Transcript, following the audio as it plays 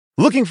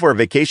Looking for a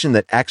vacation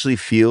that actually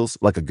feels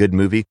like a good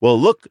movie? Well,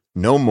 look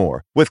no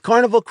more. With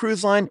Carnival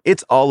Cruise Line,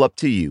 it's all up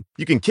to you.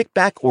 You can kick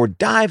back or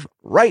dive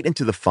right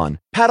into the fun.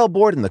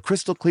 Paddleboard in the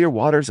crystal clear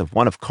waters of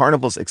one of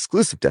Carnival's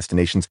exclusive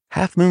destinations,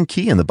 Half Moon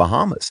Cay in the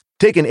Bahamas.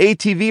 Take an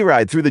ATV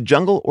ride through the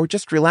jungle or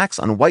just relax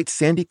on white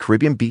sandy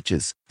Caribbean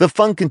beaches. The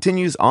fun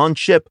continues on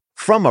ship,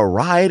 from a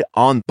ride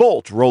on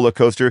Bolt roller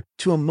coaster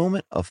to a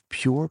moment of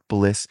pure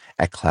bliss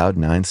at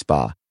Cloud9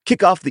 Spa.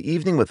 Kick off the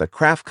evening with a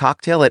craft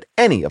cocktail at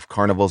any of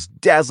Carnival's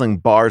dazzling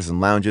bars and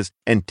lounges,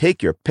 and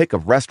take your pick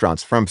of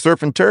restaurants from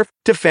surf and turf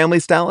to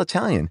family-style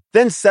Italian.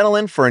 Then settle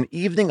in for an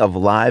evening of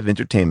live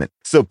entertainment.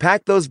 So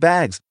pack those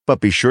bags,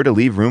 but be sure to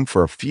leave room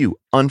for a few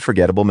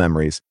unforgettable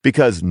memories,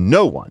 because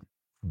no one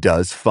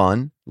does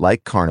fun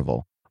like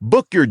Carnival.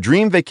 Book your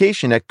dream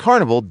vacation at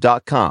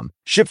Carnival.com.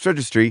 Ships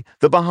registry,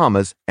 the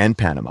Bahamas, and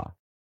Panama.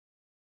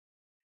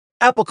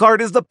 Apple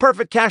Card is the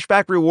perfect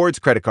cashback rewards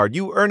credit card.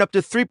 You earn up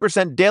to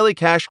 3% daily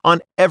cash on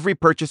every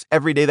purchase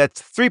every day.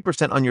 That's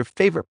 3% on your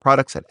favorite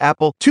products at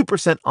Apple,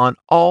 2% on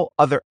all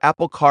other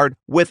Apple Card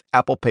with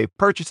Apple Pay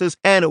purchases,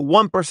 and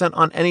 1%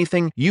 on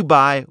anything you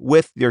buy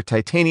with your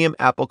titanium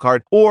Apple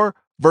Card or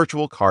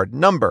virtual card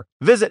number.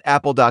 Visit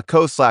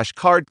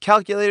apple.co/card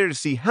calculator to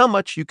see how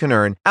much you can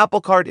earn.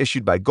 Apple Card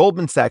issued by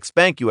Goldman Sachs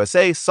Bank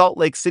USA, Salt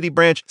Lake City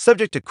branch,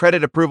 subject to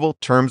credit approval.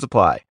 Terms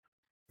apply.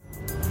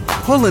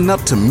 Pulling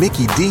up to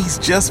Mickey D's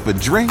just for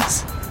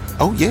drinks?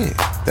 Oh yeah,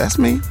 that's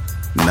me.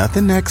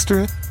 Nothing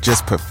extra,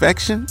 just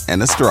perfection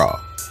and a straw.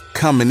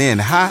 Coming in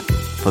hot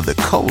for the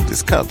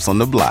coldest cups on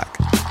the block.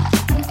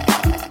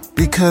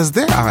 Because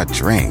there are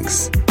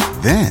drinks.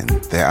 Then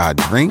there are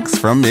drinks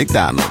from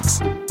McDonald's.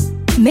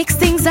 Mix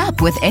things up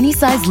with any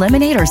size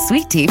lemonade or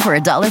sweet tea for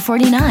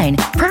 $1.49.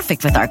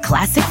 Perfect with our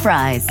classic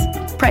fries.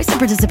 Price and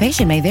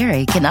participation may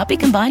vary. Cannot be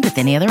combined with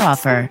any other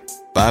offer.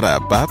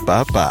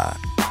 Ba-da-ba-ba-ba.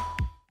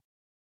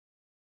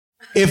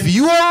 If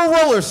you are a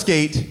roller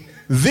skate,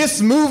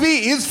 this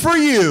movie is for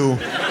you.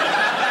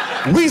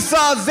 We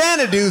saw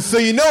Xanadu, so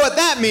you know what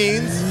that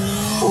means.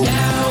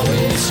 Now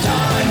it's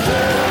time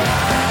for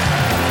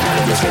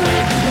We're gonna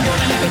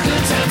have a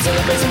good time,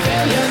 celebrate some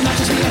failure, not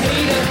just be a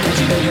hater, cause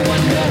you know you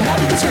wonder how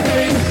did this get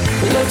made?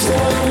 Let's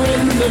throw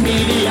in the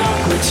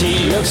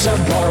mediocrity of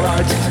subpar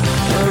art.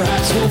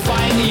 Perhaps we'll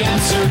find the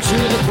answer to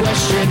the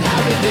question,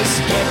 how did this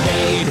get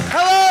made?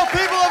 Hello,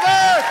 people of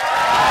Earth!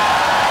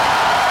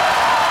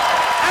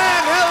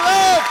 And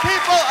hello,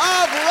 people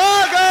of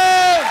Largo!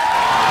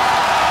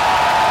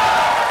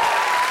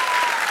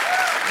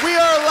 We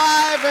are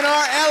live in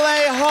our LA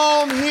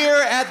home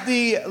here at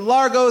the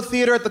Largo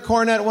Theater at the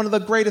Cornet, one of the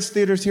greatest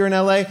theaters here in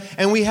LA,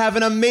 and we have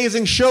an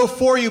amazing show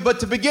for you. But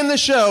to begin the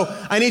show,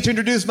 I need to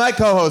introduce my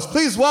co-host.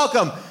 Please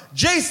welcome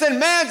Jason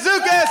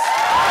Mantzoukas!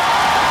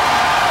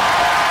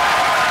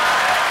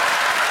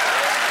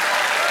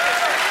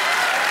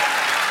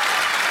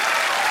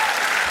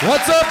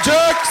 What's up,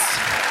 jerks?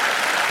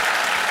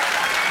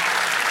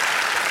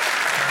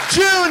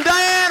 June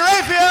Diane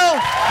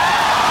Raphael!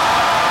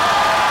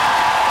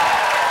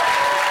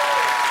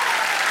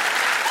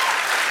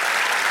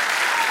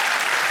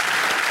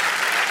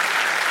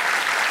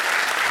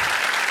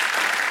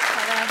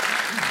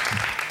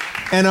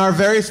 And our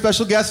very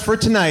special guest for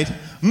tonight,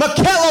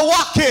 Michaela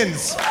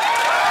Watkins!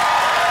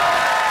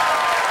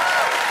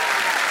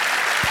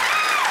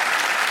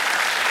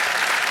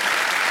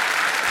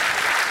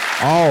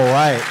 All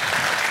right.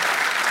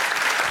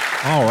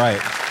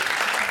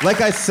 Like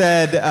I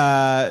said,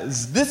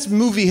 this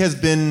movie has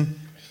been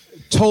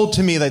told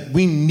to me that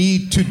we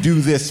need to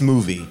do this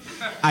movie.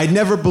 I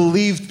never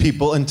believed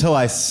people until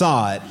I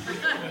saw it.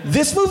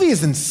 This movie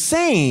is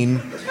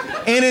insane,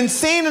 and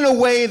insane in a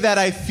way that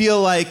I feel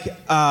like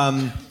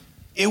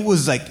it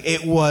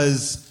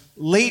was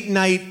late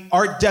night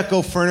Art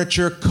Deco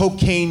furniture,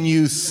 cocaine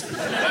use,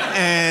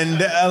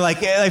 and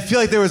I feel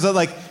like there was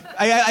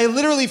I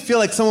literally feel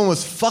like someone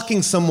was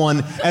fucking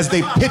someone as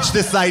they pitched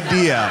this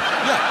idea.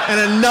 And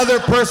another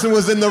person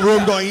was in the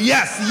room going,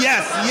 yes,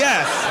 yes,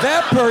 yes.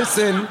 That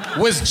person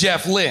was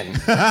Jeff Lynne,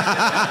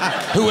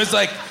 who was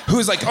like,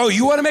 oh,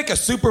 you want to make a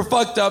super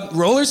fucked up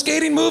roller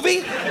skating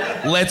movie?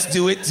 Let's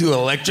do it to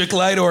Electric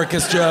Light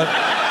Orchestra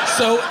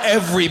so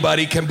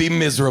everybody can be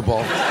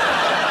miserable.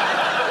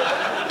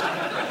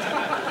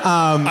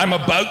 I'm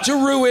about to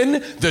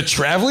ruin the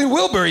Traveling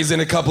Wilburys in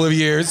a couple of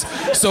years,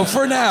 so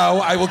for now,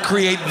 I will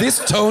create this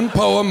tone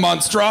poem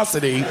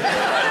monstrosity.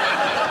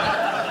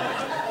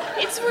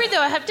 It's weird,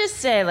 though. I have to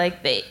say,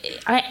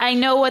 I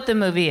know what the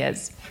movie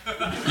is.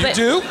 You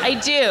do? I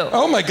do.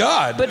 Oh, my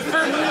God. But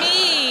for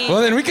me...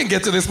 Well, then we can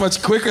get to this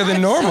much quicker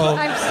than normal.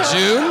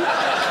 June?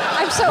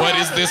 What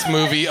is this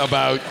movie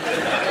about?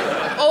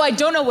 Oh, I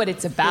don't know what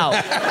it's about.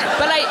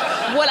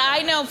 But what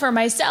I know for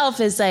myself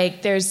is,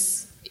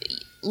 there's...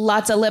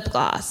 lots of lip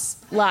gloss,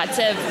 lots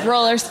of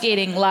roller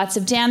skating, lots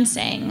of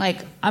dancing.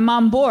 I'm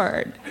on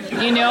board.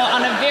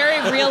 On a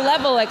very real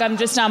level, I'm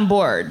just on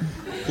board.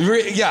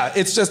 Yeah,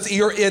 it's just,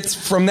 it's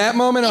from that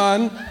moment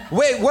on.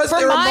 Wait, was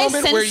there a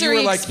moment where you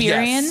were like,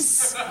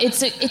 experience,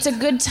 yes? It's a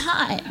good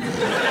time.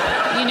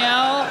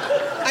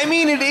 I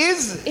mean, it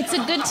is. It's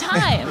a good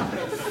time.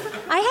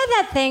 I had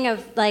that thing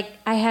of like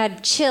I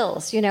had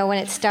chills, you know, when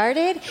it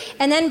started,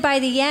 and then by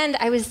the end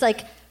I was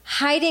like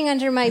hiding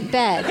under my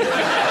bed.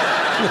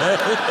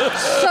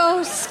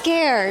 So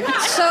scared.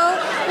 So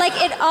like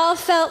it all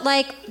felt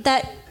like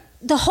that.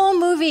 The whole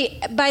movie,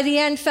 by the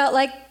end, felt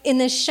like in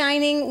The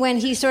Shining when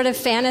he sort of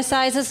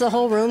fantasizes the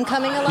whole room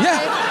coming alive. Yeah.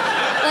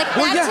 Like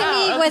that to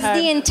me was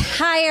the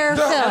entire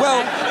film.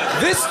 Well,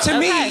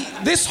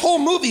 this whole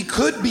movie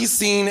could be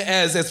seen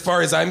as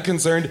far as I'm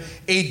concerned,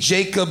 a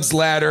Jacob's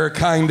Ladder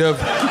kind of.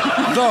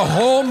 The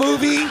whole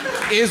movie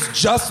is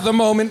just the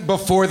moment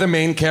before the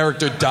main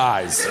character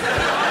dies.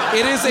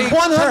 It is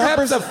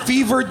perhaps a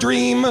fever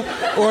dream,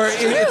 or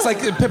it's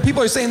like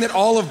people are saying that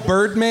all of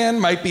Birdman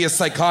might be a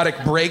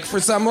psychotic break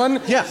for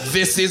someone. Yeah.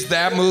 This is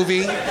that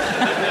movie.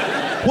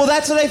 Well,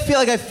 that's what I feel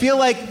like. I feel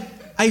like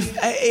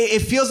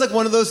it feels like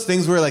one of those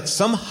things where like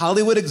some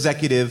Hollywood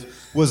executive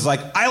was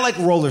like, I like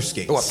roller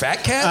skates. Oh, a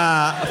fat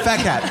cat? A fat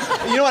cat.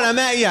 You know what I'm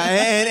at? Yeah.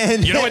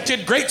 And you know what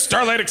did great?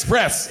 Starlight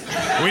Express.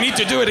 We need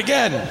to do it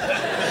again.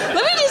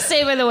 Let me just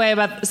say, by the way,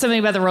 about something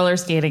about the roller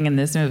skating in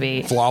this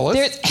movie.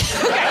 Flawless?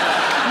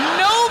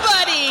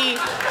 Nobody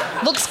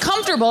looks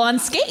comfortable on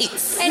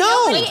skates. And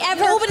nobody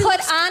ever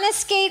put on a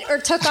skate or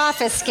took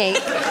off a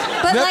skate.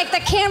 But like the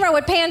camera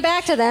would pan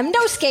back to them.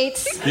 No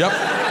skates. Yep.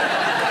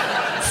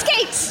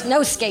 Skates.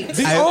 No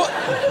skates. I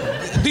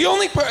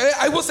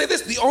will say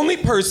this, the only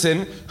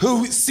person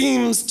who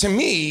seems to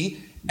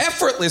me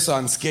effortless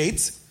on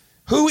skates,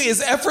 who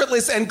is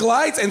effortless and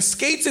glides and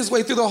skates his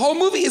way through the whole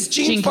movie is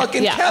Gene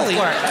fucking Kelly.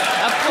 Of course.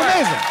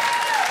 Amazing.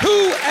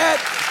 Who at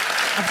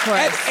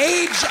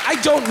age, I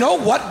don't know,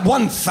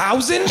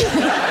 1,000?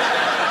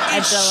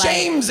 It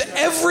shames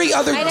every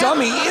other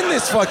dummy in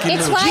this fucking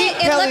movie. It's why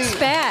it looks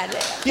bad.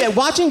 Yeah,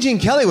 watching Gene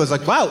Kelly was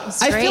like, wow.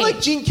 I feel like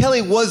Gene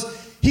Kelly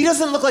he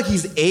doesn't look like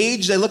he's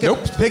aged. I look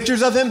at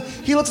pictures of him.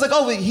 He looks like,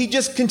 he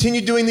just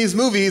continued doing these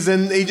movies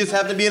and he just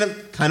happened to be in a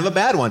kind of a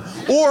bad one.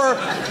 Or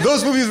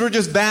those movies were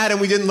just bad and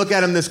we didn't look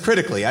at him this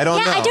critically. I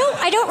don't know.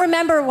 I don't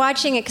remember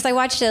watching it because I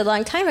watched it a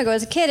long time ago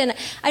as a kid, and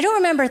I don't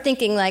remember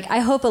thinking like,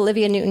 I hope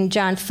Olivia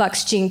Newton-John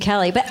fucks Gene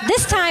Kelly. But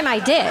this time I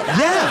did.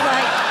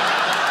 Yeah.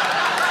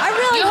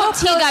 You hoped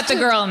he got the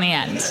girl in the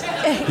end.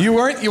 You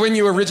weren't, when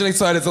you originally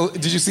saw it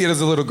did you see it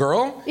as a little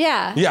girl?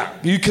 Yeah. Yeah,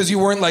 because you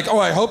weren't like,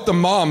 I hope the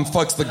mom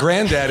fucks the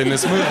granddad in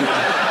this movie.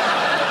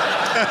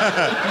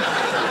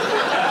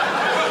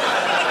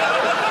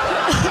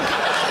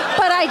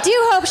 But I do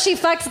hope she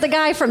fucks the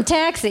guy from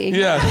Taxi.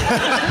 Yeah,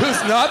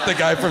 who's not the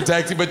guy from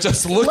Taxi, but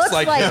just looks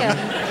like him.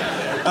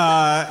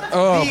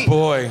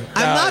 Boy.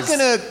 I'm not going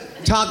to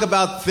talk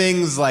about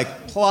things like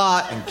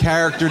plot and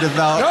character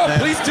development. No,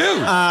 please do.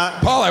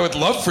 Paul, I would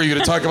love for you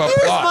to talk about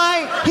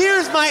plot.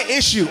 Here's my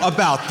issue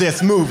about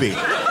this movie.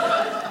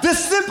 The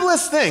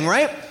simplest thing,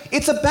 right?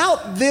 It's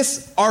about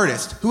this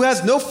artist who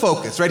has no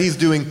focus, right? He's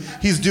doing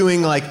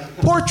like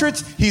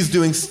portraits, he's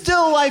doing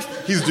still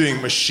life, he's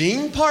doing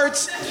machine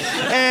parts,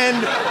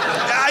 and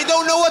I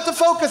don't know what to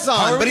focus on.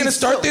 How are we going to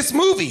start this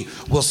movie?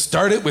 We'll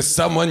start it with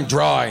someone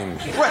drawing.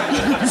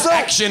 Right. So,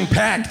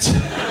 action-packed.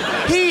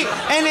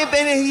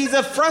 He's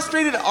a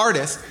frustrated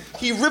artist.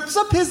 He rips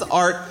up his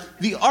art,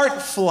 the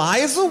art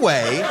flies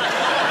away,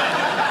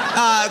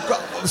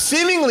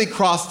 seemingly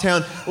cross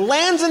town,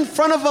 lands in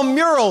front of a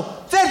mural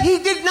that he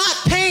did not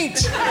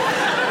paint.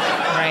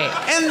 Right.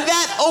 And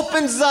that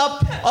opens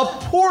up a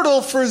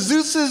portal for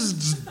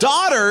Zeus's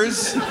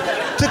daughters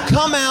to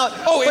come out.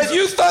 If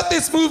you thought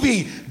this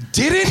movie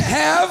didn't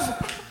have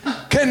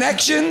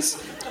connections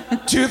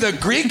to the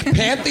Greek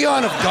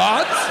pantheon of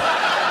gods,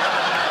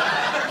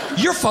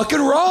 you're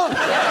fucking wrong.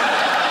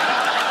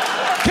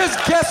 Because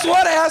guess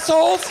what,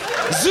 assholes?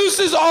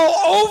 Zeus is all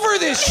over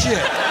this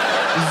shit.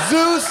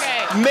 Zeus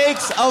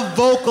makes a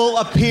vocal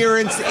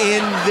appearance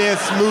in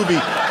this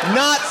movie.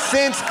 Not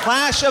since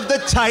Clash of the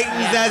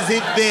Titans has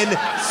it been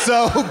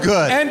so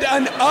good. And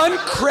an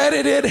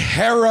uncredited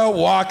Hera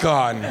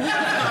walk-on.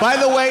 By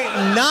the way,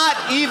 not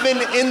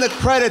even in the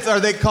credits are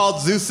they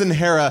called Zeus and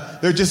Hera.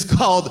 They're just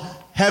called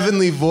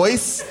Heavenly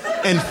Voice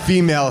and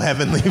Female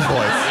Heavenly Voice.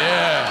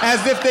 Yeah.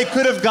 As if they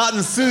could have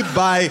gotten sued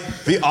by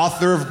the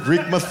author of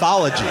Greek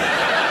mythology.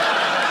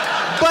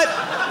 But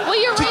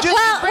you're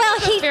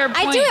right.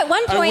 I do at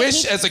one point. I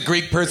wish, as a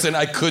Greek person,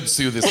 I could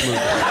sue this movie.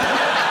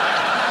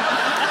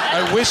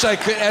 I wish I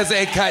could, as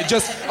a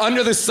just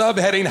under the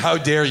subheading, "How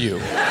dare you?"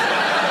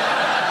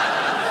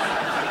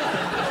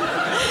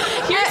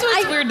 Here's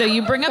what's weird, though.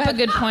 You bring up a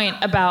good point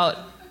about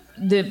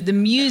the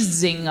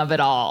musing of it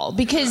all,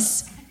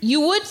 because you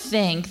would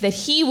think that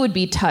he would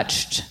be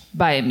touched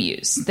by a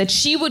muse, that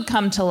she would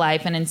come to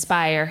life and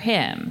inspire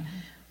him,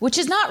 which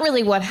is not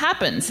really what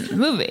happens in the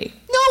movie.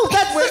 No,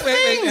 that's the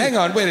thing. Wait, hang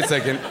on, wait a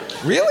second.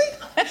 Really?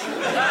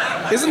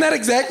 Isn't that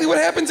exactly what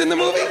happens in the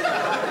movie?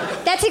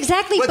 That's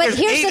exactly, but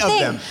here's the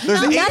thing.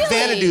 There's 8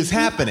 Xanadu's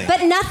happening.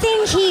 But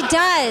nothing he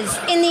does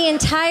in the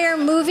entire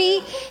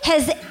movie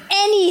has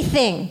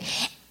anything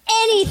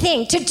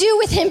anything to do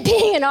with him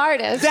being an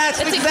artist. That's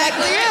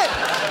exactly it.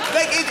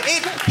 Like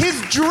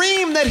his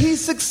dream that he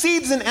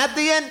succeeds in at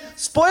the end,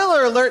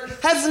 spoiler alert,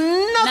 has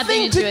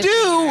nothing to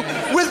do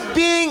with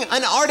being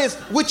an artist,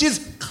 which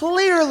is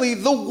clearly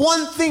the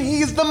one thing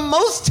he is the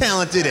most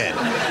talented in.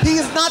 He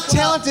is not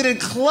talented in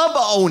club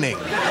owning.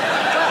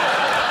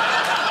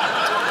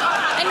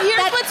 And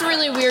here's what's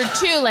really weird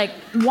too, like,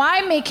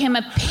 why make him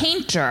a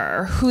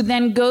painter who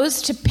then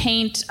goes to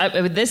paint,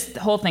 this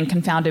whole thing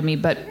confounded me,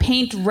 but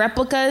paint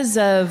replicas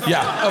of...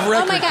 Yeah, of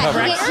record Oh my God,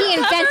 covers. he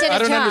invented a job. I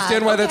don't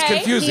understand why that's Okay.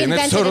 confusing.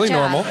 That's He totally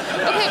invented a normal.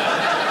 job.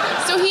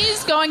 Okay, so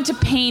he's going to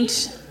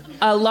paint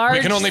a large We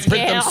can only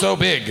print them scale- so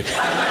big.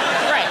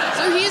 Right,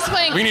 so he's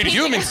playing... We need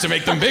humans to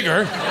make them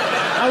bigger.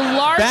 A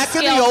large Back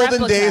in the scale olden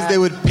replica. days, they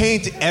would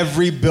paint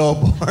every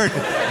billboard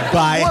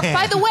by hand.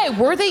 By the way,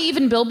 were they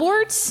even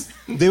billboards?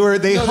 They No, hung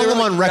they them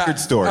were on like- record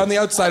yeah, stores. On the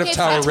outside Okay, of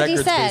Tower that's what he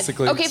Records, said.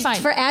 basically. Okay,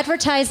 fine. For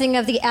advertising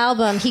of the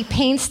album, he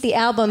paints the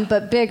album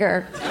but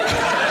bigger.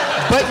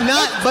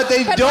 But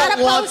they But don't not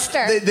a want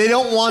poster. they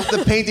don't want the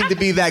painting to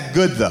be that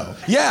good though.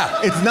 Yeah.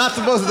 It's not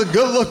supposed to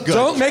look good.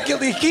 Don't make it.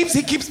 He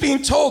keeps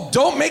being told,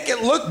 don't make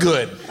it look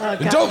good.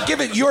 Don't give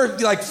it your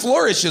like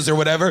flourishes or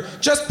whatever.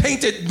 Just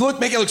paint it.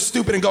 Make it look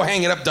stupid and go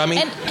hang it up, dummy.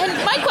 And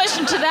my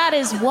question to that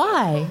is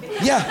why?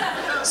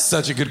 Yeah,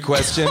 such a good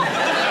question.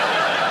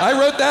 I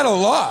wrote that a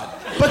lot.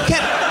 But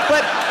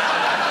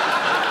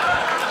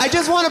I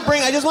just want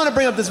to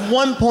bring up this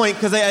one point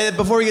because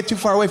before we get too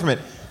far away from it,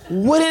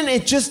 wouldn't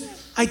it just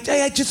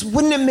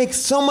wouldn't it make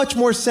so much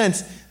more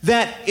sense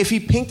that if he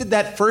painted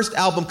that first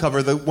album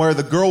cover where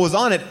the girl was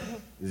on it,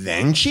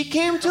 then she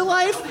came to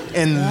life,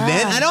 and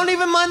then I don't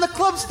even mind the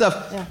club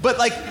stuff, but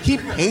like he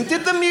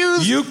painted the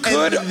muse, You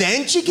could- and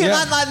then she came.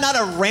 Yeah. Not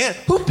a rant.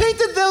 Who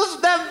painted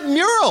that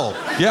mural?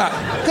 Yeah.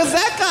 Because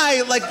that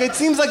guy, like, it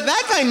seems like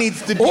that guy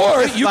needs to be.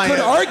 Or kissed you by could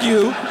a-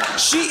 argue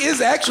she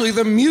is actually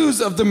the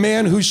muse of the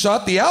man who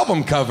shot the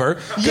album cover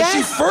because Yes.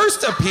 she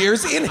first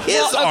appears in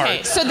his Well, okay,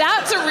 art. so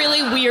that's a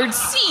really weird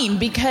scene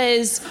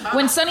because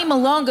when Sonny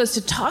Malone goes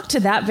to talk to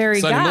that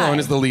very Sonny guy Malone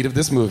is the lead of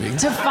this movie.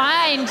 to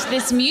find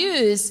this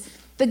muse,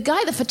 the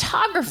guy, the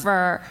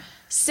photographer,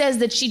 says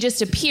that she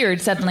just appeared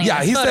suddenly.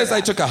 Yeah, in he this says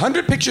I photograph. took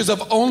 100 pictures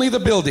of only the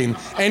building,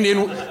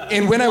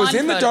 and when I was One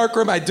in the photo. dark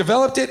room, I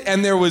developed it,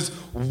 and there was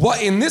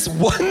in this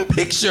one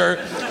picture,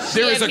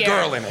 there is a appeared.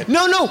 girl in it.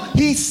 No.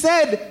 He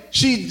said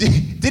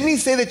didn't he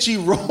say that she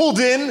rolled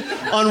in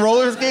on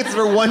roller skates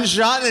for one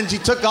shot and then she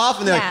took off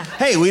and they're Yeah. like,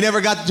 hey, we never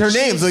got her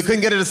name, so we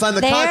couldn't get her to sign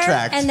the There,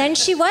 contract. and then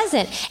she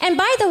wasn't. And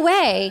by the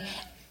way,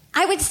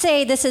 I would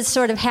say this has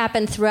sort of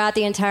happened throughout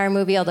the entire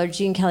movie, although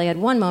Gene Kelly had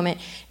one moment.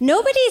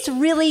 Nobody's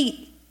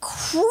really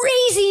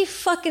crazy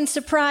fucking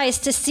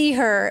surprised to see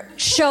her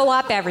show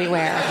up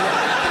everywhere.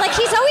 Like,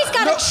 he's always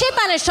got a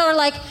chip on his shoulder,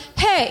 like,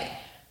 hey,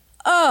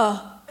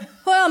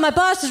 well, my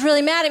boss is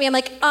really mad at me. I'm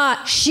like,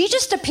 she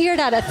just appeared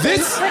out of thin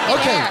This- freaking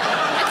okay. air.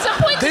 At some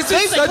point, This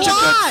this is such a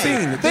fly. good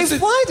scene. They This is-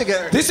 fly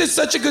together. This is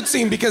such a good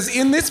scene because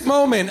in this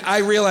moment, I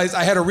realized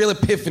I had a real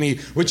epiphany,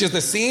 which is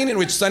the scene in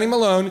which Sonny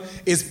Malone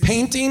is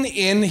painting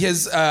in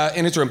his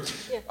room.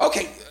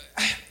 Okay.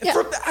 Yeah.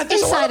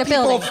 There's a lot Inside of a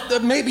people building.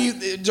 that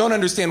maybe don't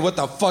understand what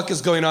the fuck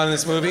is going on in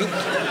this movie.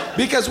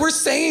 Because we're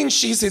saying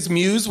she's his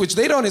muse, which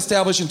they don't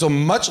establish until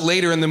much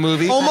later in the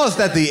movie. Almost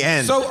at the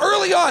end. So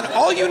early on,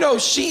 all you know,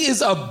 she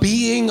is a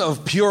being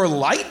of pure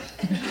light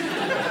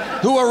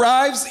who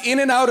arrives in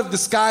and out of the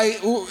sky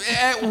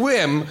at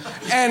whim.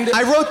 And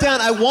I wrote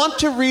down, I want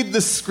to read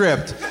the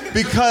script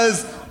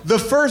because the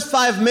first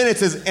 5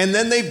 minutes is, and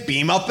then they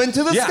beam up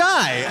into the Yeah.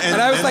 sky. And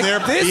I was like, they're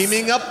this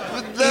beaming up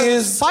the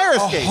is fire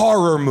a escape.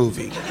 horror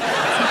movie.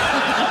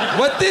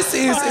 What this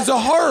is a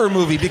horror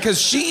movie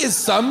because she is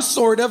some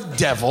sort of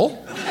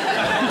devil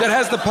that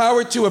has the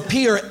power to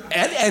appear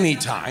at any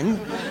time.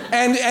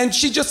 And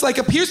she just like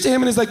appears to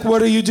him and is like,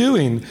 what are you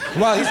doing?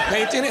 While he's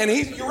painting, and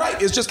you're right,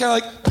 it's just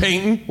kind of like,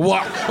 painting?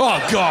 What? Oh,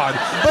 God.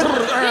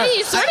 Yeah,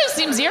 he sort of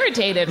seems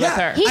irritated with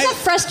her. He's a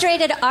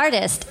frustrated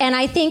artist, and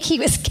I think he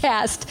was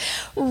cast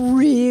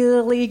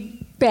really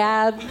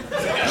bad.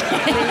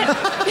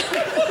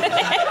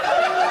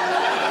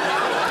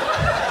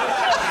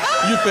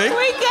 You think?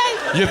 Wait,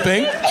 guys. You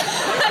think?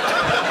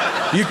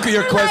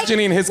 You're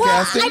questioning his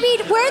casting? I mean,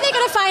 where are they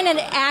going to find an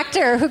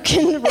actor who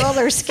can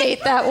roller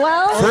skate that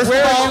well? First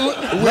Where, of all,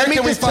 where let me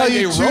can we just tell find a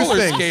you two roller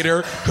things.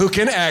 skater who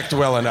can act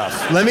well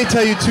enough? Let me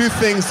tell you two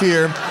things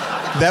here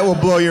that will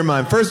blow your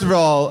mind. First of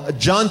all,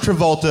 John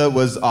Travolta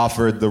was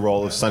offered the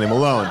role of Sonny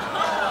Malone.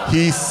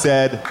 He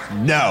said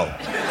no.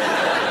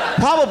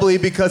 Probably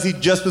because he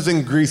just was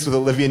in Greece with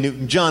Olivia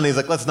Newton-John. He's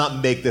like, let's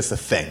not make this a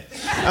thing.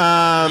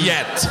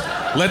 Yet.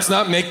 Let's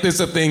not make this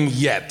a thing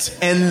yet.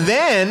 And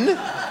then,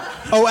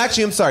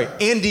 actually, I'm sorry.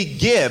 Andy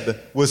Gibb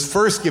was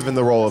first given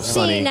the role of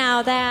Sonny. See,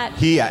 now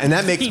that... And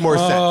that makes more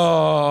sense.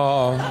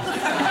 Oh.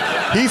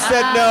 He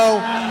said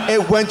no.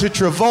 It went to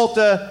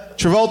Travolta.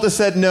 Travolta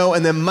said no.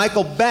 And then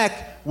Michael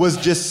Beck was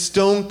just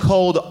stone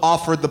cold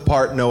offered the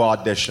part, no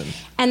audition.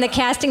 And the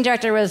casting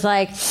director was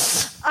like,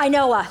 I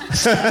know a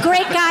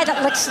great guy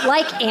that looks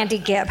like Andy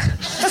Gibb.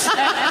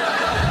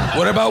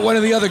 What about one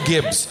of the other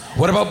Gibbs?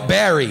 What about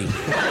Barry?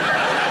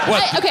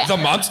 What, Okay. the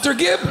monster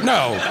Gib?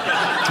 No.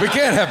 We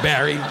can't have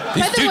Barry.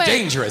 He's the too way-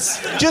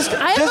 dangerous.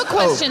 I have a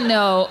question,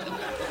 though.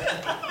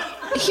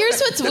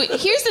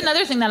 Here's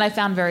another thing that I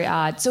found very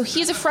odd. So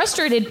he's a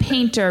frustrated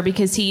painter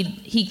because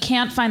he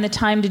can't find the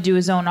time to do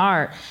his own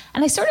art.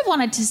 And I sort of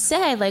wanted to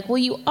say, like, well,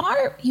 you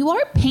are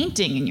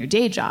painting in your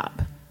day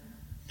job.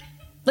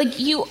 Like,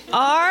 you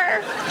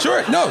are.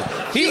 Sure, no.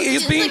 He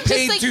is being like, just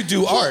paid like, to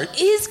do art.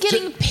 He is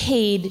getting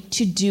paid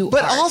to do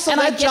But art. also,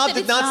 And I that get job that did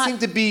it's not seem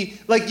to be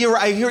like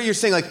I hear what you're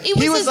saying. Like It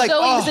was he was as like,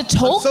 though he was a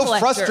toll I'm so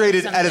collector or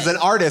frustrated as an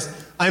artist.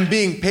 I'm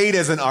being paid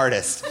as an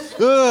artist.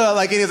 Ugh,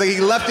 like, and he's like,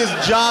 he left his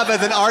job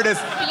as an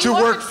artist to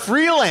work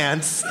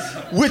freelance,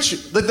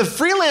 which like the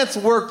freelance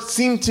work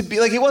seemed to be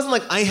like, it wasn't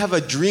like I have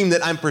a dream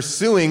that I'm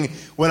pursuing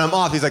when I'm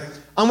off. He's like,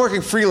 I'm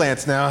working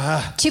freelance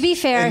now. To be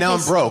fair, and now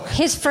I'm broke.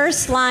 His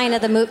first line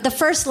of the movie, the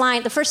first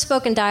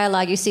spoken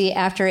dialogue you see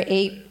after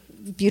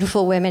 8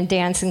 beautiful women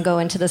dance and go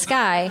into the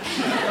sky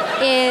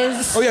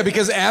is... Oh, yeah,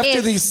 because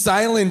after the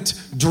silent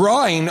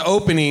drawing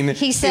opening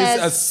he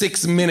says, is a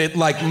 6-minute,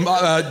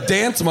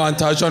 dance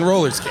montage on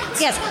roller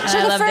skates. Yes. So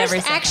I the loved every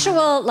first second.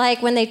 actual,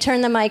 when they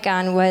turned the mic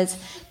on, was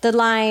the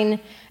line,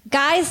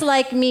 "Guys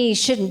like me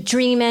shouldn't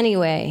dream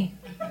anyway."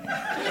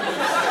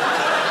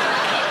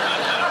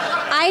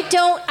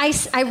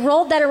 I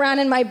rolled that around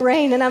in my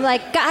brain, and I'm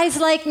like, guys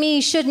like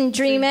me shouldn't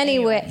dream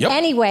anyway. Yep.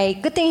 Anyway,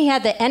 good thing he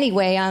had the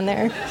anyway on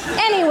there.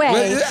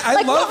 Anyway,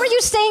 Well, what were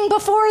you saying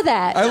before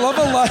that? I love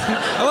a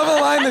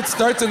line that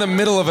starts in the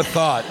middle of a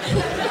thought.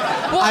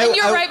 Well, and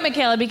you're right,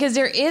 Michaela, because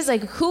there is,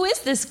 who is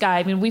this guy?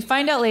 I mean, we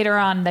find out later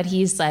on that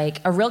he's, a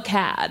real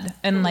cad.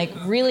 And,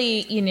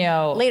 really,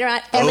 Later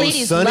on,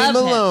 ladies Sonny love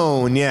him.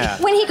 Malone, yeah.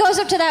 when he goes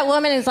up to that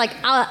woman and is like,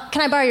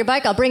 can I borrow your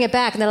bike? I'll bring it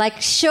back. And they're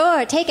like,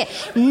 sure, take it.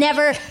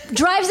 Never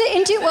drives it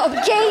into a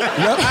gate.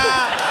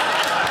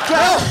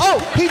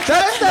 He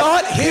drives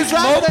Not his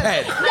moped.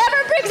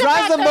 Never brings it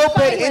drives back. the That's moped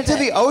fine with into it.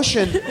 the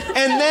ocean,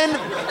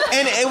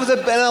 and it was an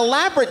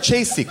elaborate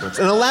chase sequence.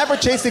 And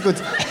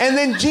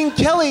then Gene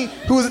Kelly,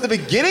 who was at the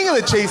beginning of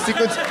the chase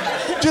sequence,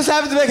 just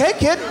happens to be like, hey,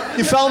 kid,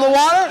 you fell in the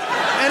water?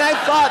 And I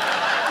thought,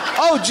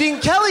 Gene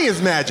Kelly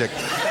is magic.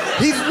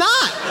 He's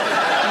not.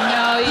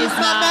 No, he's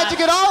Not magic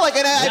at all. I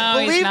he's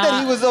believe that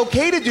not. he was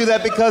okay to do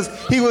that because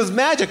he was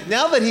magic.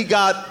 Now that he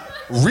got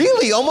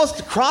really almost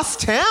across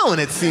town,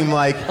 it seemed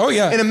like. Oh,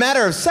 yeah. In a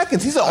matter of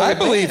seconds. He's an old I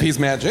believe man. he's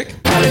magic.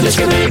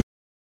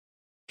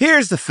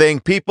 Here's the thing,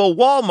 people.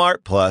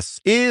 Walmart Plus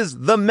is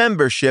the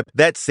membership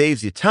that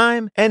saves you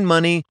time and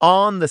money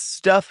on the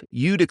stuff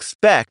you'd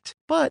expect,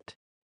 but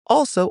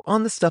also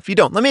on the stuff you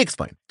don't. Let me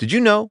explain. Did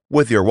you know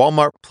with your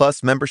Walmart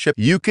Plus membership,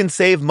 you can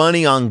save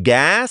money on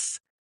gas?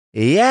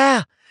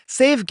 Yeah.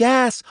 Save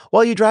gas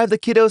while you drive the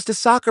kiddos to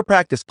soccer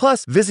practice,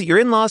 plus visit your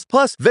in-laws,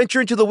 plus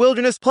venture into the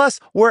wilderness, plus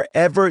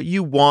wherever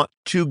you want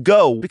to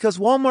go. Because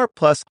Walmart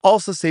Plus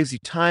also saves you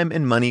time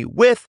and money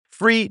with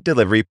free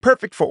delivery,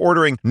 perfect for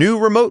ordering new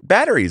remote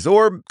batteries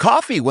or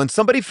coffee when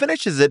somebody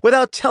finishes it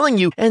without telling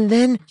you, and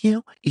then,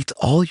 eats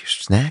all your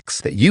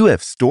snacks that you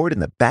have stored in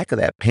the back of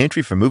that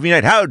pantry for movie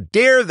night. How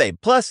dare they?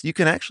 Plus, you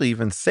can actually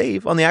even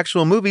save on the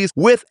actual movies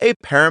with a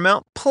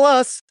Paramount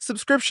Plus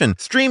subscription.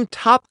 Stream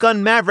Top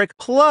Gun Maverick,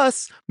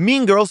 plus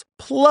Mean Girls,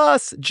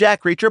 plus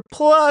Jack Reacher,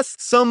 plus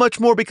so much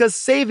more, because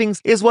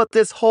savings is what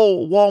this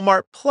whole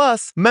Walmart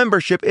Plus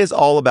membership is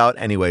all about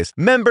anyways.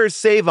 Members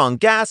save on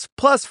gas,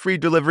 plus free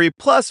delivery,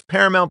 plus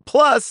Paramount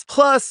Plus,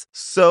 plus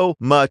so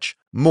much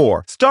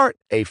more. Start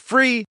a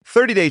free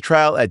 30-day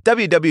trial at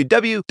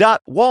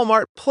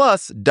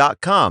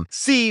www.walmartplus.com.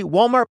 See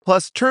Walmart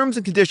Plus terms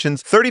and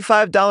conditions,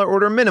 $35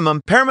 order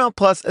minimum, Paramount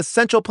Plus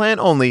essential plan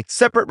only,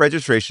 separate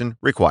registration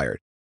required.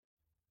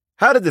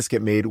 How Did This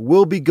Get Made?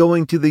 We'll be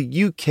going to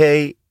the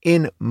UK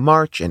in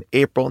March and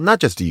April. Not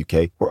just the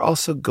UK, we're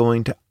also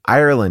going to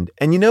Ireland.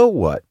 And you know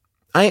what?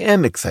 I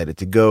am excited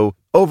to go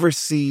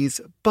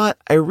overseas, but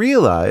I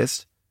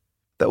realized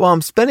that while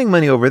I'm spending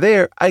money over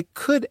there, I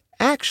could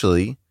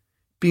actually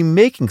be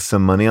making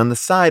some money on the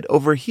side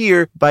over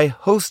here by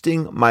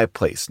hosting my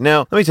place.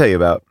 Now, let me tell you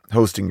about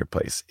hosting your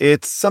place.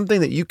 It's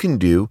something that you can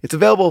do. It's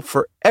available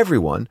for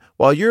everyone.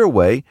 While you're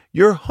away,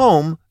 your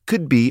home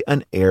could be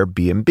an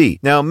Airbnb.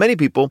 Now, many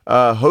people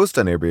host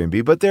on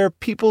Airbnb, but there are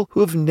people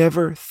who have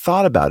never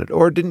thought about it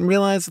or didn't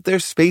realize that their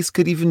space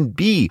could even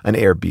be an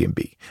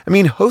Airbnb. I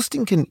mean,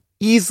 hosting can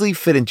easily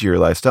fit into your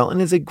lifestyle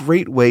and is a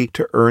great way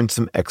to earn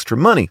some extra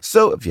money.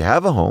 So if you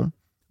have a home,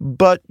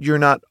 but you're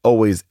not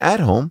always at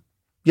home,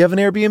 you have an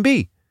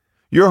Airbnb.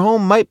 Your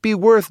home might be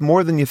worth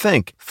more than you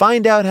think.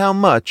 Find out how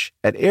much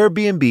at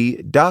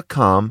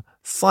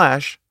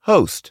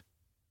airbnb.com/host.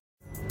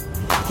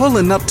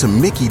 Pulling up to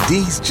Mickey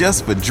D's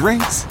just for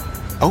drinks?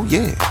 Oh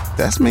yeah,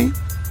 that's me.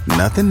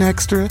 Nothing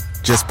extra,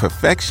 just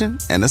perfection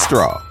and a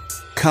straw.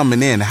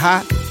 Coming in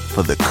hot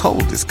for the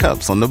coldest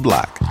cups on the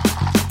block.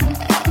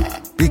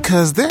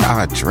 Because there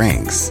are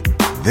drinks.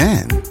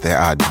 Then there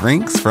are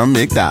drinks from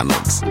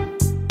McDonald's.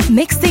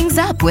 Mix things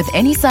up with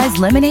any size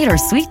lemonade or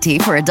sweet tea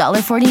for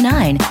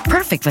 $1.49.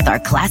 Perfect with our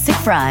classic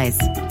fries.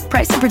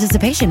 Price and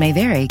participation may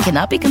vary.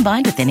 Cannot be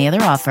combined with any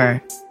other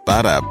offer.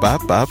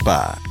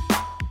 Ba-da-ba-ba-ba.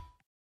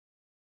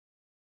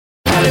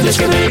 I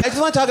just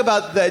want to talk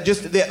about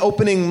the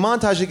opening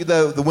montage,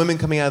 the women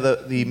coming out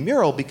of the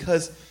mural,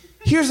 because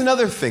here's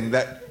another thing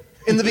that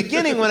in the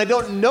beginning, when I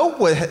don't know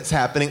what's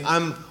happening,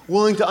 I'm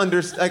willing to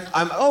understand.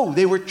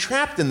 They were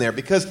trapped in there,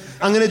 because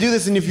I'm going to do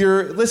this, and if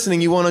you're listening,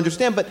 you won't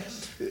understand. But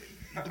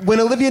when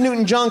Olivia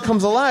Newton-John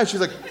comes alive,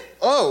 she's like,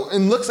 oh,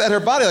 and looks at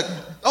her body like,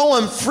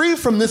 oh, I'm free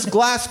from this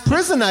glass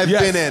prison I've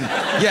been in.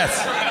 Yes.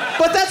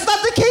 But that's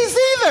not the case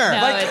either.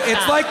 No,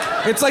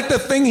 it's like the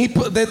thing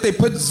that they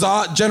put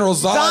General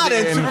Zod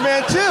in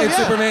Superman 2. In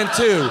Superman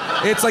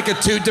 2. It's like a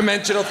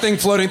two-dimensional thing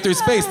floating through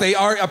space. They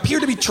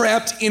appear to be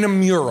trapped in a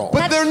mural.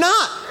 But they're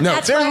not. No.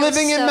 They're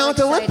living in Mount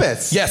excited.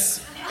 Olympus.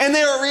 Yes. And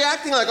they were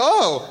reacting like,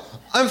 oh,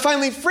 I'm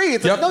finally free.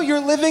 It's like, no, you're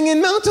living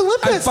in Mount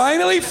Olympus. I'm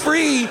finally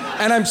free,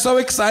 and I'm so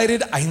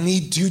excited. I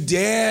need to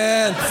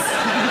dance.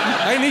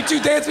 I need to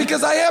dance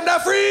because I am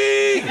not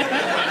free.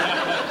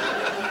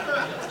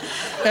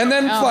 And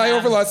then fly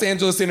over Los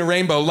Angeles in a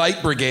Rainbow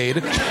Light Brigade.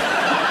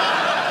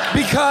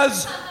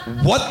 Because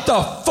what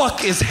the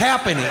fuck is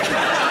happening?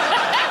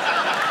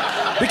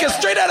 Because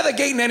straight out of the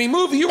gate in any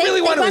movie, you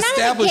really want to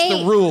establish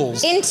the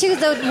rules. Into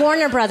the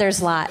Warner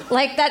Brothers lot,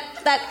 like that.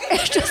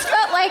 It just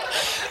felt like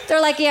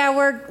they're like, yeah,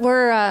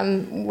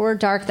 we're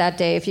dark that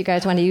day. If you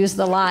guys want to use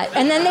the lot,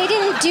 and then they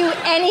didn't do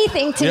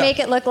anything to make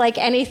it look like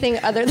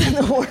anything other than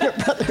the Warner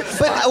Brothers.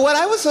 But what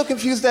I was so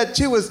confused at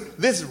too was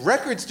this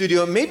record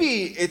studio.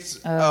 Maybe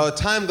it's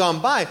time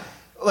gone by.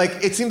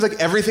 Like, it seems like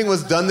everything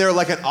was done there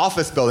like an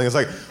office building. It's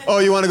like, oh,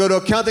 you want to go to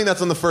accounting?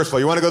 That's on the first floor.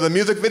 You want to go to the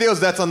music videos?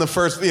 That's on the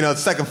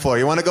second floor.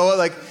 You want to go,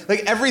 like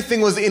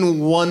everything was in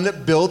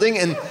one building.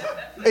 And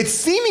it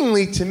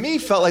seemingly, to me,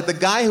 felt like the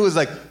guy who was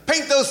like,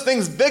 paint those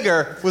things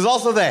bigger, was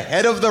also the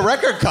head of the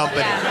record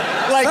company.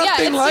 Yeah. Like, it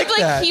something seemed like like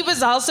that. he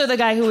was also the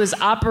guy who was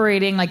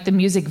operating like the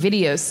music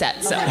video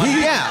set. So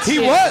He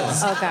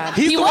was. Oh, God.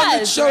 He's He the one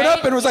that was, showed right?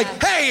 up and was like,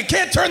 hey, you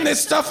can't turn this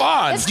stuff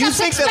on. This Do you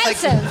stuff's think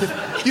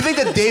expensive. you think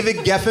that David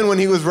Geffen, when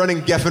he was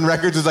running Geffen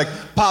Records, was like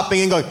popping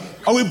in going,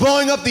 are we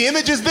blowing up the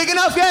images big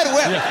enough yet?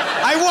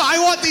 I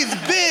want these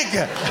big.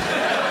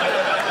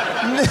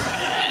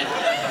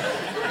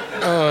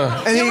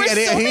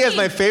 And he has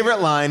my favorite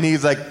line.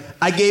 He's like,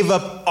 I gave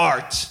up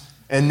art,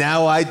 and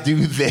now I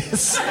do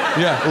this.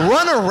 Yeah.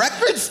 Run a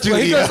record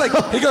studio.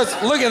 Well, he goes,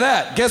 look at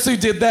that. Guess who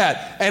did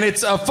that? And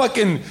it's a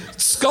fucking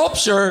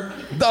sculpture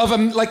of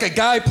a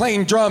guy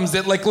playing drums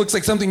that looks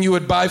like something you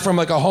would buy from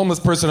a homeless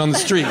person on the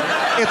street.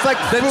 It's like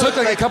That took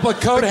a couple of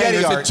coat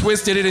hangers art. and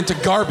twisted it into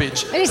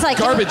garbage. And he's like,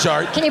 garbage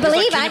art. Can you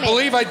believe Can you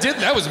believe I did?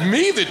 That was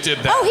me that did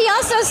that. Oh,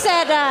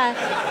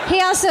 he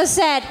also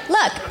said,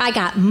 look, I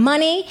got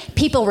money.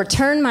 People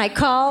return my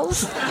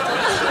calls.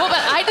 Well, but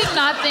I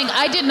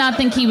did not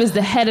think he was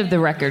the head of the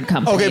record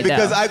company. Okay,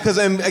 because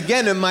though.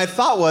 again, my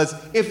thought was,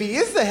 if he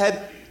is the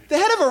head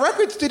of a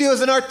record studio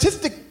is an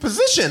artistic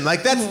position.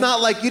 Like, that's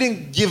not like you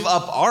didn't give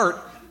up art.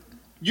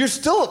 You're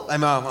still.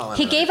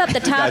 He gave up the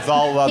top.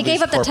 He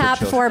gave up the top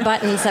 4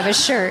 buttons of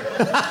his shirt.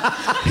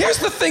 Here's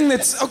the thing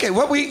that's okay.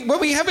 What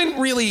we haven't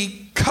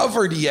really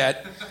covered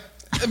yet,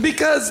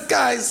 because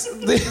guys,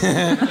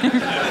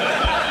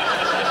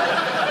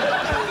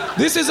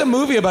 this is a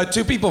movie about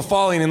 2 people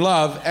falling in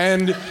love,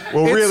 and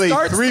really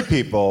 3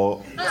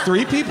 people.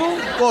 3 people?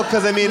 Well,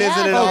 because isn't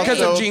it also because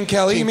of Gene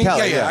Kelly? You mean?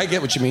 Kelly, Yeah, I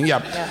get what you mean.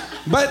 Yeah.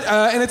 But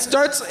and it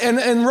starts,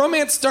 and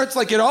romance starts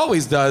like it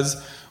always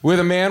does, with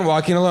a man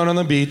walking alone on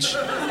the beach,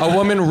 a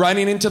woman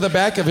running into the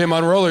back of him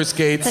on roller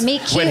skates. To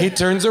meet cute. When he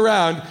turns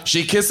around,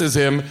 she kisses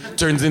him,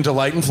 turns into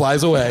light and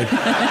flies away.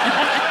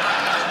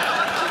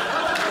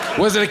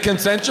 Was it a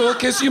consensual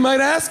kiss, you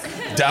might ask?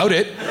 Doubt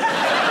it.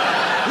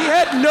 He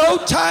had no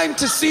time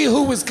to see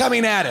who was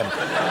coming at him.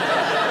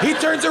 He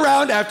turns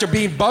around after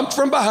being bumped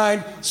from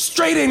behind,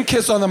 straight in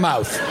kiss on the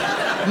mouth.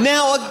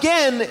 Now,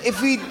 again,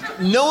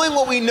 knowing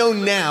what we know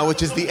now,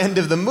 which is the end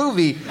of the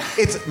movie,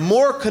 it's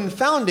more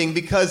confounding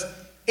because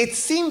it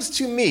seems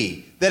to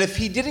me that if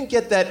he didn't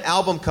get that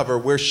album cover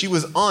where she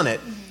was on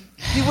it,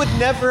 he would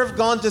never have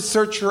gone to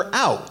search her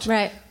out.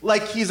 Right.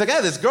 Like, he's like,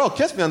 hey, this girl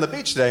kissed me on the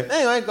beach today.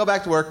 Anyway, go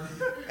back to work.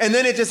 And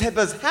then it just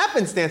was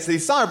happenstance that he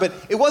saw her, but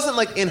it wasn't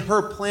like in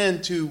her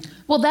plan to.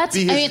 Well,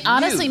 be his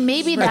honestly,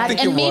 muse.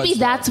 maybe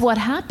that's what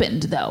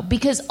happened, though,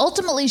 because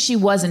ultimately she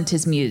wasn't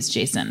his muse,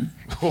 Jason.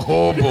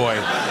 Oh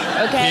boy.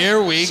 Okay.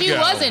 Here we she go. She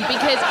wasn't,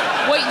 because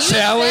what you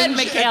Challenge said,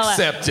 Michaela.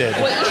 accepted.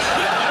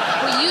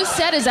 What you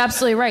said is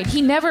absolutely right.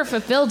 He never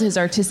fulfilled his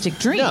artistic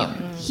dream. No.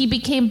 He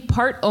became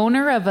part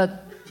owner of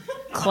a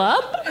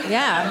club?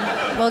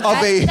 Yeah. Well,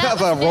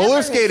 of a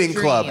roller skating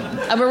club.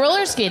 Of a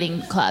roller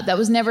skating club. That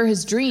was never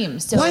his dream.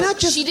 So Why not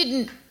just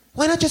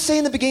say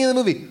in the beginning of the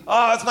movie,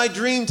 oh, it's my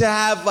dream to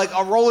have like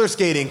a roller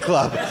skating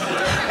club.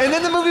 And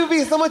then the movie would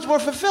be so much more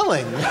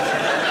fulfilling.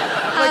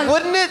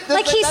 Wouldn't it?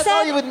 That's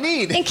all you would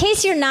need. In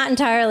case you're not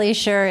entirely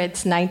sure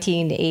it's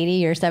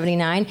 1980 or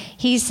 79,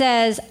 he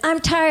says, I'm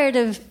tired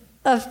of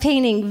of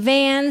painting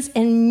vans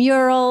and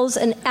murals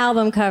and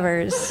album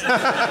covers. Those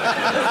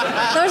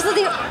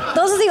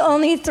are the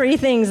only three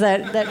things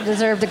that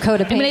deserve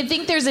Dakota paint. I mean, I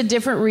think there's a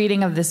different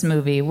reading of this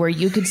movie where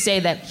you could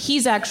say that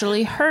he's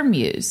actually her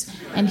muse,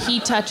 and he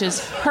touches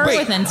her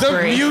with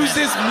inspiration. The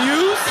muse's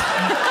muse?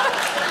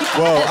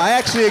 Whoa, I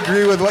actually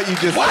agree with what you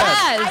just said.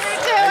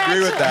 I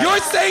agree with that. You're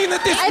saying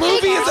that this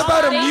movie is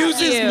about a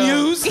muse's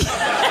muse? It's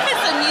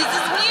a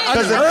muse's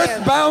muse. An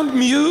earthbound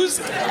muse?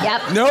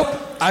 Yep. Nope.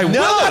 I will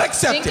not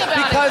accept it.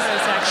 Because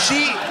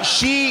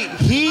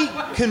he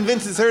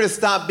convinces her to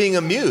stop being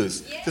a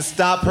muse, to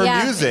stop her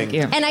musing.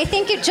 And I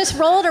think it just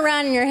rolled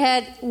around in your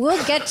head.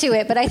 We'll get to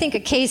it, but I think a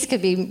case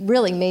could be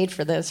really made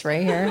for this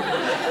right here.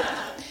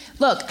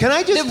 Look, can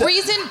I just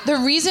the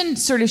reason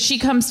sort of she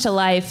comes to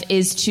life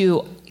is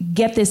to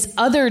get this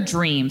other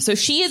dream. So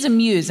she is a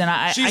muse, and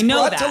I know that. She's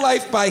brought to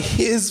life by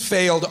his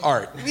failed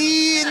art. Not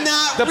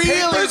The really,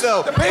 papers,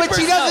 though. The papers, but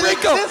she doesn't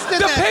Rico, exist in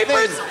the that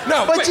papers, thing.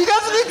 No, but she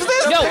doesn't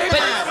exist. No, in but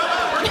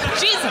that.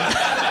 Jesus.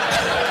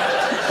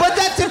 But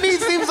that to me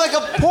seems like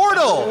a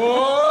portal.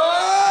 Whoa.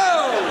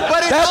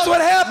 But That's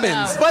what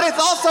happens. But it's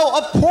also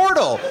a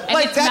portal. And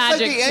like it's that's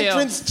like magic, the too.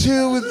 entrance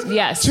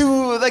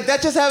to like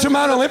that just happens. To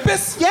Mount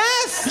Olympus?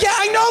 Yes. Yeah,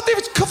 I know.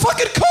 There's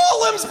fucking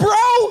columns,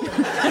 bro.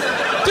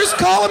 There's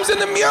columns in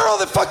the mural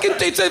that fucking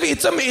it's a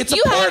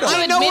You have portal. to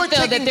I know admit, we're though,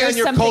 that taking there's down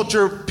your something-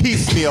 culture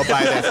piecemeal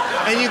by this,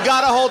 and you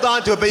gotta hold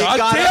on to it. But you God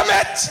gotta. damn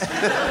it!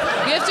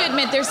 You have to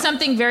admit there's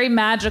something very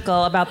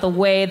magical about the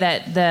way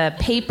that the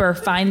paper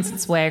finds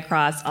its way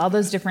across all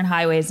those different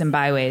highways and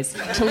byways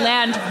to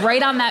land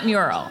right on that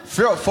mural.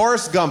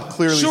 Forrest Gump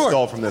clearly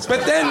stole from this.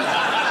 But then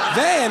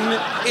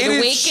it is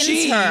awakens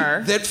she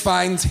her. that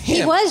finds him.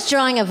 He was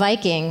drawing a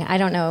Viking. I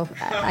don't know.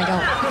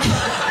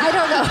 I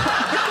don't know.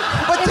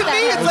 But to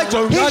me, it's like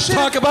Do not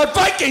talk about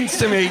Vikings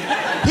to me.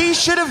 he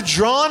should have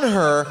drawn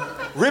her,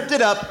 ripped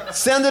it up,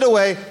 send it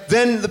away.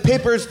 Then the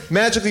papers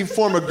magically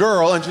form a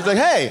girl, and she's like,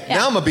 "Hey,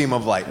 now I'm a beam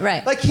of light."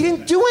 Right. Like he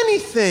didn't do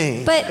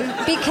anything. But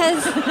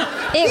because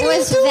it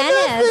was do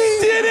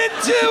Venice.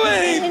 Didn't do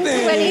Didn't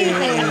do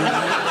anything.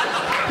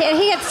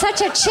 He had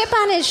such a chip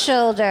on his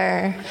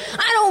shoulder.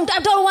 I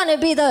don't want to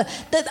be the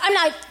I'm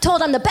not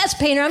told I'm the best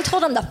painter. I'm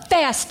told I'm the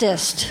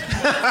fastest.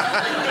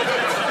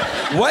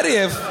 What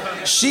if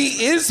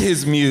she is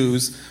his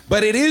muse,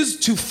 but it is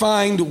to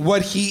find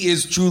what he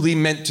is truly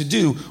meant to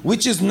do,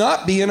 which is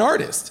not be an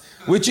artist,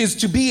 which is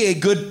to be a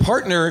good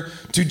partner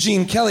to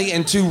Gene Kelly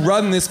and to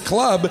run this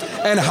club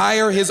and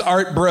hire his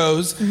art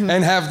bros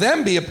and have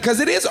them be because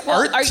it is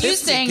artistic Are you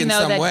saying, in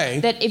though, some way.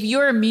 that if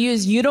you're a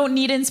muse, you don't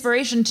need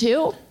inspiration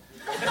too?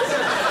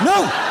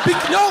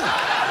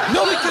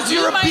 No, because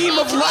you're a might beam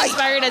be of light.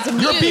 inspired as a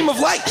You're a muse. beam of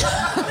light.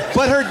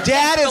 But her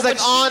dad is like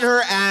on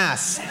her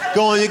ass,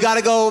 going, "You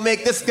gotta go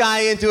make this guy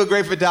into a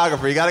great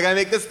photographer. You gotta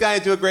make this guy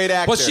into a great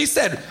actor." Well, she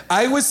said,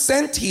 "I was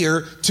sent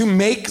here to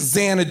make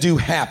Xanadu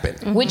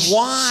happen." Which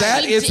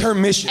That she is did. her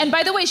mission. And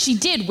by the way, she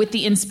did with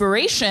the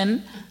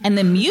inspiration and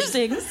the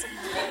musings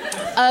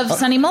of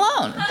Sonny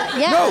Malone.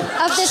 Yeah, No,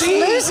 of this she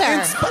loser.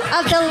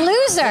 Of the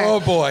loser. Oh,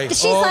 boy.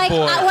 She's Oh, like,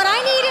 boy. what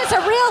I need is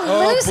a real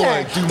loser.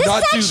 boy. Do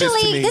not do this to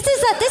me. This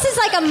is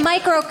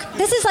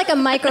like a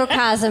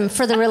microcosm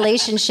for the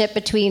relationship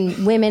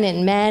between women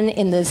and men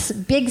in this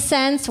big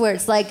sense, where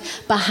it's like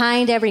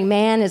behind every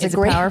man is It's a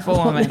great powerful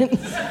woman. And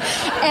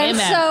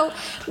Amen. so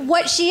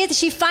what she is,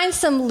 she finds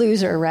some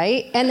loser,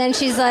 right? And then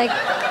she's like.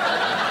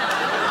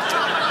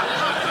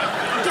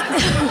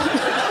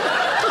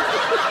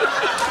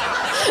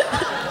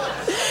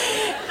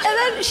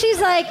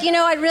 She's like,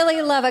 I'd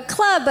really love a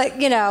club, but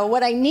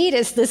what I need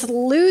is this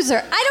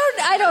loser.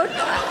 I don't.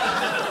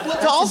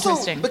 Well, also,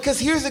 interesting. because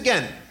here's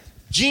again,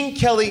 Gene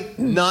Kelly,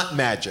 not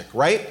magic,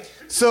 right?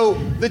 So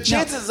the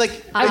chances,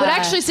 like, I would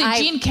actually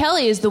say Gene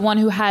Kelly is the one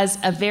who has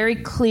a very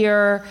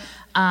clear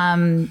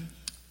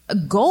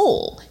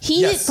goal.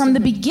 He, from the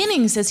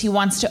beginning, says he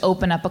wants to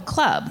open up a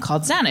club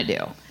called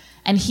Xanadu.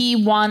 And he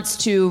wants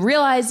to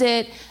realize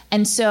it,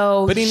 and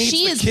so But he needs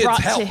she the is kids'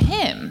 brought help. to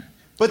him.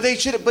 But they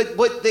should have. But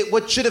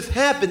what should have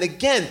happened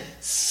again?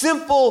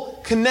 Simple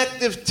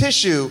connective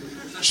tissue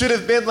should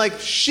have been like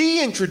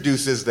she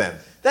introduces them.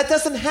 That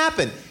doesn't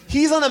happen.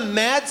 He's on a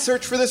mad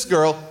search for this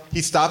girl.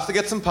 He stops to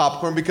get some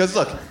popcorn because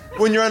look,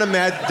 when you're on a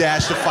mad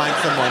dash to find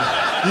someone,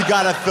 you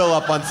gotta fill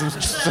up on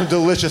some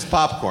delicious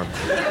popcorn.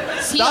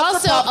 He Stops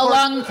also, the popcorn,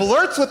 along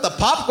flirts with the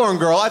popcorn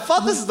girl. I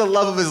thought this is the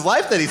love of his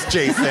life that he's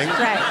chasing.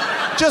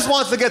 Right. Just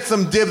wants to get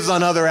some dibs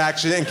on other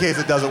action in case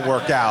it doesn't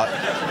work out.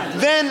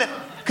 Then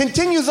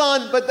continues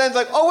on, but then's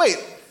like, oh wait,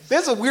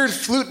 there's a weird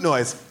flute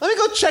noise. Let me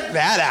go check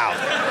that out.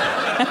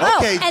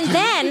 Okay.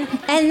 Oh,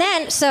 and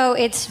then, so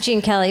it's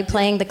Gene Kelly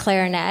playing the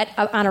clarinet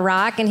on a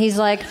rock, and he's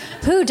like,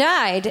 "Who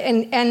died?"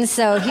 And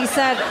so he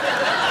said,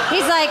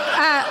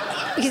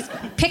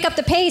 pick up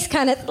the pace,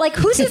 kind of like,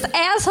 who's this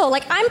asshole?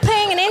 Like, I'm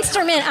playing an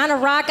instrument on a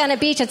rock on a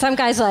beach, and some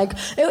guy's like,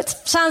 it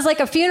sounds like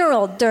a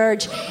funeral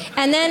dirge.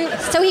 And then,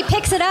 so he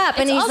picks it up,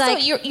 and he's also,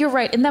 like, you're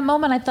right. In that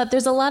moment, I thought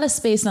there's a lot of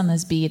space on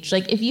this beach.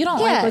 Like, if you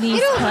don't like what you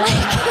he's don't playing,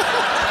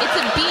 it's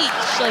a beach.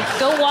 Like,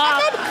 go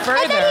walk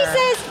further. And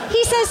then he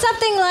he says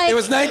something like... It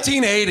was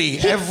 1980.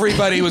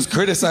 Everybody was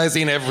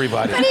criticizing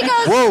everybody. But he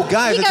goes, Whoa,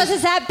 guys, he goes,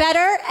 is that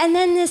better? And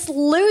then this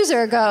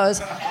loser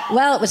goes,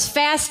 well, it was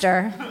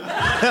faster.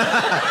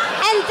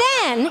 and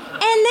then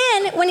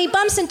when he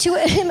bumps into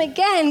him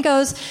again,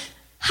 goes,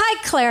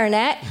 hi,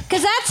 clarinet,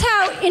 because that's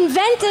how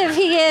inventive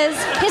he is.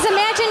 His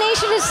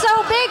imagination is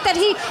so big that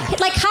he,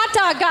 like hot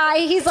dog guy,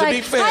 he's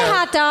like, hi,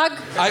 hot dog.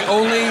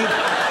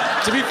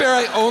 To be fair,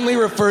 I only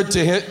referred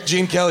to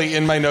Gene Kelly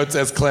in my notes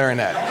as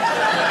clarinet.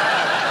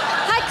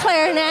 Hi,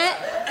 clarinet.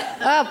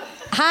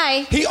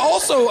 Hi. He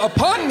also,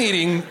 upon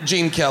meeting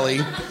Gene Kelly,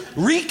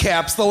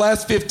 recaps the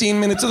last 15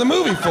 minutes of the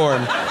movie for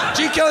him.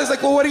 Gene Kelly's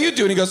like, well, what do you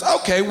do? And he goes,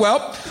 okay,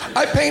 well,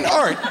 I paint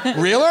art.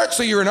 Real art?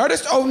 So you're an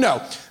artist? Oh,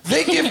 no.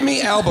 They give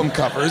me album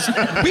covers.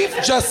 We've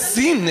just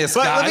seen this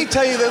guy. Let me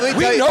tell you.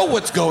 We know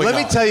what's going on.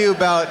 Let me tell you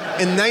about,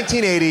 in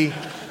 1980,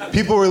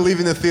 people were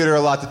leaving the theater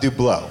a lot to do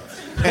blow.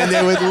 And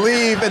they would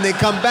leave and they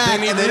come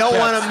back and they don't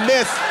want to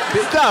miss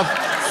stuff.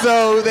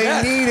 So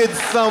they needed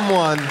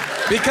someone.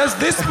 Because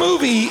this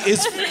movie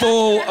is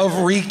full of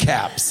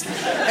recaps.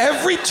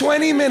 Every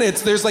 20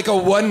 minutes, there's like a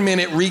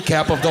 1-minute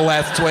recap of the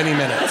last 20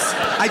 minutes.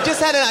 I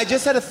just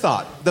had a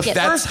thought.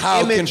 That's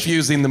how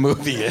confusing the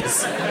movie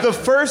is. The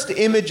first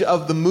image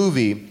of the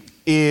movie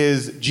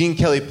is Gene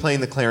Kelly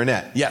playing the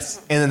clarinet. Yes.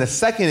 And then the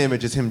second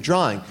image is him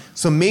drawing.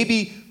 So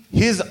maybe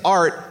his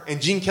art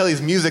and Gene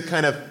Kelly's music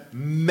kind of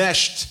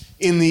meshed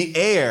in the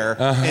air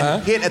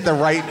and hit at the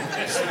right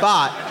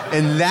spot,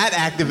 and that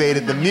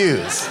activated the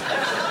muse.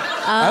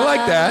 I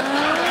like that.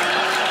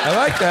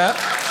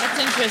 That's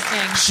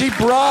interesting. She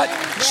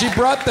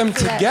brought them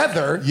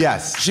together.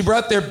 Yes. She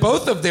brought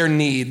both of their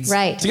needs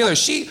together.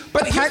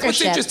 But here's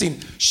what's interesting.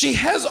 She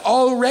has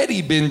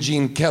already been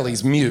Gene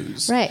Kelly's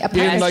muse. Right.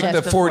 In like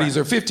the 40s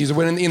or 50s or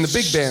when in the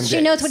big band She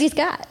days. knows what he's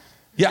got.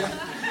 Yeah.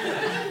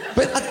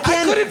 But I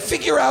couldn't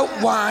figure out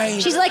why.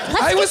 She's like,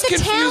 I was get the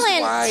confused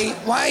talent.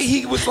 why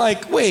he was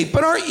like, wait,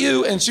 but aren't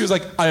you? And she was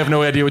like, I have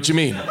no idea what you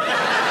mean.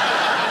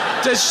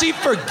 Does she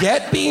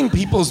forget being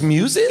people's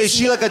muses? Is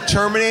she like a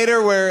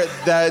Terminator, where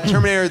the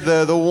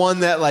Terminator, the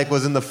one that like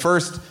was in the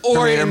first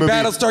Terminator movie? Or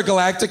in Battlestar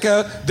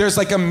Galactica, there's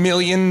like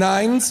 1,000,000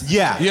 nines.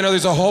 Yeah. You know,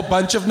 there's a whole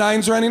bunch of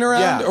nines running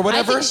around or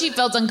whatever. I think she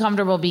felt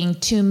uncomfortable being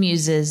two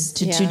muses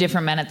to two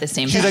different men at the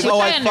same time. She's like,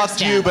 I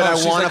fucked you, but I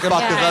want to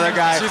fuck this other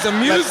guy. She's a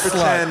muse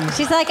slut.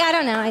 She's like, I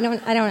don't know.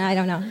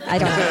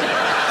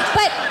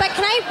 But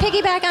can I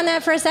piggyback on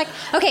that for a sec?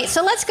 Okay,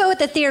 so let's go with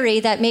the theory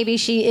that maybe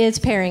she is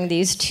pairing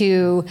these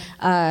two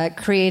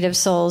creative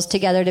souls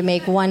together to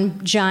make one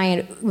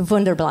giant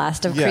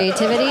wunderblast of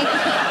creativity.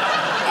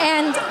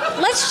 And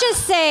let's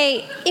just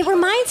say it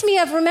reminds me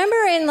of, remember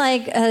in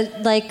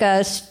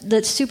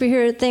the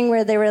superhero thing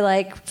where they were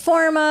like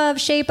form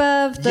of, shape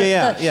of. So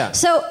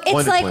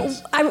it's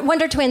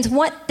Wonder Twins.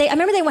 I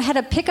remember they had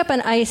to pick up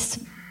an ice.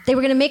 They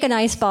were going to make an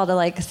ice ball to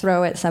like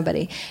throw at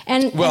somebody,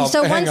 and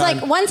so one's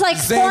like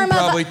Zane form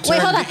probably of.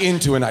 turned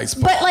into an ice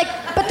ball.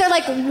 But they're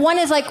like one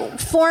is like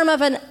form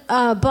of an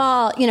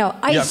ball,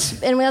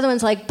 ice, and the other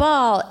one's like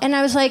ball. And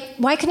I was like,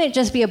 why couldn't it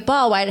just be a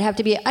ball? Why did it have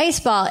to be an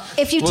ice ball?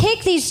 If you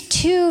take these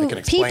two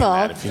people,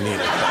 that if you need it.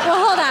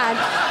 Well, hold on.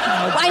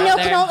 I know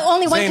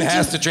only one. Zane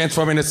has to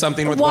transform into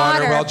something with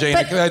water while Jane.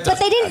 But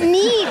they didn't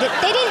need him.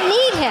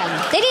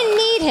 They didn't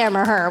need him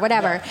or her,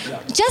 whatever.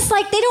 Just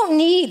like they don't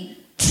need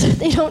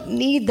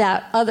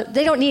that other.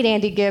 They don't need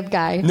Andy Gibb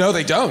guy. No,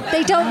 they don't.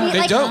 They don't need.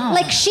 They don't.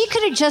 Like she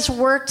could have just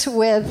worked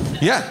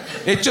with. Yeah,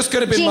 it just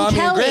could have been Gene Mommy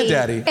Kelly, and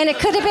Granddaddy. And it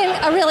could have been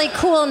a really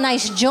cool,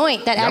 nice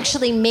joint that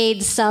actually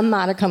made some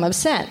modicum of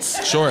sense.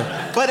 Sure.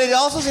 But it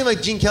also seemed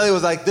like Gene Kelly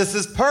was like, this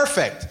is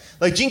perfect.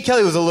 Like Gene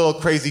Kelly was a little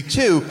crazy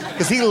too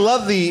because he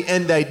loved the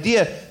end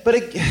idea, but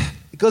it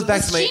goes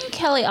back to my. Gene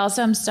Kelly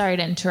also. I'm sorry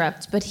to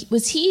interrupt, but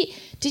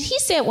did he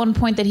say at one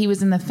point that he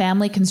was in the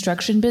family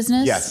construction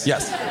business?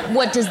 Yes.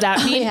 What does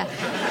that mean?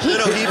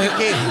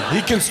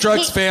 He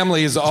constructs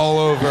families all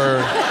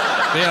over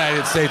the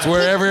United States,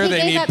 wherever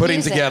they need putting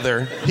music.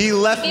 Together. He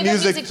left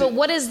music but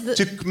what is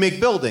to make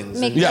buildings.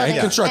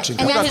 Construction.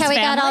 And that's His how he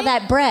got family? all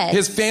that bread.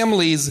 His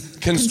family's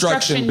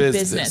construction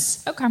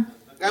business. Okay.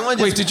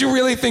 Wait, did you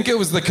really think it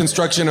was the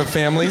construction of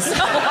families? No,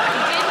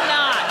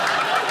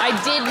 I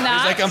did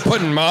not. He's like, I'm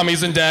putting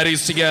mommies and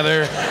daddies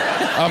together.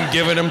 I'm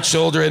giving them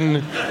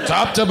children,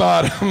 top to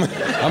bottom.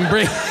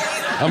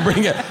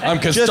 I'm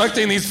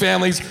constructing these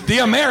families the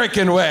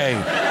American way.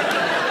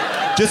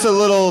 Just a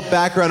little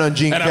background on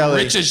Gene Kelly. And I'm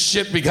rich as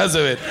shit because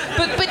of it.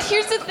 But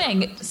here's the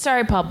thing.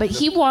 Sorry, Paul, but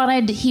he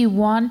wanted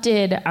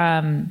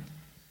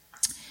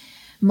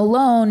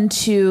Malone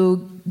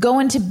to go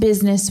into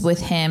business with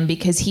him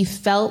because he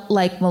felt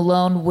like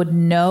Malone would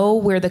know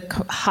where the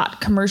hot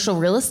commercial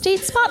real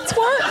estate spots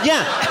were.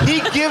 Yeah,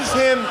 he gives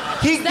him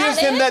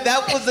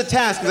that was the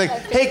task. He's like,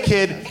 hey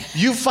kid,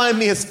 you find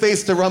me a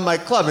space to run my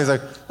club. And he's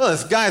like, oh,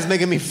 this guy's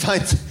making me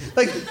find,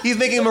 like he's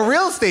making him a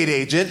real estate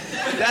agent.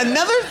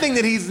 Another thing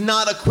that he's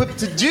not equipped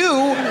to do.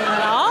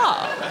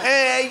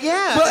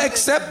 Yeah. Well,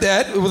 except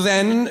that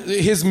then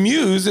his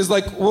muse is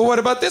like, well, what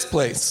about this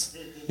place?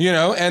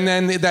 And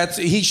then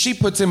she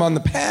puts him on the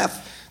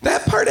path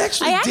That part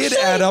actually did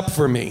add up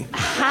for me.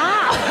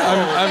 How?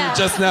 I'm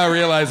just now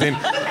realizing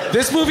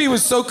this movie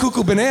was so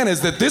cuckoo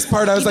bananas that this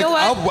part I was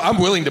I'm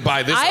willing to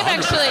buy this. I've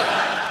actually...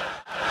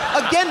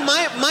 Again,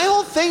 my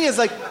whole thing is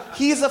like,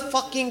 he's a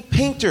fucking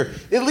painter.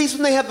 At least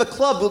when they have the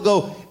club, they'll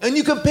go, and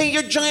you can paint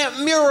your giant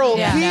mural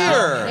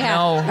here.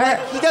 No.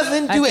 He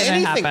doesn't do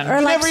anything. Happen. Or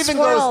He like never even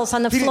squirrels goes,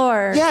 on the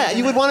floor. Yeah,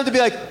 you would want it to be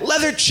like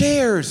leather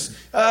chairs,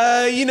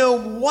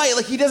 white.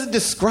 Like he doesn't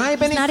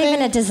describe anything. Not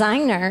even a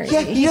designer.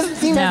 Yeah, he doesn't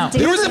seem No. he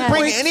doesn't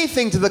bring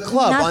anything to the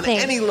club on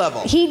any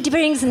level. He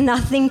brings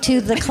nothing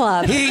to the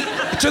club. He,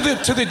 to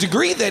the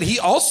degree that he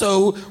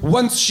also,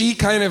 once she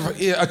kind of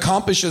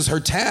accomplishes her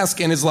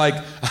task and is like,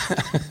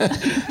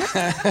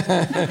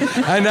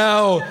 I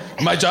now,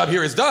 my job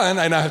here is done.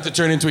 I now have to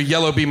turn into a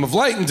yellow beam of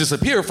light and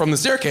disappear from the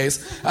staircase.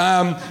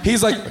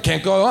 He's like, I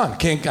can't go on. I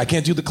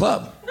can't do the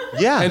club.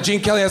 Yeah. And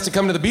Gene Kelly has to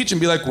come to the beach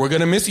and be like, we're going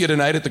to miss you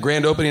tonight at the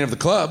grand opening of the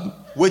club.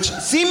 Which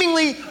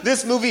seemingly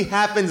this movie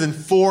happens in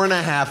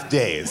 4.5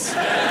 days.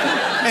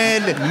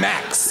 And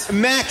Max.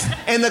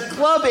 And the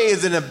club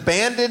is an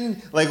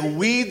abandoned, like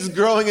weeds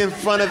growing in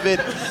front of it,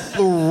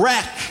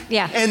 wreck.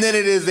 Yeah. And then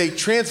it is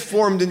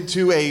transformed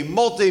into a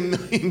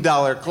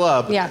multi-million-dollar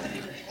club. Yeah.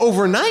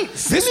 Overnight,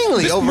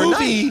 seemingly this overnight.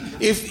 Movie,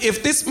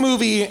 if this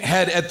movie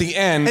had at the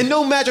end... And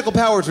no magical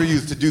powers were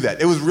used to do that.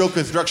 It was real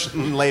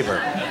construction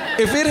labor.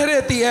 If it had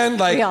at the end,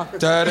 like, Real.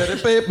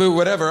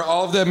 whatever,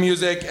 all of the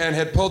music, and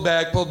had pulled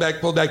back,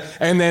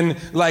 and then,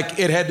 like,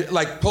 it had,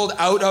 like, pulled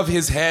out of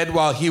his head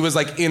while he was,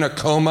 like, in a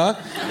coma,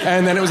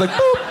 and then it was like,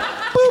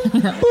 boop,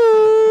 boop,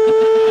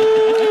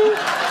 boop.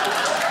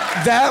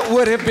 That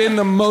would have been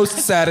the most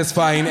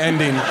satisfying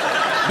ending.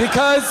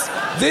 Because...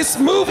 this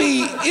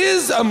movie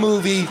is a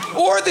movie,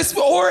 or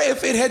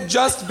if it had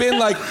just been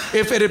like,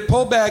 if it had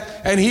pulled back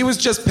and he was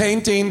just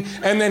painting,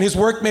 and then his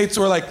workmates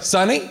were like,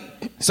 Sonny?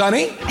 And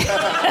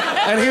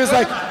he was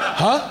like,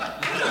 huh?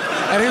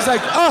 And he was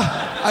like,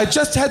 I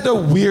just had the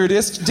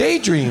weirdest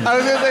daydream. I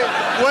was gonna say,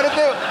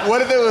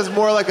 what if it was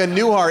more like a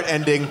Newhart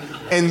ending,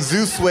 and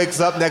Zeus wakes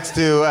up next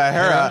to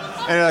Hera,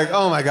 and you're like,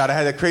 oh my God, I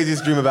had the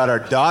craziest dream about our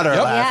daughter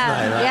last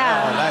night. Right?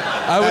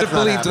 Yeah. I would have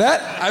believed that.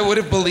 I would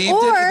have believed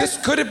Or- it. This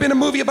could have been a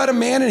movie about a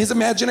man and his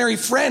imaginary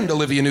friend,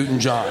 Olivia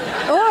Newton-John.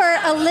 Or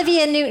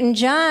Olivia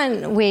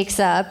Newton-John wakes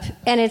up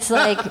and it's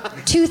like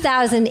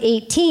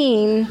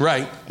 2018.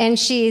 Right. And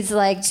she's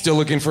like Still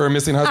looking for a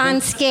missing husband? on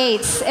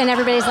skates and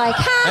everybody's like,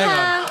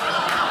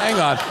 ha Hang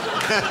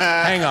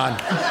on.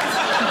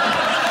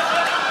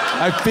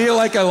 I feel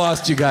like I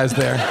lost you guys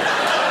there.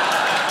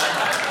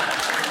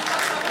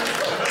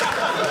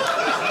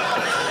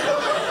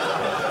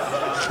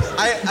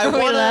 I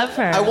love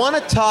her. I want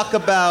to talk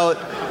about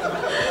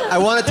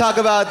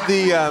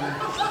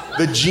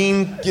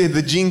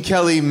the Gene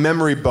Kelly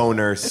memory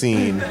boner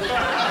scene,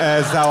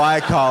 as how I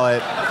call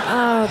it,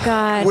 Oh,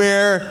 God.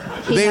 where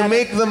they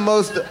make the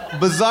most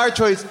bizarre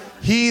choice.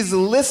 He's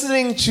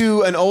listening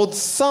to an old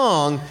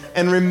song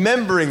and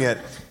remembering it.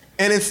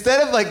 And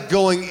instead of like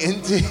going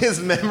into his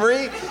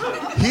memory,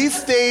 he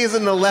stays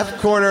in the left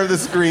corner of the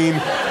screen.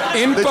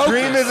 In the focus.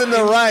 dream is in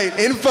the right,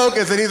 in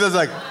focus, and he's just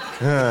like.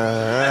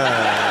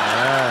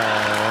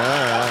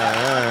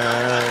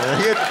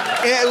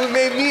 It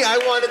made me. I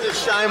wanted to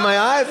shine my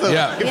eyes away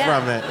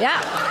from it.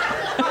 Yeah.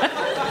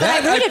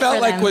 That I rooted felt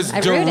for like them. was I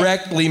rooted.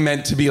 directly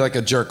meant to be like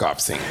a jerk-off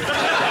scene.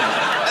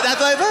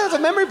 That's why I thought it was a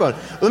memory bone.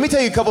 Let me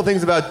tell you a couple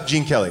things about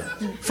Gene Kelly.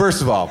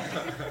 First of all,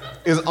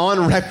 is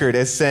on record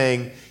as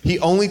saying he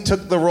only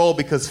took the role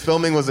because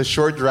filming was a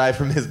short drive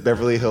from his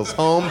Beverly Hills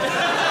home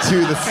to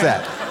the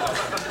set.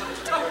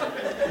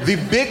 The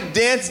big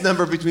dance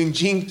number between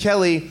Gene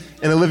Kelly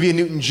and Olivia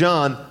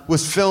Newton-John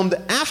was filmed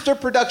after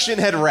production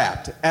had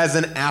wrapped as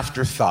an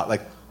afterthought. Like,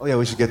 oh yeah,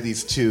 we should get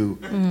these two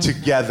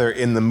together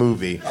in the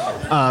movie.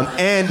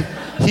 And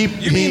he...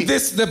 You mean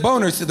the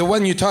boners, the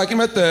one you're talking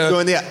about? The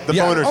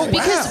boners. Oh,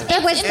 Because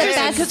It was the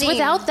best because scene.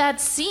 without that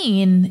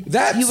scene, you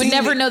would scene-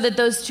 never know that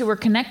those two were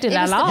connected It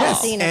at was the all.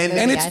 best scene in the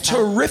and movie, I it's thought.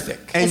 terrific.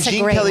 And It's a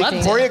Gene great Kelly loved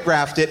it.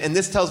 choreographed it, and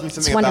this tells me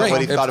something about wonderful.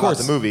 what he thought Of about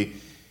the course. movie.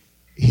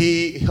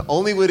 He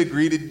only would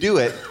agree to do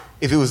it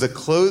if it was a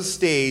closed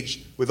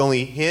stage with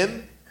only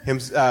him,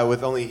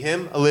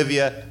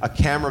 Olivia, a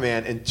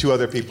cameraman, and two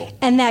other people.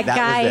 And that was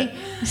guy,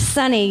 it.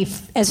 Sonny,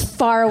 as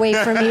far away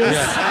from you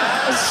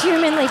as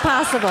humanly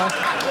possible.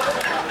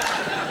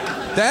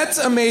 That's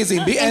amazing.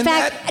 In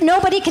fact,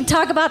 nobody can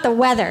talk about the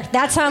weather.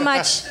 That's how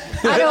much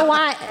I don't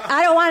want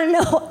to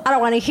know. I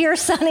don't want to hear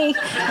Sonny.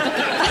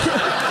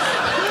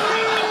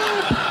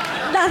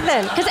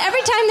 Nothing. Because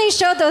every time they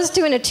showed those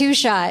two in a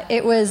two-shot,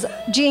 it was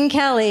Gene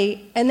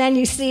Kelly, and then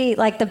you see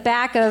like the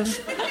back of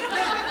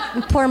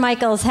poor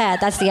Michael's head.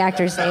 That's the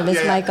actor's name,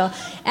 is Michael.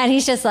 And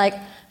he's just like,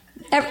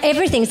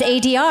 everything's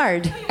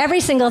ADR'd. Every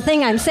single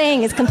thing I'm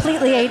saying is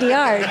completely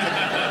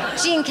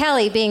ADR'd. Gene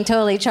Kelly being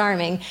totally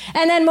charming.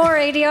 And then more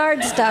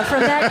ADR'd stuff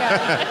from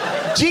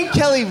that guy. Gene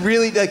Kelly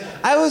really, like,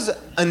 I was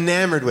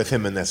enamored with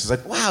him in this. I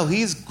was like, wow,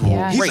 he's great.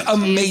 Yeah. He's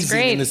amazing He's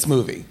great. in this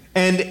movie.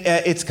 And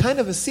it's kind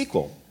of a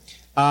sequel.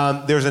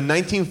 There's a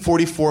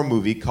 1944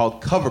 movie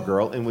called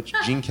Covergirl in which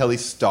Gene Kelly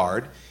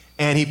starred,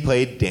 and he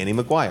played Danny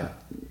McGuire.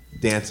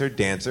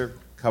 Dancer,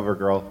 cover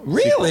girl.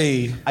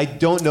 Really? Sequel. I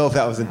don't know if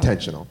that was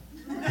intentional.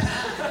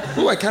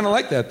 Ooh, I kind of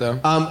like that, though.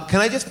 Can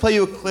I just play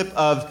you a clip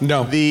of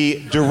No.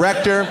 the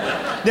director?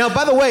 Now,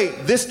 by the way,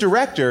 this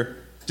director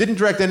didn't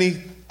direct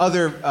any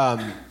other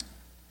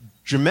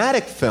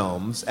dramatic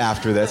films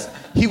after this.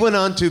 He went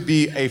on to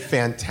be a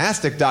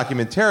fantastic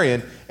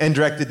documentarian and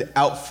directed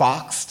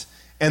Outfoxed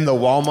and the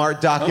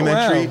Walmart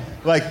documentary. Oh, wow.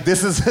 Like,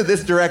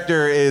 this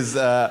director is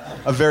a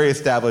very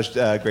established,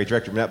 great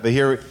director. But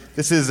here,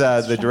 this is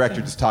the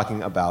director just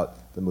talking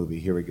about the movie.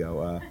 Here we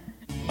go.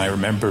 I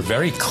remember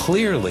very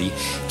clearly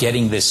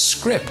getting this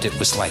script. It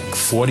was like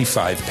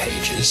 45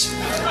 pages.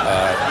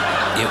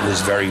 It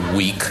was very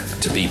weak,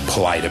 to be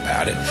polite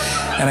about it.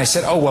 And I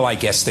said, oh, well, I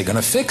guess they're going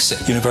to fix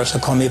it.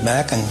 Universal called me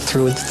back and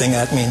threw the thing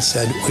at me and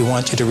said, we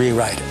want you to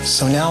rewrite it.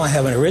 So now I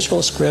have an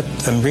original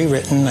script and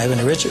rewritten. I have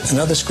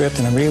another script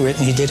and I'm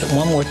rewritten. He did it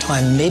one more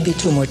time, maybe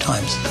two more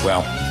times.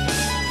 Well,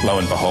 lo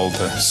and behold,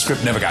 the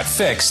script never got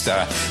fixed,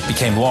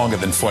 became longer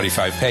than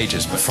 45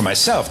 pages. But for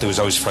myself, there was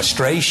always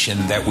frustration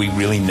that we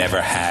really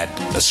never had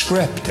a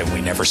script and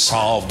we never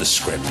solved a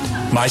script.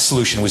 My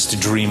solution was to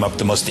dream up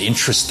the most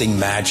interesting,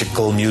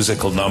 magical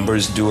musical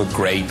numbers, do a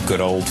great,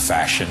 good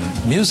old-fashioned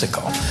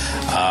musical,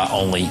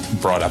 only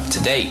brought up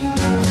to date.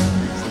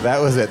 So that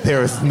was it.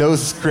 There was no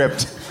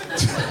script.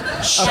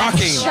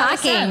 Shocking.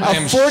 Shocking. I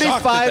am A shocked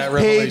at that 45-page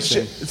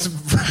revelation.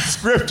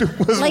 script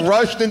was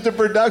rushed into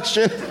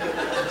production.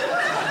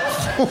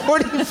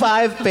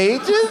 45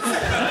 pages?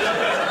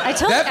 I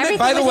told you, everything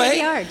By the was way,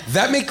 hard.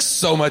 that makes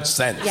so much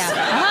sense.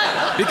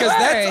 Yeah. Because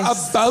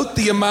that's about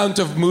the amount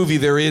of movie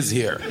there is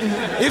here.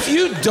 Mm-hmm. If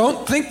you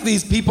don't think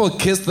these people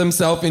kissed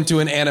themselves into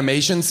an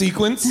animation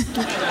sequence,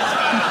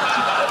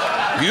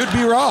 you'd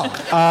be wrong.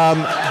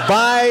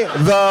 By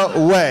the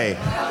way,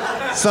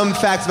 some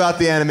facts about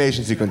the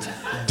animation sequence.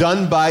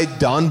 Done by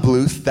Don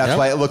Bluth. That's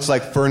why it looks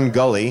like Fern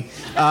Gully.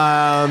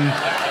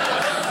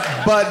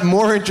 But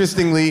more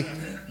interestingly,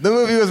 the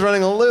movie was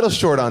running a little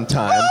short on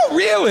time. Oh,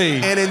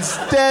 really? And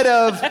instead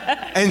of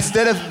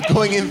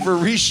going in for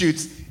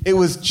reshoots, it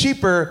was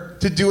cheaper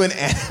to do an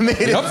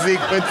animated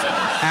sequence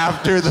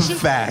after the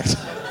fact.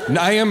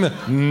 I am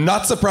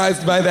not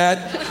surprised by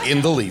that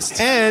in the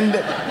least. And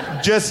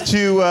just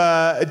to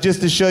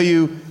show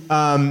you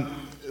I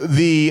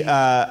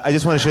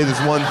just want to show you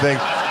this one thing.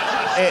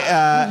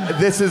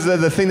 This is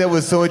the thing that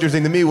was so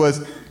interesting to me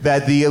was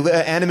that the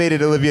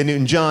animated Olivia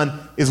Newton-John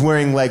is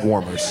wearing leg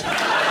warmers.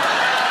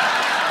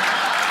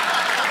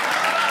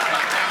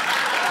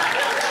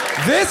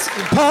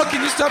 Paul,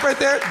 can you stop right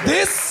there?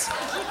 This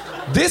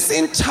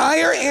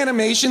entire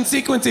animation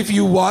sequence, if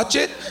you watch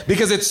it,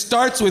 because it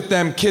starts with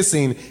them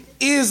kissing,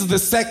 is the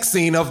sex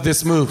scene of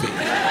this movie.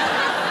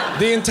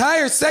 The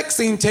entire sex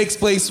scene takes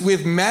place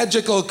with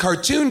magical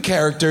cartoon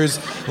characters,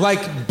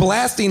 like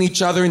blasting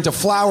each other into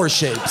flower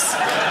shapes.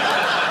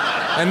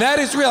 And that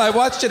is real. I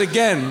watched it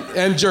again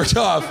and jerked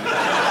off.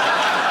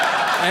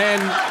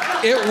 And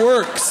it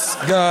works,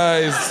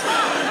 guys.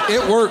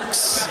 It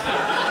works.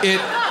 It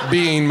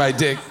being my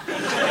dick.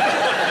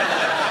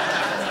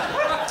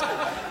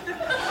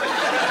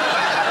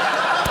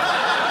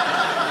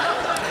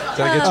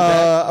 Did I get you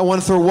back? I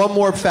want to throw one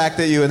more fact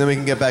at you, and then we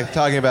can get back to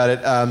talking about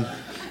it.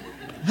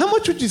 How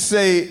much would you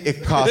say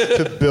it cost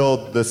to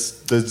build the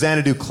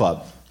Xanadu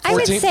Club? I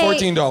would say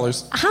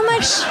 $14. How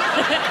much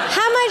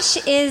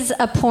is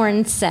a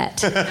porn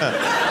set?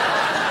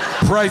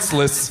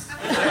 Priceless.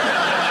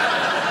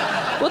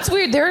 Well, it's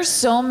weird. There are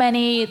so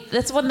many.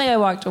 That's one thing I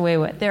walked away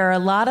with. There are a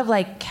lot of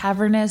like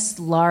cavernous,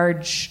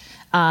 large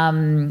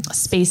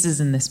spaces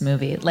in this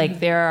movie. Like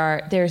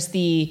there's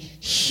the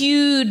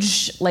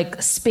huge like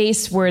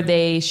space where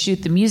they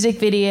shoot the music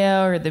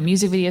video or the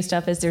music video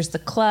stuff is. There's the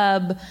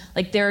club.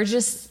 Like there are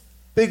just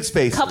big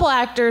spaces. Couple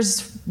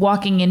actors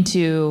walking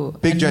into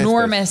big,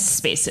 enormous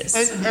spaces.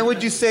 And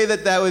would you say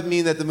that would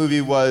mean that the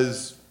movie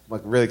was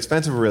like really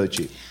expensive or really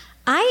cheap?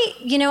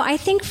 I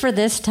think for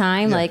this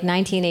time, like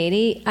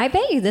 1980, I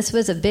bet you this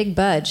was a big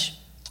budge.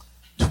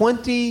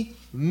 $20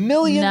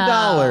 million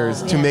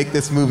to make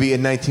this movie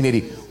in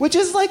 1980, which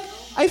is like,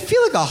 I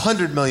feel like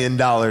 $100 million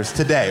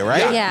today,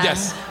 right? Yeah.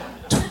 Yes.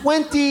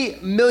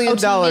 $20 million.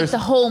 To make the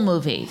whole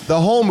movie. The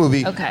whole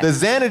movie. Okay. The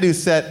Xanadu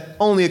set,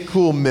 only a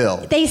cool $1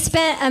 million. They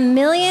spent $1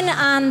 million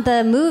on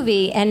the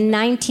movie and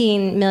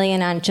 $19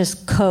 million on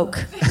just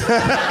Coke.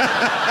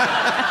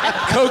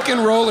 Coke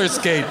and roller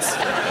skates.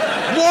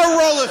 More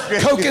roller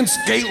skates. Coke and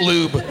skate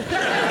lube.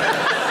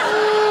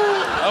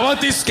 I want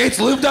these skates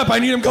lubed up. I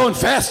need them going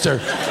faster.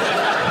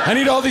 I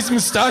need all these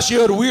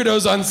mustachioed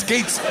weirdos on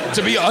skates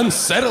to be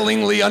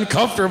unsettlingly,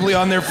 uncomfortably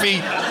on their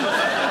feet.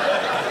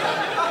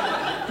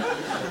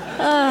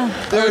 I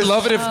would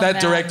love it if that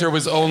director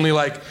was only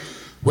like,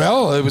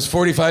 well, it was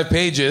 45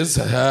 pages,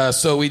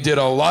 so we did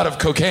a lot of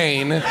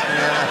cocaine,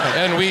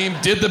 and we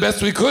did the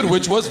best we could,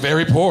 which was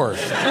very poor.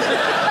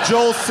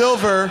 Joel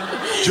Silver,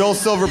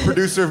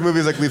 producer of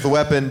movies like Lethal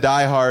Weapon,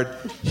 Die Hard,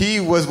 he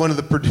was one of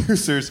the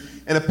producers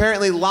and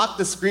apparently locked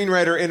the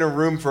screenwriter in a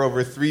room for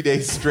over 3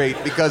 days straight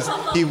because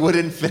he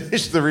wouldn't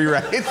finish the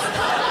rewrites.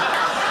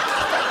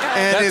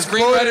 And That his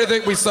screenwriter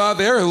that we saw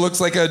there, who looks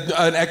like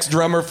an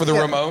ex-drummer for the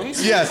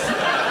Ramones. Yes.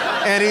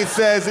 And he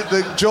says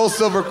the Joel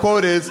Silver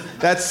quote is,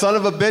 "That son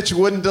of a bitch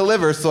wouldn't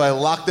deliver, so I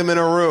locked him in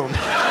a room."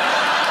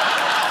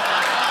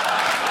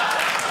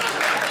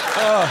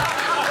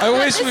 I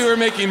wish we were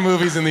making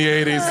movies in the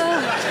 80s.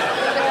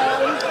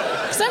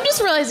 So I'm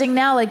just realizing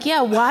now, like,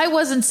 yeah, why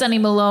wasn't Sonny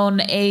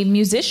Malone a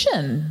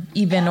musician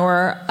even,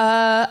 or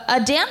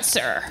a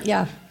dancer?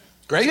 Yeah.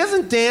 Great. He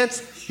doesn't dance.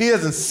 He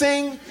doesn't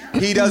sing.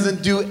 He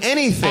doesn't do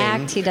anything.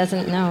 Act, he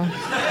doesn't know.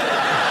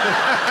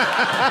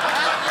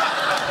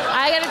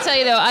 I gotta tell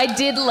you though, I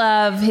did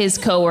love his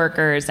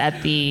coworkers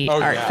at the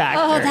Art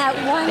Factory. Oh, that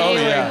one. They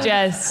were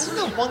just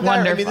One guy,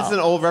 wonderful. I mean, this is an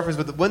old reference,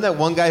 but when that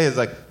one guy is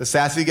like the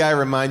sassy guy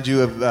remind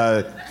you of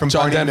from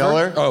John Barney Denver?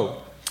 Miller? Oh.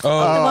 The one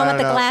I with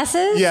the don't know.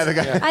 glasses? Yeah, the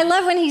guy. I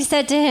love when he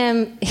said to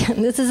him,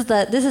 this is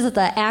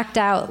the act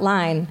out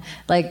line,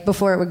 like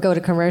before it would go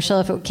to commercial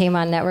if it came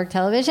on network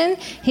television.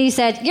 He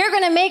said, "You're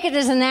going to make it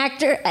as an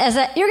actor,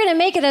 you're going to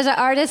make it as an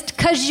artist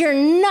because you're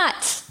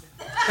nuts."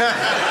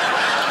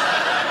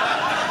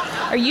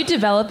 Are you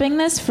developing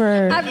this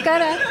for I've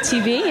got a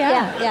TV?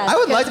 Yeah. I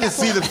would like to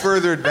see the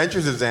further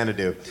adventures of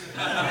Xanadu.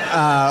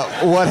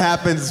 What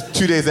happens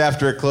 2 days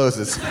after it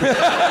closes?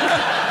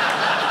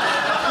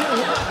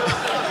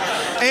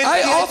 And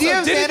I the also idea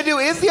of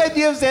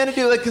didn't-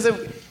 Xanadu, like, because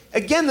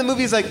again, the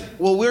movie's like,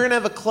 well, we're gonna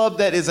have a club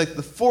that is like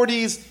the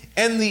 40s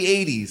and the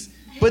 80s,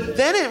 but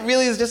then it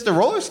really is just a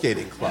roller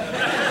skating club.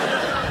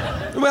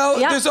 Well,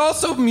 Yeah. there's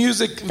also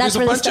music. That's There's a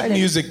where they bunch of started.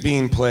 music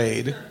being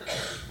played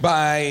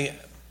by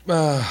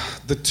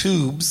the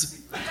Tubes.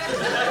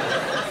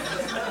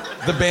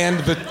 The band,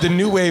 the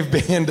new wave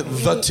band,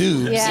 The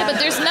Tubes. Yeah, but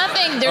there's Are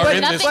nothing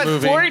in this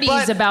movie.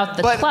 40s about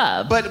the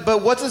club.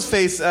 But what's his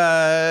face?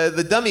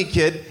 The dummy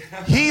kid.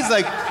 He's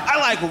like, I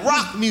like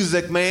rock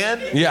music,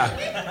 man. Yeah.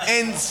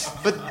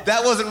 But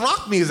that wasn't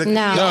rock music.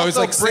 No. No, it was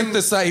also like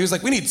synthesizer. He was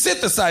like, we need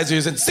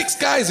synthesizers and 6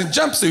 guys in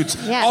jumpsuits,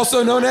 Yeah.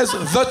 also known as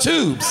The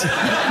Tubes.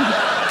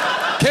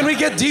 Can we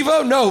get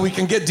Devo? No, we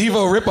can get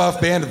Devo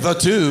ripoff band, The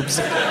Tubes.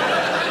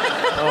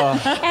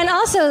 And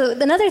also,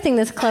 another thing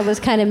this club was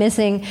kind of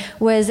missing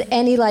was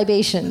any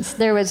libations.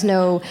 There was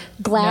no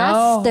glass.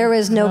 No, there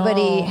was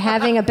nobody no.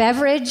 having a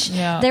beverage.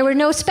 Yeah. There were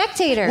no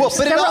spectators. Well,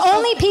 but it there were also-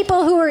 only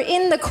people who were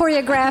in the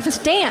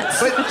choreographed dance.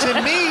 But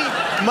to me,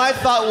 my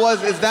thought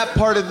was, is that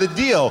part of the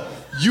deal?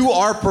 You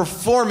are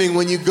performing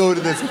when you go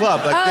to this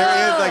club. Like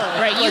there is like,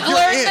 Right, like you've you're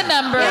learned in. the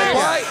numbers.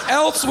 Why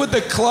else would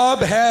the club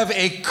have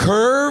a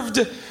curved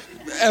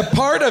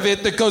part of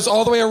it that goes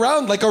all the way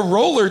around like a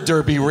roller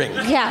derby ring?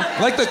 Yeah.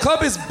 Like the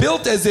club is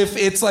built as if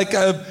it's like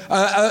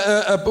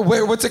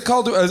what's it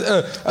called?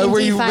 Where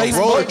you race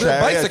Roller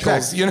track,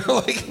 bicycles. yeah, You know,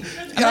 like.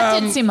 That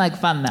did seem like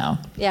fun, though.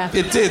 Yeah.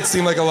 It did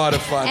seem like a lot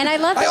of fun. And I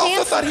love the I also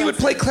dance thought he would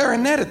play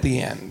clarinet at the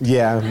end.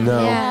 Yeah,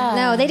 no. Yeah.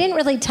 No, they didn't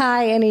really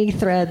tie any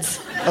threads.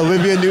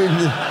 Olivia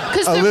Newton.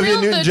 Olivia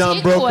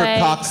Newton-John broke her takeaway-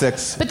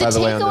 coccyx. But the by the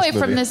way, on takeaway this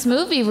from movie. this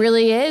movie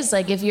really is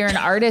like, if you're an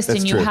artist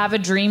That's and you true. have a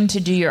dream to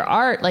do your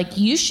art, like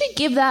you should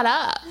give that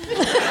up.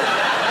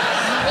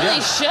 You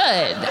really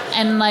should,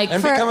 and like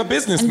And become a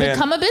businessman. And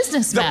become a The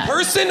businessman.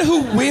 person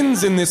who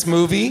wins in this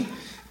movie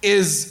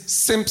is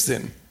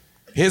Simpson,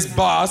 his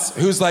boss,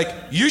 who's like,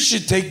 you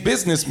should take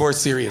business more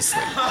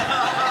seriously.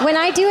 When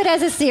I do it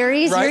as a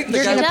series, Right? The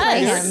you're guy going to who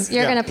play plays. him.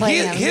 You're going to play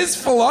him. His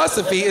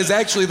philosophy is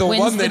actually the Wins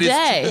one the that is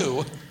day.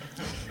 true.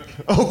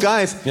 Oh,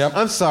 guys, Yep.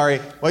 I'm sorry.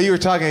 While you were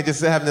talking, I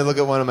just happened to look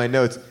at one of my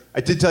notes.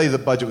 I did tell you the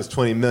budget was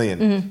 $20 million.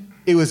 Mm-hmm.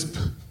 It was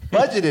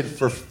budgeted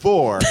for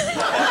 4.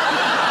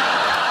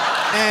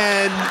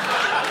 And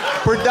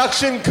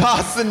production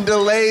costs and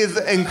delays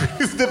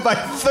increased it by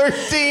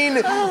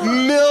 $13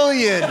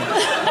 million.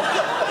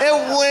 It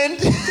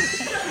went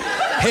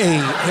Hey,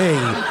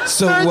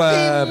 so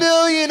 $13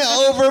 million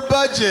over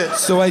budget.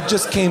 so I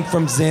just came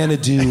from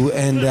Xanadu,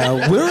 and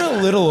we're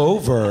a little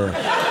over.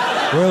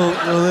 We're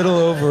a little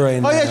over right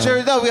now. Oh yeah,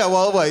 sure. No, yeah.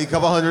 Well, what? A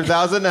couple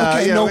 100,000?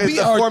 Okay, you no, know, it's we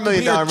a are, $4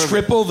 million we are movie.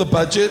 triple the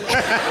budget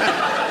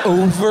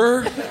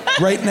over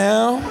right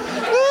now.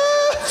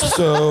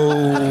 So,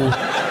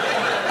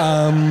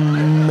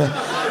 $4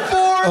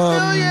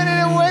 million, and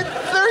it went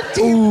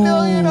 $13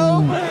 million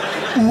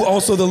over. ooh,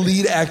 also the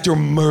lead actor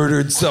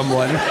murdered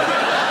someone.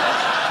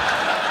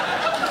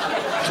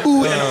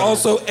 Ooh, and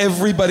also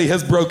everybody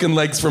has broken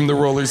legs from the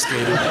roller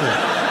skating.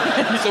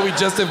 So we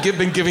just have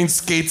been giving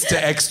skates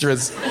to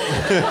extras.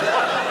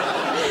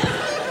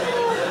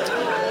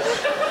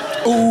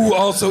 Ooh,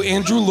 also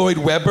Andrew Lloyd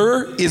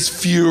Webber is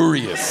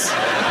furious.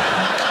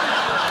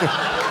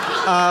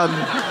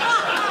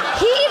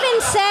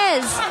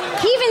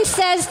 He even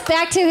says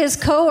back to his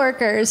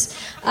coworkers,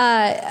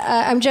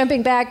 I'm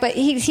jumping back, but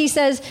he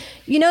says,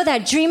 you know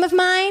that dream of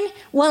mine?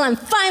 Well, I'm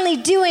finally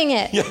doing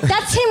it. Yeah.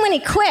 That's him when he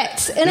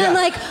quits. And I'm Yeah.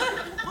 like,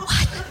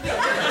 what?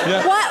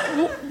 Yeah.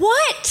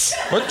 What?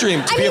 What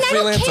dream? To be a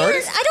freelance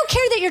artist? I don't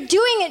care that you're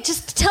doing it.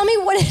 Just tell me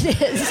what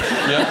it is.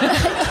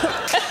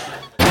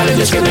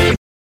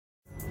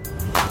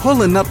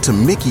 Pulling up to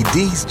Mickey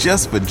D's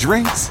just for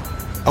drinks?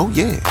 Oh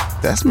yeah,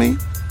 that's me.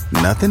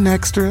 Nothing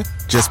extra,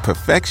 just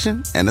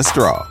perfection and a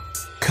straw.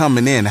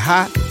 coming in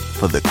hot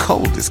for the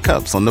coldest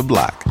cups on the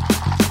block.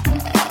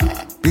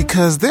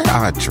 Because there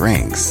are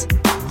drinks.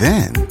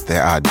 Then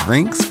there are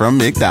drinks from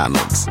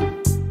McDonald's.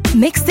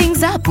 Mix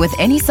things up with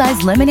any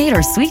size lemonade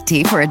or sweet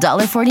tea for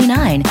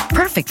 $1.49.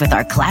 Perfect with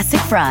our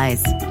classic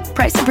fries.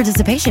 Price and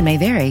participation may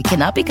vary.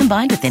 Cannot be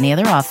combined with any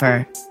other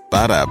offer.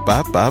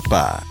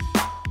 Ba-da-ba-ba-ba.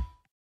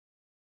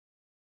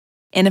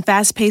 In a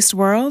fast-paced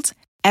world,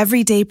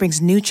 every day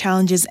brings new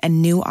challenges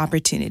and new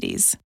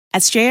opportunities.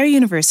 At Strayer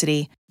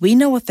University, we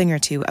know a thing or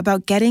two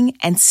about getting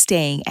and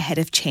staying ahead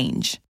of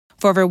change.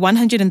 For over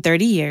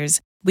 130 years,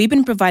 we've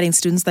been providing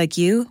students like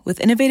you with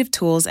innovative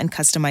tools and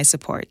customized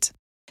support,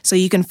 so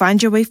you can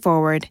find your way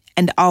forward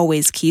and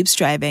always keep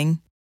striving.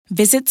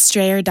 Visit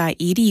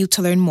strayer.edu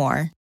to learn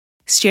more.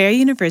 Strayer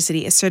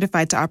University is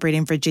certified to operate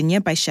in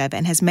Virginia by Chev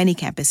and has many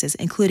campuses,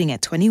 including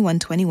at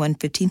 2121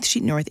 15th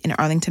Street North in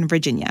Arlington,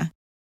 Virginia.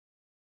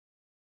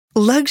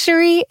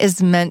 Luxury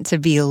is meant to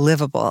be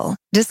livable.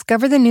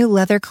 Discover the new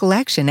leather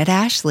collection at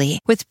Ashley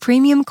with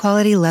premium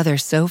quality leather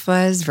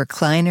sofas,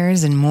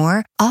 recliners, and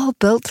more, all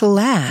built to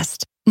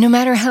last. No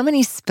matter how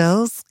many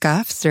spills,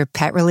 scuffs, or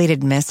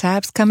pet-related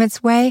mishaps come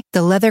its way,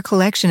 the leather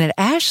collection at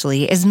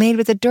Ashley is made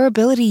with the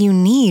durability you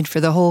need for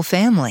the whole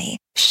family.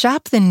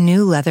 Shop the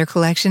new leather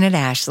collection at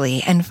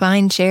Ashley and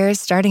find chairs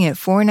starting at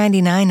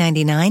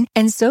 $499.99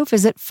 and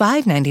sofas at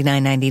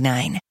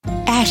 $599.99.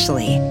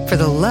 Ashley, for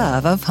the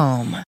love of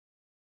home.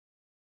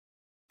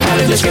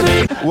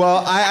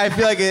 Well, I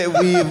feel like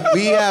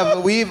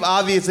we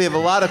obviously have a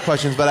lot of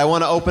questions, but I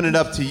want to open it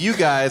up to you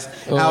guys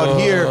out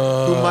here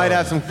who might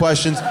have some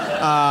questions.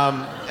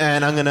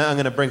 And I'm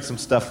gonna bring some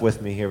stuff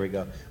with me. Here we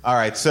go. All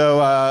right.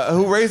 So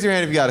who raise your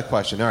hand if you got a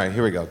question? All right.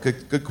 Here we go.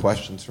 Good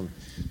questions from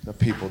the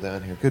people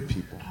down here. Good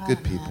people.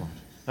 Good people.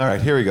 All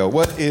right. Here we go.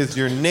 What is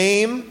your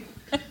name?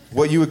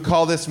 What you would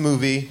call this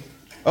movie?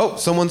 Oh,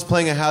 someone's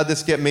playing a How'd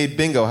This Get Made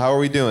bingo. How are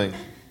we doing?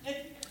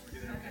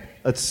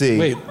 Let's see.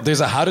 Wait, there's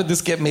a How Did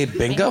This Get Made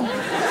bingo?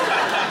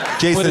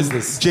 Jason, what is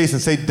this? Jason,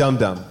 say dum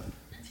dum.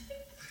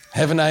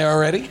 Haven't I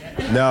already?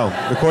 No.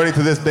 According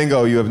to this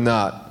bingo, you have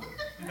not.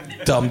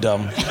 Dum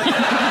dum. You're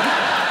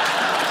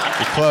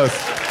close.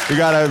 You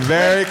got a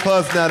very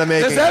close now to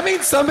making. Does that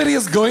mean somebody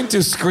is going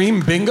to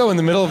scream bingo in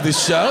the middle of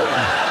this show?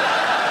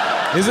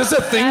 Is this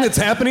a thing that's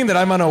happening that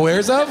I'm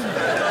unawares of?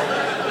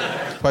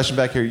 Question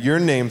back here. Your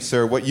name,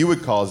 sir. What you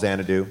would call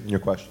Xanadu in your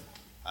question?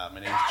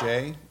 My name's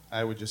Jay.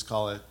 I would just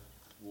call it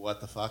what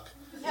the fuck.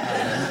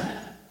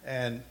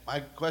 And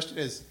my question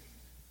is,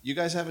 you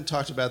guys haven't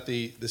talked about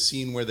the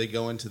scene where they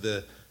go into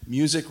the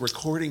music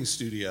recording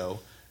studio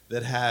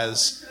that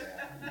has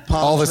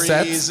palm all the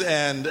trees sets?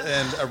 and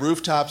a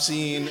rooftop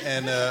scene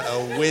and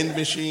a wind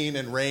machine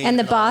and rain. And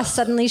the boss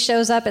suddenly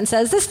shows up and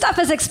says, "This stuff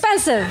is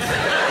expensive."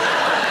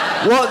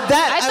 Well,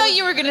 I thought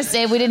you were going to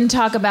say we didn't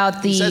talk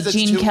about the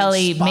Gene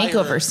Kelly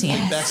makeover scene.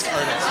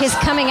 His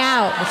coming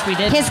out. Which we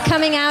did. His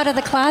coming out of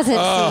the closet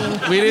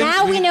scene.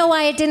 Now we know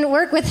why it didn't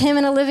work with him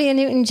and Olivia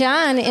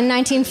Newton-John in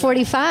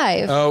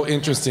 1945. Oh,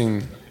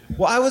 interesting.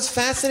 Well, I was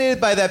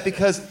fascinated by that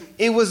because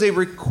it was a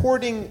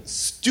recording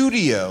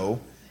studio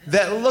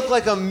that looked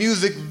like a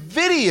music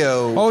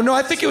video. Oh, no,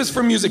 I think it was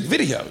for music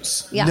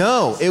videos. Yeah.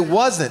 No, it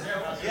wasn't.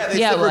 They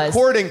Yeah, said it was.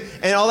 recording,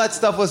 and all that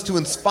stuff was to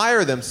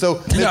inspire them. So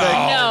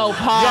No,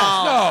 Paul. Yes,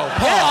 no,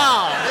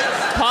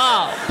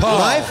 Paul. Paul.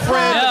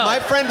 My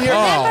friend here.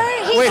 Remember?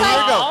 He's Wait, like, here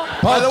we go.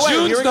 Paul By the way,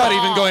 June's here we not go.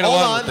 even going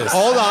along with this.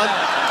 Hold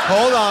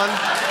on.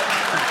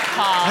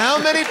 How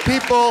many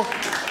people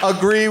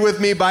agree with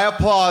me by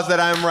applause that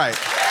I'm right?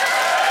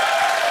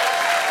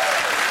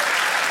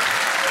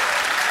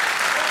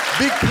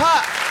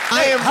 Because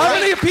I am How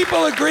right. many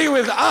people agree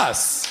with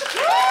us?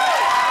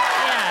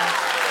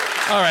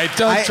 All right,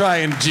 don't try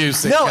and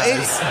juice it, No,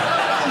 guys.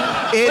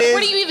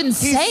 What are you even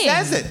saying? He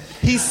says it.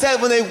 He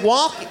said when they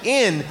walk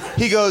in,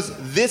 he goes,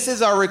 "This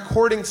is our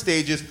recording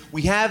stages.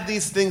 We have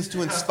these things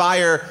to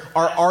inspire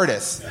our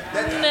artists."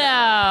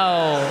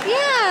 No.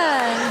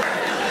 Yeah.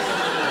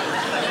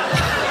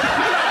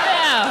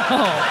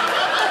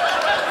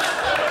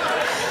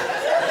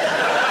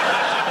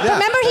 Yeah.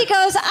 Remember, he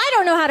goes, "I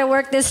don't know how to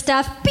work this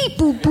stuff. Beep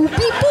boop boop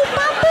beep boop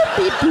bop boop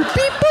beep boop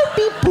beep boop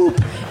beep boop."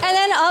 And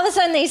then all of a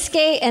sudden they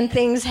skate and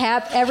things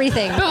happen.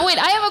 Everything. But wait,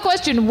 I have a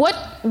question.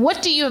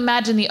 What do you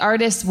imagine the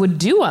artists would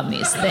do on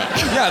these things?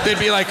 Yeah, they'd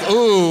be like,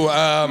 ooh,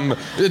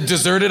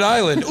 deserted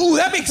island. Ooh,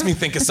 that makes me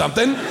think of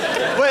something.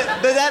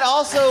 But that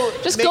also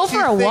Just makes go for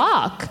you a think-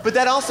 walk. But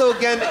that also,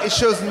 again, it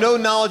shows no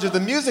knowledge of the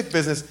music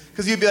business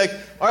because you'd be like,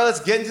 "All right, let's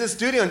get into the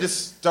studio and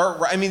just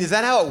start." I mean, is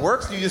that how it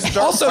works? You just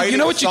start. Also, you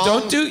know what you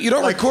don't do? You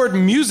don't record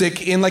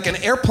music in like an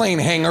airplane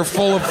hangar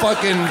full of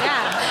fucking...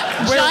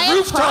 Where Giant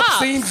rooftop props.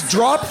 scenes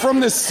drop from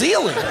the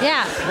ceiling.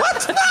 Yeah.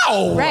 What?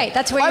 No. Right.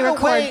 That's where By you the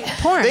record way,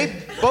 porn.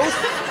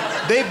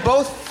 They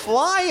both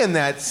fly in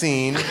that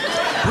scene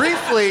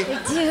briefly,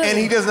 and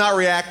he does not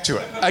react to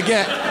it.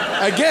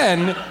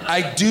 Again,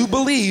 I do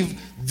believe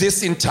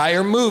this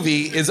entire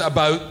movie is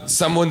about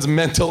someone's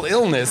mental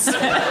illness.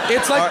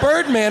 It's like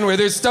Birdman, where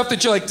there's stuff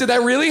that you're like, did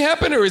that really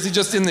happen, or is he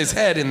just in his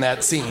head in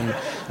that scene?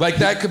 Like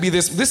that could be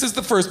this. This is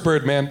the first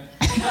Birdman.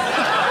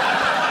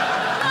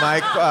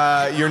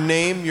 Mike, your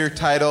name, your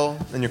title,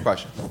 and your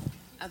question.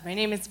 My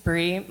name is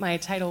Bree. My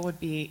title would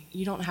be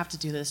 "You Don't Have to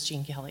Do This,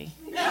 Gene Kelly."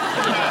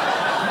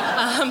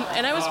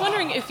 And I was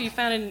wondering if you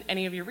found in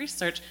any of your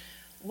research,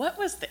 what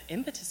was the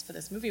impetus for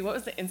this movie? What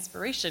was the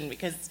inspiration?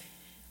 Because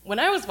when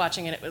I was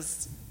watching it,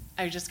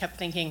 I just kept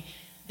thinking,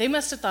 they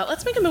must have thought,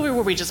 let's make a movie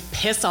where we just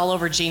piss all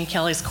over Gene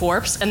Kelly's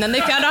corpse, and then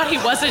they found out he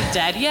wasn't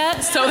dead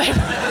yet, so they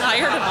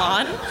hired him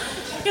on.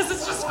 Because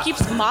it just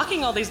keeps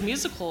mocking all these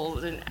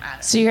musicals.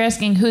 So you're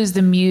asking who's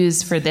the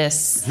muse for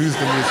this? Who's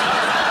the muse?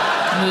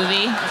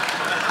 Movie?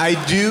 I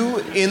do,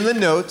 in the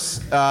notes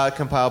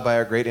compiled by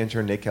our great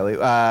intern Nick Kelly,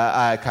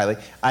 Kylie.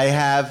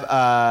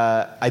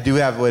 I do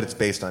have what it's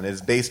based on. It's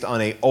based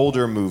on an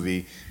older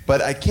movie,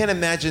 but I can't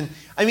imagine.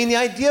 I mean, the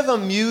idea of a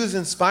muse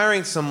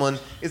inspiring someone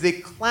is a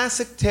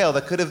classic tale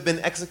that could have been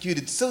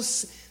executed so.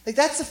 Like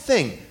that's the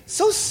thing.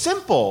 So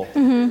simple.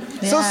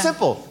 Mm-hmm. So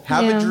simple.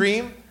 Have a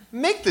dream.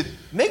 Make it.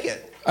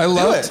 I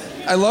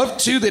love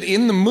too that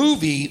in the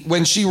movie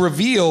when she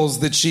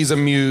reveals that she's a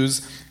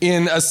muse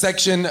in a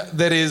section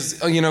that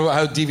is, you know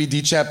how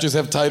DVD chapters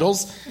have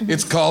titles? Mm-hmm.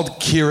 It's called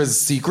Kira's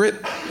Secret.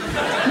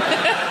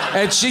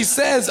 And she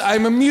says,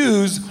 I'm a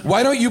muse.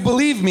 Why don't you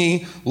believe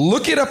me?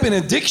 Look it up in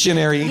a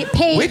dictionary,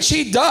 which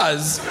he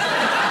does.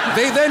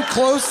 They then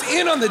close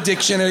in on the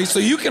dictionary so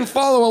you can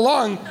follow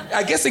along,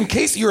 I guess in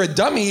case you're a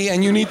dummy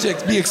and you need to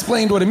be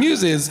explained what a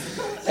muse is.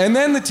 And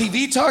then the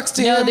TV talks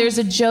to him. No, there's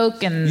a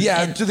joke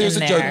there's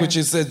a joke which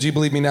is, do you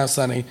believe me now,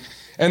 Sonny?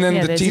 And then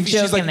the TV,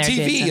 she's like,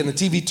 TV, Jason. And the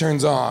TV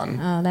turns on.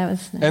 Oh, that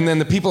was nice. And then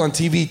the people on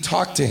TV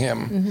talk to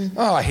him. Mm-hmm.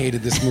 Oh, I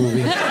hated this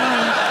movie.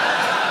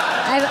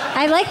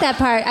 I like that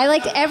part. I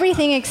liked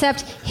everything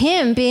except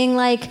him being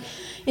like,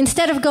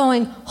 instead of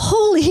going,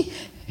 holy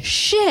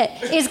shit,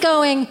 is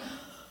going,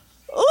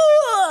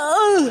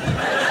 what?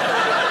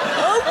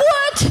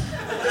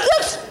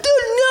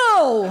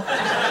 No.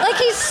 Like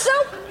he's so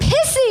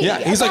pissy. Yeah,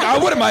 he's like,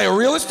 what am I, a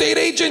real estate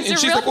agent? And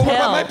she's like, well, what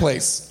about my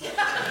place?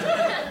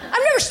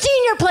 I've never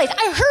seen your place.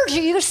 I heard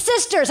you. You're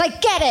sisters. I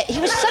get it. He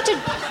was such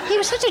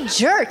a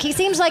jerk. He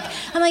seems like,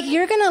 I'm like,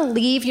 you're gonna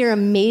leave your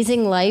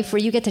amazing life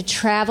where you get to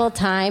travel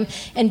time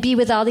and be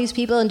with all these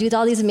people and do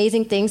all these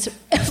amazing things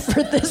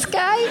for this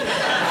guy?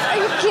 Are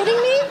you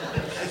kidding me?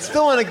 I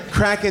still want to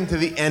crack into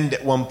the end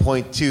at one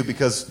point too,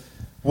 because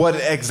what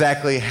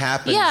exactly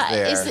happens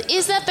there?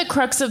 Is that the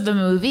crux of the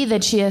movie,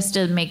 that she has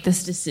to make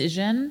this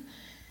decision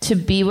to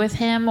be with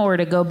him or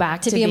to go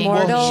back to be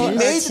immortal? Well, she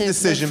made the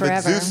decision,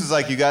 but Zeus is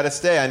like, you got to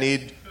stay. I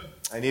need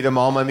them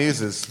all my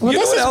muses. Well, you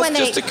this know what is else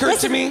when just occurred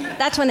to me?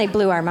 That's when they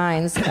blew our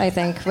minds, I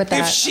think, with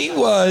that.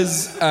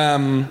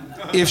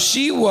 If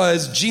she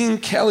was Gene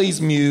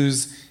Kelly's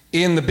muse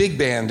in the big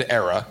band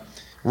era,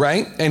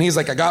 right? And he's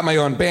like, I got my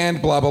own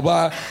band, blah, blah,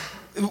 blah.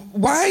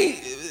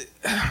 Why?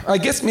 I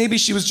guess maybe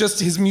she was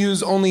just his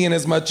muse only in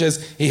as much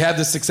as he had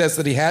the success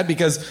that he had,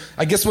 because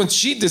I guess once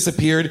she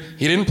disappeared,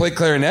 he didn't play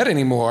clarinet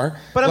anymore.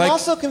 But I'm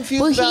also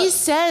confused about... Well, he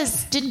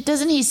says,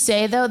 doesn't he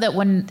say, though, that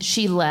when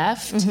she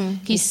left,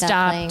 he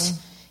stopped...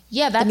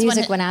 Yeah, that's the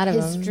music when went out of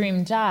his him.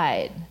 dream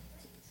died.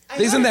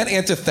 Isn't that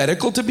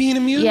antithetical to being a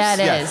muse? Yeah,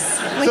 it is.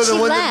 When she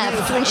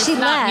left.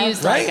 Not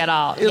muse-like at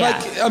all. Yeah.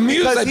 Like, a muse,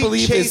 Because I he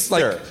believe, is chased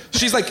like... her.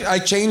 She's like, I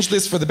changed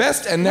this for the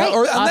best, and now... Right.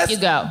 Or Off unless, you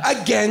go.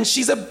 Again,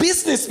 she's a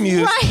business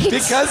muse. Right.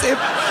 Because it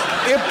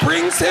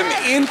brings him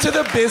into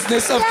the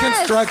business of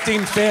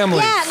constructing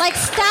families. Yeah, like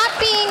stop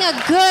being a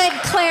good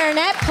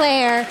clarinet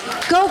player.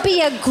 Go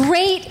be a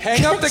great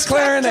Hang up the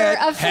clarinet,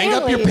 hang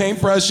up your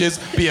paintbrushes,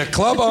 be a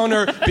club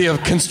owner, be a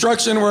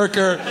construction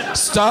worker.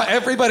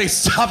 Everybody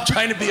stop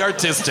trying to be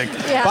artistic.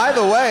 Yeah. By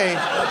the way...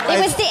 It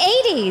was the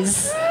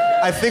 80s.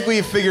 I think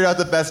we figured out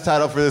the best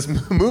title for this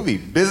movie,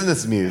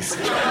 Business Muse.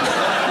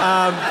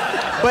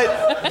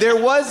 But there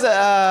was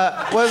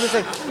what was I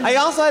saying? I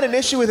also had an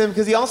issue with him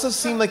because he also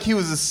seemed like he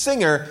was a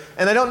singer,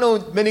 and I don't know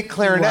many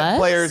clarinet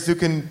players who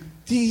can...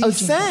 He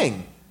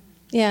sang.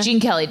 Yeah.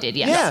 Gene Kelly did,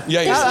 yes.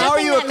 Yeah. How are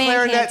you a that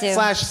man can't do.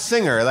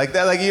 clarinet/singer? Like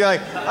that? Like you're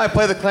like, I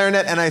play the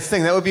clarinet and I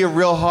sing. That would be a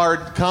real hard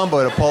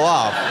combo to pull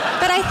off.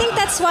 But I think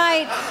that's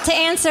why, to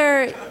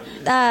answer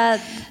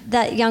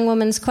that young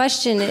woman's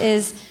question,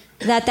 is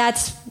that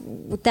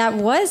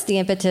was the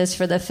impetus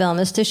for the film,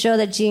 is to show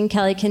that Gene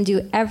Kelly can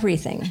do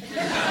everything.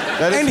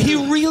 And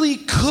he really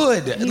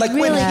could.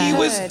 When he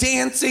was could.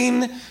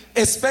 dancing,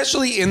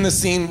 especially in the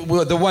scene,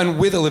 the one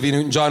with Olivia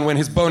Newton-John, when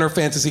his boner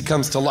fantasy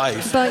comes to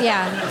life. But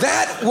yeah.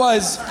 That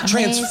was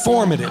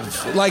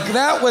transformative. Like,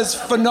 that was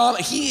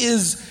phenomenal. He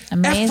is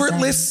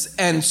effortless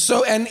and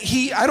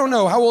he, I don't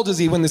know, how old is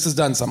he when this is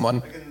done, someone?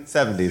 Like in the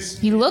 70s.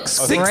 He looks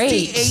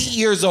great. 68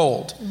 years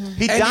old. Mm-hmm.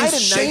 He died in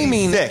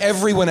shaming 96.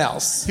 everyone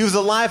else. He was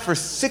alive for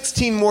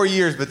 16 more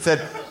years, but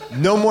said,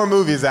 no more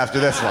movies after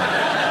this one.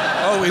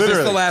 Oh, is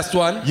this the last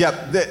one?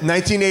 Yep,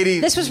 1980.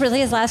 This was really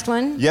his last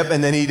one? Yep,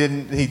 and then he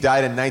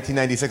died in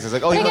 1996. I was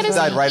like, he must have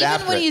died right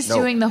after. Even when he's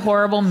doing the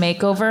horrible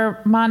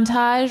makeover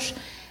montage,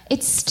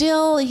 it's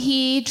still,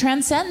 he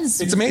transcends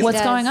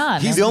what's going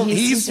on. He's really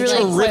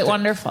terrific. quite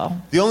wonderful.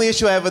 The only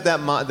issue I have with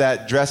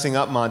that dressing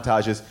up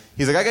montage is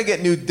He's like, I gotta get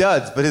new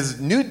duds, but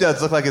his new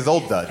duds look like his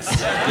old duds.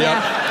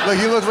 Yeah. Like,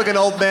 he looks like an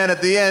old man at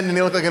the end, and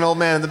he looked like an old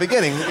man at the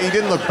beginning. He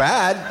didn't look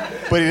bad,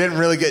 but he didn't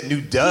really get new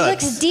He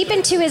duds. looks deep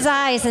into his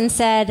eyes and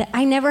said,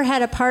 I never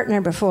had a partner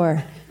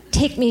before.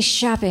 Take me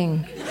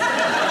shopping.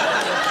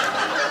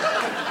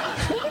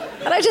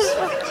 And I just...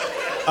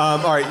 All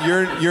right,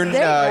 your go.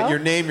 your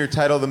name, your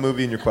title of the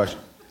movie, and your question.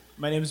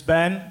 My name's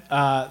Ben.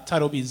 Title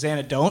will be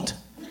Xanadu.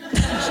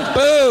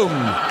 Boom!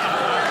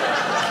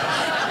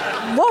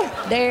 Whoa,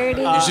 there it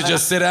is. You should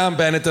just sit down,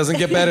 Ben. It doesn't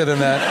get better than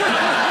that.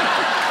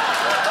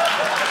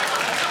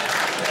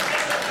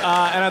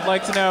 And I'd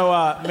like to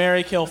know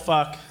marry, kill,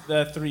 fuck,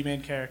 the 3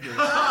 main characters.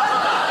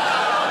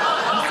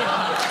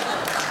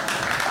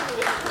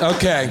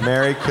 Okay.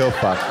 Marry, kill,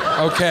 fuck.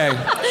 Okay.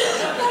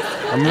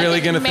 I'm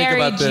really going to think Marry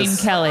about this.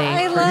 Gene Kelly.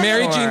 I love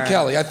Marry it. Gene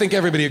Kelly. I think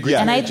everybody agrees. Yeah.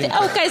 And Marry Gene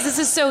oh, guys, this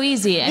is so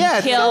easy. And Yeah,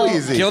 it's kill, so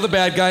easy. Kill the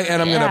bad guy,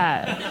 and I'm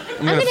Yeah.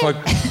 gonna fuck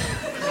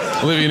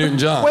Olivia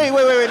Newton-John. Wait, no.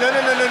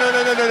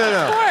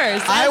 Of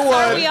course.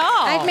 Are we all?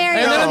 I'd marry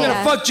And then I'm Olivia.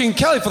 gonna fuck Gene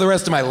Kelly for the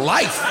rest of my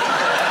life.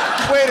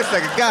 Wait a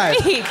second, guys.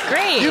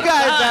 Great. You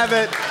guys have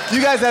it.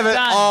 You guys have it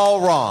Done.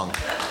 all wrong.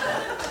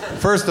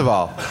 First of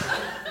all,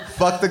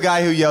 fuck the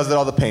guy who yells at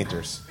all the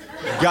painters.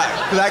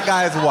 That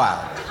guy is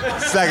wild.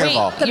 Second Wait, of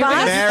all, The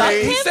boss?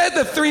 marry. He said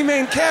the 3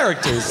 main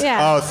characters.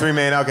 Yeah. Oh, 3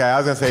 main. Okay, I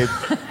was gonna say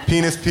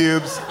penis,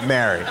 pubes,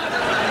 marry.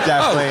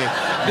 Definitely.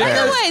 By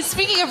marry. the way,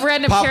 speaking of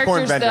random Popcorn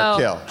characters, vendor, though,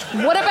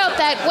 kill. what about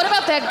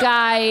that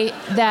guy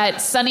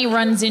that Sonny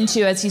runs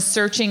into as he's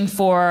searching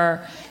for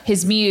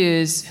his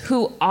muse,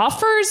 who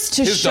offers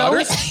to His show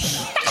daughters?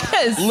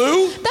 Yes.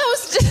 Lou? That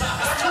was just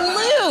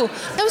Lou.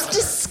 That was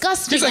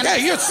disgusting. He's like, and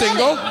hey, you're upsetting.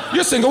 single.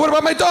 You're single. What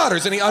about my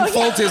daughters? And he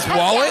unfolds his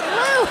wallet.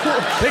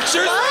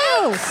 Pictures?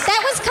 Oh,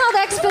 that was called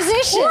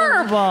exposition.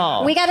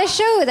 Horrible. We got to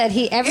show that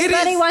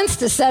everybody is- wants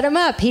to set him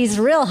up. He's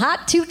real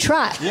hot to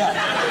try.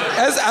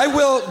 As I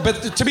will,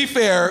 but to be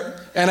fair,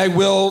 and I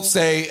will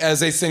say,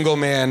 as a single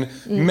man,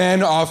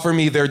 men offer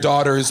me their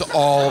daughters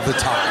all the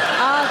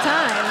time. All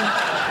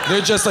time.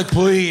 They're just like,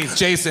 please,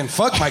 Jason,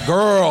 fuck my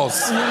girls.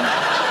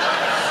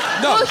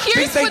 No, Well,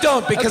 here's they what-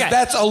 don't, because okay.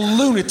 that's a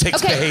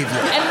lunatic's behavior.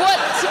 And what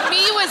to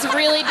me was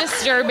really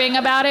disturbing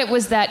about it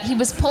was that he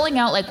was pulling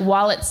out like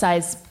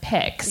wallet-sized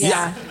pics.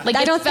 Yeah. Like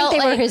I it don't think felt they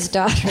were like- his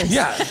daughters.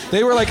 Yeah,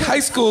 they were like high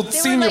school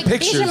senior like,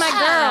 pictures. These are my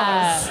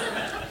girls.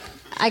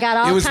 I got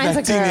all It was kinds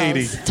of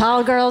 1980. girls.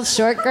 Tall girls,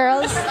 short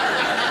girls.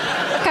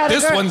 What kind of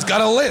This girl- one's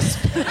got a lisp.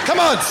 Come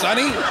on,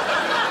 Sonny.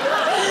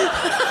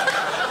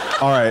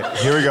 All right,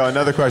 here we go.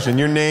 Another question.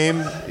 Your name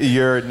of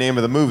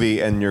the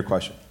movie, and your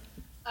question.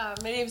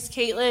 My name's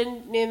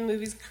Caitlin. Name of the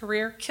movie's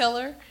Career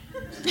Killer.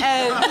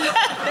 And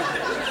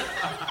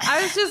I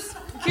was just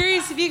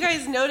curious if you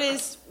guys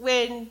noticed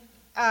when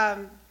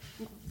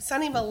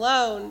Sonny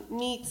Malone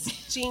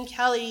meets Gene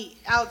Kelly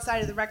outside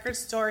of the record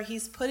store,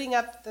 he's putting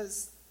up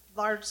those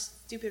large,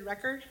 stupid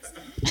records,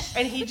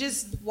 and he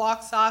just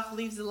walks off,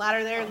 leaves the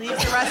ladder there, leaves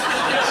the rest of the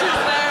pictures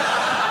there.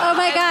 Oh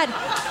my God,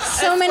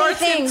 so many escorts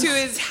things. him to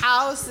his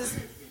house, this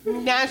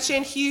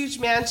mansion, huge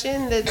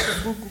mansion that's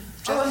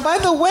Oh, and by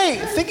the way,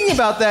 thinking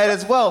about that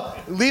as well,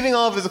 leaving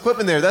all of his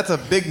equipment there, that's a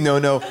big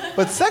no-no.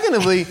 But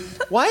secondly,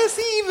 why is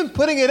he even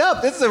putting it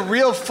up? This is a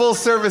real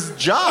full-service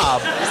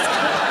job.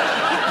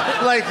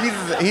 Like,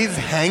 he's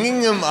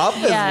hanging them up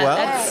as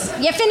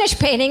well? You finished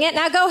painting it,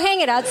 now go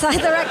hang it outside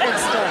the record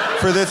store.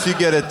 For this, you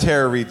get a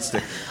Tara Reid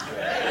sticker.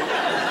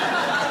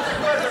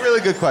 That's a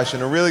really good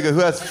question. Who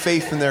has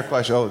faith in their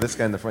question? Oh, this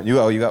guy in the front. You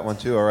got one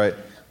too? All right.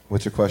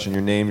 What's your question?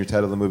 Your name, your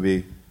title of the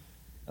movie?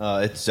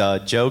 It's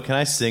Joe. Can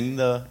I sing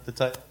the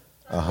title?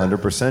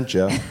 100%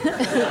 Joe.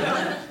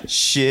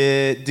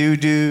 Shit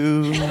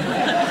doo-doo.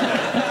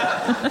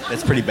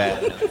 That's pretty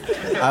bad.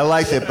 I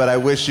liked it, but I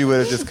wish you would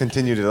have just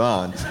continued it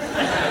on.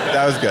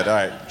 That was good. All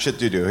right. Shit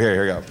doo-doo.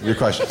 Here we go. Your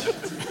question.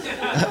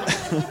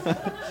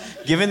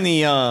 Given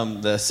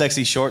the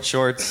sexy short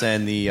shorts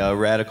and the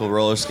radical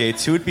roller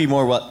skates, who would be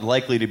more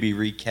likely to be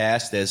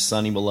recast as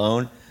Sonny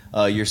Malone,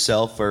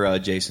 yourself or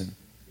Jason?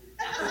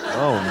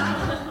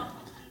 Oh,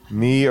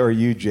 me or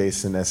you,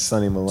 Jason, as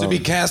Sonny Malone? To be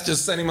cast as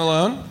Sonny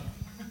Malone?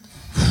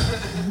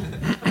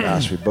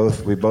 Gosh,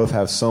 we both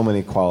have so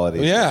many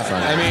qualities. Yeah,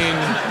 I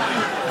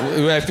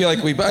mean, I feel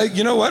like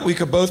you know what? We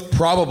could both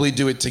probably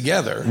do it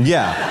together.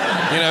 Yeah.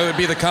 You know, it would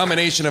be the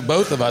combination of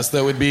both of us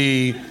that would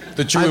be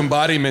the true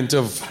embodiment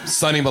of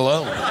Sonny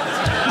Malone.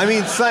 I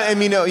mean,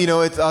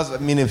 it's also, I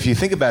mean, if you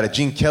think about it,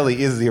 Gene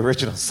Kelly is the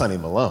original Sonny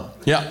Malone.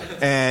 Yeah.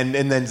 And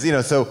then,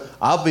 so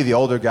I'll be the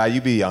older guy,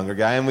 you be the younger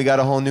guy, and we got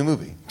a whole new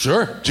movie.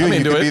 Sure. June,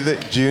 I'm into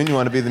it. June, you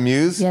want to be the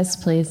muse? Yes,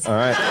 please. All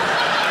right.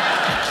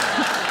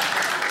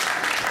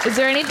 Is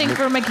there anything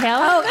for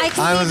Michaela? Oh,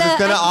 I was just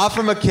going to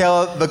offer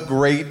Michaela the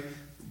great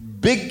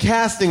big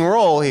casting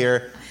role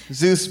here.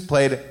 Zeus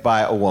played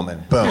by a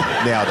woman. Boom.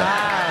 Nailed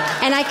it.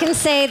 And I can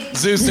say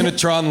Zeus in a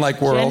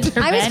Tron-like world.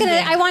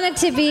 I wanted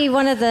to be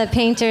one of the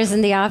painters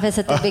in the office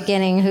at the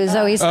beginning who's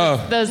always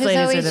Those who's ladies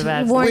are always the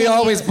best. warning We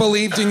always you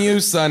believed in you,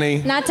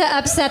 Sonny. not to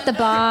upset the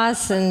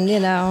boss, and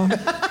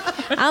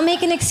I'll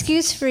make an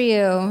excuse for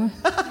you.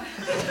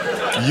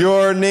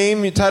 Your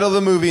name, your title of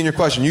the movie, and your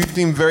question. You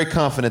seem very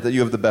confident that you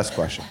have the best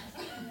question.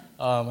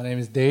 My name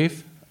is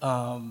Dave.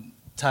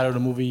 Title of the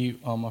movie,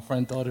 my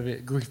friend thought of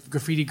it,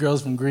 Graffiti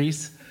Girls from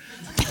Greece.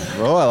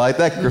 Oh, I like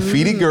that.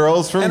 Graffiti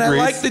Girls from and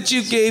Greece. I like that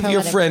you gave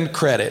your friend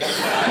credit.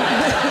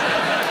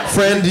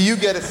 Friend, do you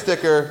get a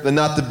sticker, the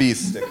Not the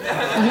Beast sticker?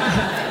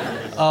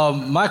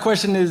 My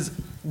question is,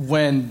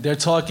 when they're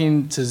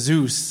talking to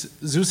Zeus,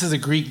 Zeus is a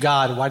Greek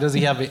god. Why does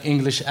he have an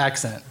English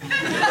accent?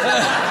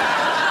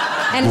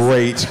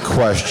 Great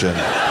question.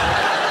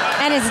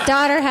 And his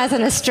daughter has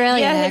an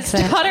Australian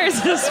accent. His daughter's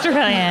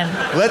Australian.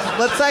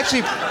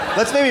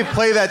 Let's maybe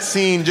play that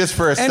scene just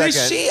for a second.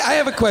 And I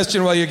have a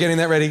question while you're getting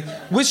that ready.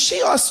 Was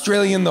she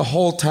Australian the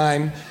whole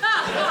time?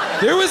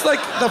 There was like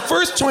the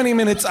first 20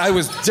 minutes, I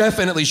was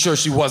definitely sure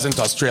she wasn't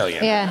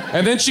Australian. Yeah.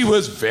 And then she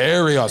was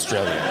very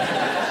Australian.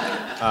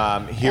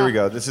 Here we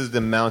go. This is the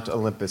Mount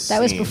Olympus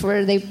That was scene.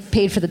 before they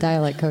paid for the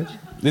dialect coach.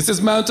 This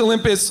is Mount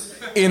Olympus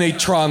in a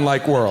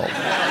Tron-like world.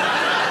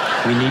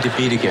 We need to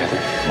be together.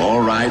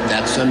 All right,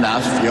 that's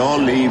enough. You're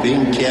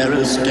leaving.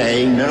 Kira's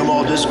staying. No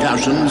more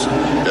discussions.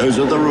 Those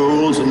are the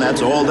rules, and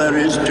that's all there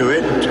is to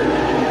it.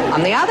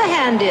 On the other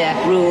hand, dear,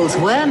 rules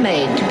were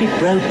made to be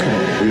broken.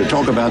 We'll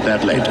talk about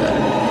that later.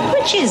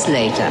 Which is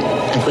later,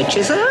 and which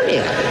is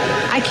earlier.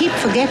 I keep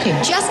forgetting.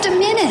 Just a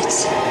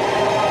minute.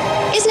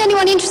 Isn't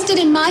anyone interested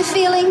in my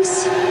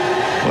feelings?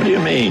 What do you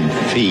mean,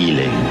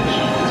 feelings?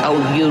 Oh,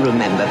 you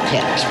remember,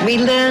 Pet. We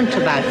learnt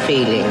about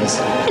feelings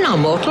in our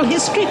mortal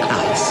history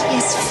class.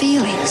 Yes,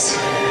 feelings.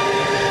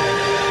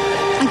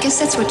 I guess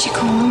that's what you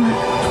call them.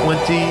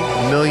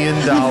 $20 million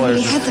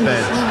really had them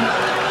spent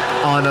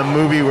before. on a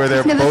movie where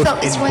they're Never both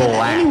felt this in way about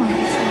black. anyone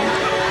before.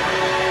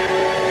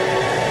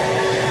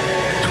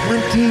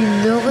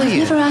 $20 million. I've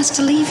never asked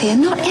to leave here.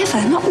 Not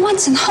ever. Not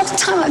once in the whole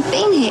time I've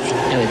been here.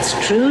 No, it's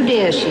true,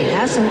 dear, she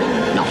hasn't.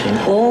 Not in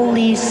all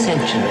these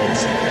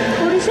centuries.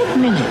 Or is it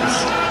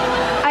minutes?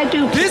 I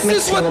do. This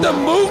is what the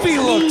movie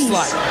looks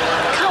like.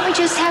 Can't we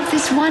just have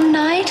this one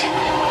night?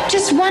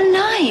 Just one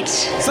night.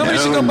 Somebody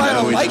should go buy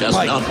a light it's just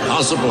pipe. not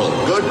possible.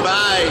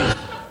 Goodbye.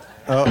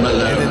 Oh, and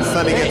then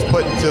Sonny gets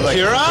put into like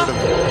Kira?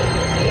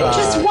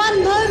 Just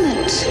one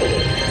moment.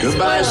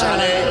 Goodbye,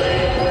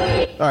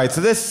 Sonny. All right, so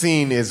this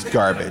scene is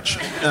garbage.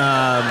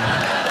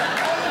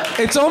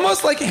 It's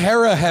almost like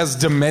Hera has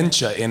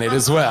dementia in it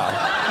as well.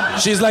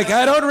 She's like,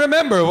 I don't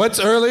remember what's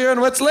earlier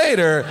and what's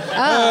later.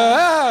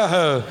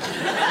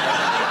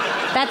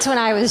 That's when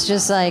I was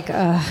just like,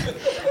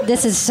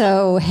 this is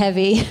so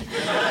heavy.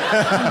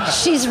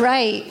 She's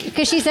right.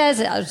 Because she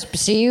says, I'll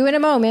see you in a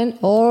moment,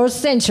 or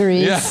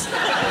centuries. Yeah.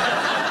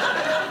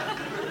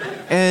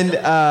 And,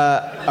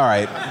 all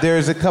right,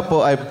 there's a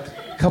couple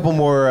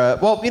more,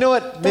 well, you know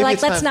what? They're Maybe like,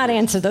 it's let's time- not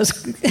answer those.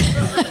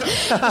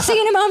 See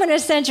you in a moment or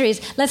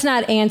centuries. Let's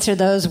not answer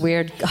those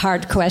weird,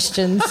 hard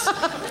questions.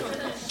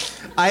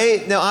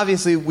 Now,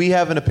 obviously, we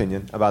have an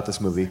opinion about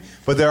this movie,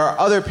 but there are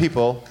other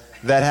people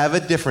that have a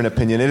different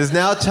opinion. It is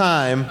now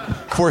time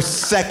for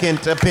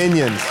second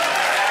opinions.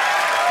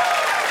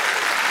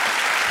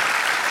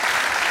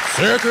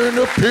 Second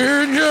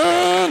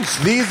opinions.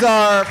 These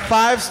are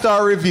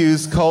 5-star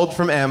reviews culled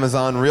from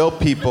Amazon, real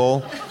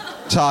people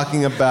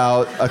talking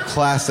about a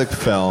classic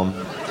film.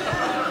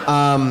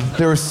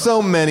 There were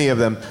so many of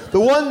them. The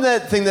one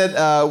thing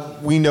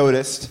that we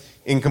noticed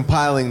in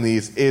compiling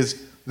these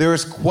is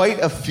there's quite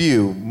a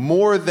few,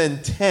 more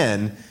than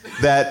 10,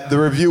 that the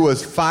review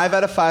was 5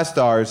 out of 5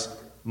 stars.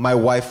 My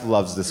wife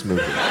loves this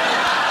movie.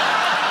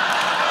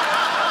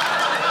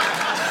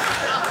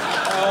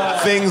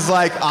 Things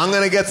like, I'm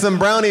going to get some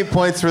brownie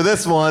points for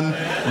this one.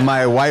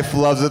 My wife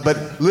loves it.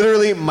 But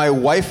literally, my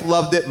wife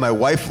loved it. My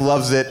wife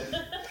loves it.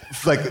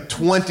 It's like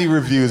 20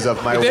 reviews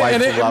of my wife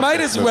And it loves might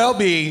this as movie. well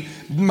be,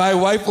 my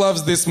wife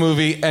loves this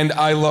movie and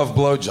I love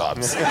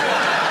blowjobs.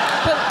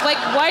 But, like,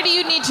 why do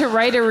you need to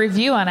write a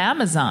review on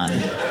Amazon?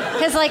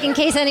 Because, like, in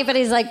case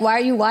anybody's like, why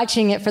are you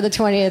watching it for the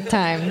 20th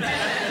time?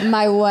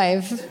 My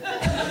wife.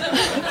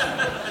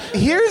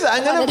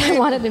 I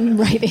wanted in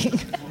writing.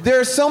 There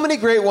are so many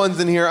great ones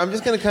in here. I'm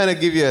just going to kind of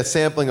give you a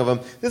sampling of them.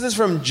 This is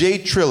from Jay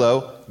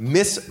Trillo,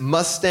 Miss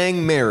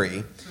Mustang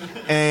Mary.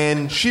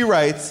 And she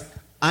writes,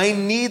 I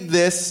need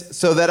this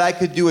so that I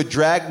could do a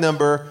drag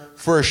number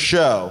for a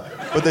show.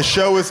 But the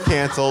show was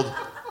canceled.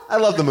 I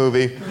love the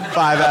movie. 5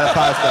 out of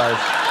 5 stars.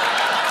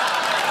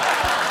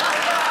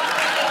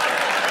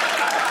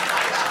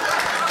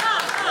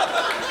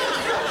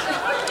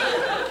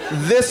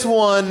 This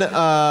one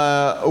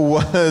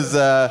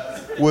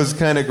was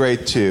kind of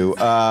great too.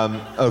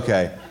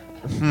 Okay.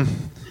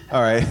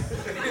 All right.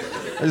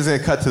 I'm just going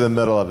to cut to the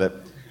middle of it.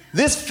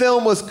 This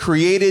film was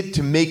created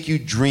to make you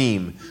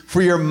dream,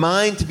 for your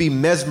mind to be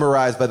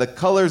mesmerized by the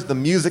colors, the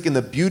music, and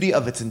the beauty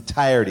of its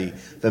entirety.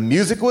 The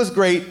music was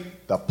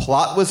great, the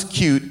plot was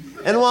cute,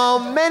 and while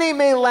many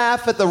may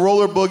laugh at the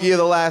roller boogie of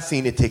the last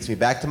scene, it takes me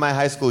back to my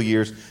high school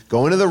years,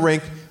 going to the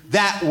rink.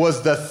 That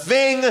was the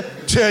thing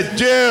to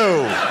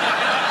do!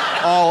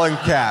 All in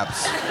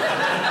caps.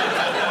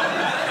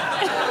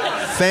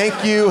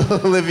 Thank you,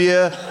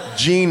 Olivia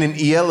Gene and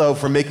ELO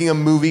for making a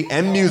movie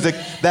and music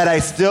that I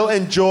still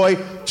enjoy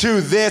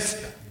to this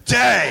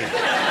day.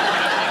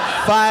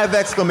 5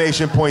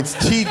 exclamation points.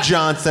 T.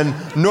 Johnson,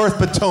 North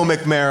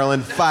Potomac,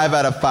 Maryland. 5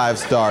 out of 5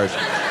 stars.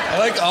 I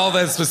like all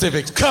that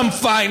specifics. Come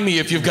find me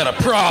if you've got a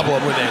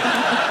problem with it.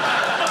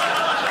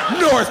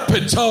 North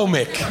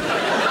Potomac.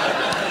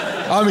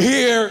 I'm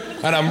here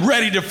and I'm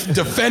ready to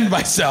defend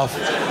myself.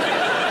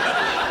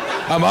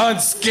 I'm on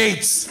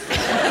skates.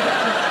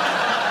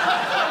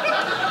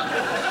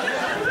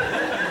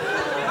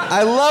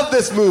 I love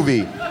this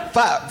movie.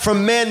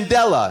 From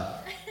Mandela.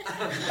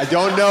 I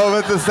don't know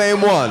if it's the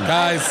same one.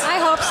 Guys. I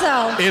hope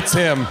so. It's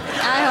him.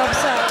 I hope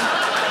so.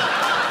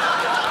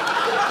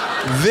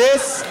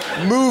 This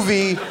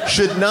movie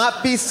should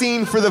not be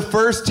seen for the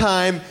first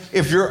time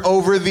if you're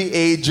over the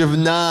age of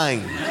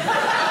 9.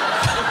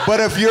 But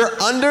if you're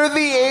under the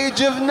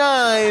age of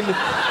 9,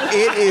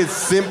 it is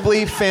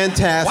simply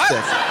fantastic.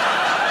 What?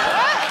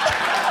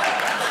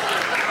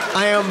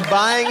 I am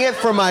buying it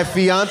for my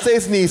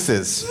fiance's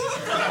nieces.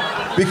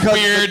 Because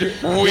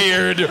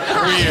weird.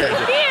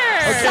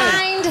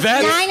 Signed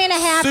That's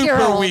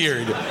 9.5-year-old. super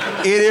weird.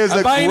 It is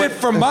I'm buying it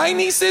for my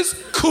nieces?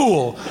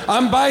 Cool.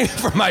 I'm buying it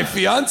for my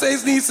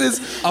fiance's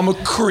nieces? I'm a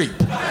creep.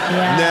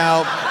 Yeah.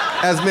 Now,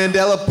 as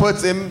Mandela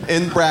puts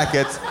in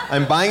brackets,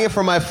 I'm buying it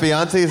for my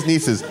fiance's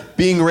nieces.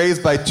 Being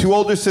raised by 2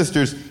 older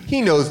sisters,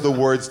 he knows the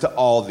words to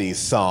all these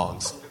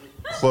songs.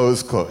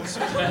 Close quotes.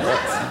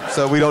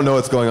 So we don't know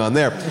what's going on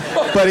there.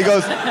 But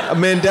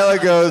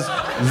Mandela goes,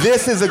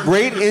 this is a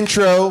great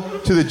intro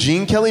to the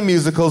Gene Kelly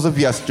musicals of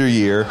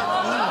yesteryear,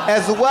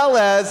 as well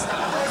as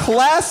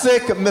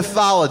classic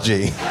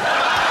mythology.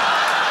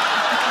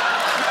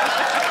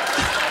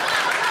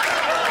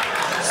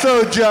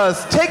 So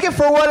just take it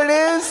for what it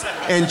is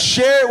and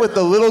share it with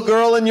the little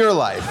girl in your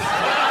life.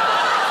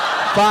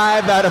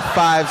 5 out of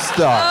 5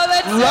 stars. Oh,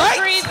 that's so Right?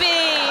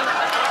 creepy.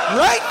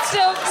 Right?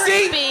 So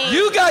creepy. See,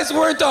 you guys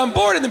weren't on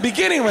board in the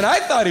beginning when I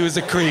thought he was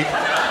a creep.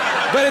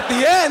 But at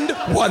the end,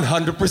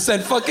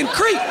 100% fucking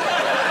creep.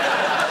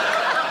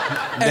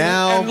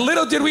 And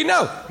little did we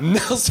know,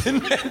 Nelson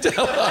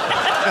Mandela.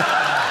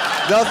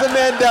 Nelson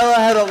Mandela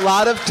had a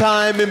lot of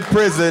time in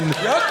prison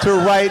to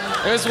write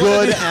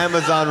good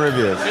Amazon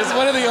reviews. It's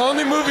one of the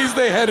only movies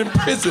they had in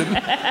prison.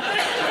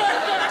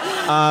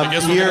 I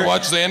guess we're going to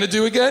watch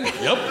Xanadu again?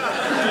 Yep.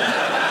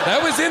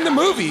 That was in the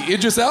movie.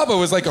 Idris Elba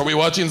was like, are we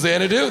watching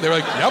Xanadu? They were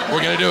like, yep,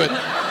 we're going to do it.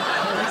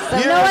 So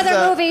no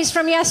other movies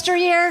from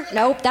yesteryear?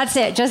 Nope, that's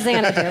it. Just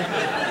Xanadu.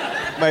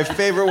 My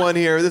favorite one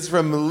here, this is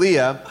from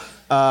Leah.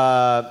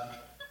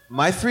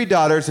 My 3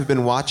 daughters have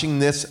been watching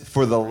this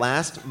for the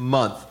last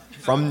month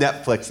from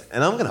Netflix,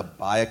 and I'm going to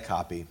buy a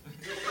copy.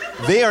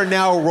 They are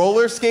now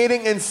roller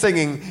skating and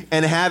singing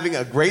and having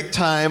a great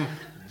time,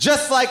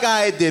 just like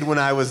I did when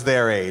I was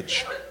their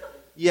age.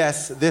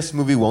 Yes, this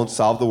movie won't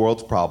solve the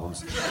world's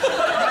problems.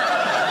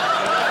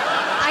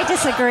 I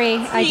disagree.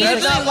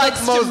 That's not like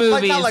most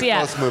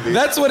movies.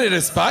 That's what it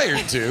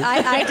aspired to.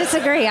 I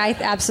disagree. I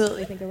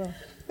absolutely think it will.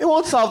 It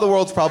won't solve the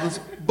world's problems,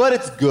 but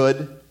it's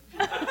good.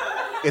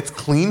 It's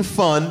clean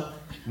fun,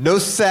 no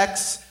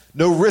sex,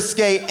 no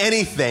risque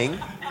anything,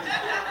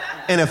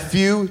 and a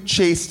few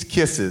chaste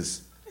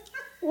kisses.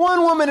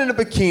 1 woman in a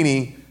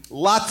bikini,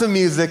 lots of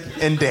music,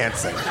 and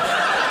dancing.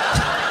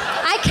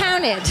 I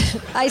counted.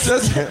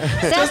 Just a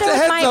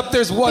heads up,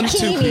 there's 1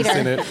 2-piece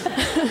in it.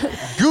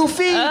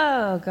 Goofy?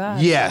 Oh, God.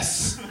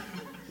 Yes.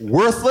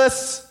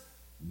 Worthless?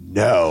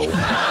 No.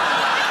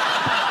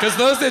 Because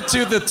those are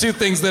the two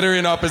things that are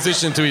in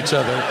opposition to each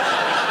other.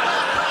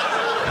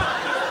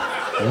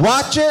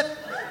 Watch it,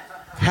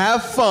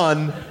 have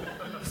fun,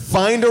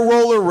 find a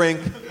roller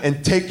rink,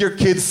 and take your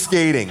kids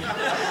skating.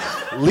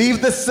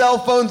 Leave the cell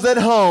phones at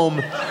home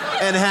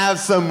and have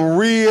some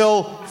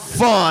real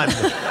fun.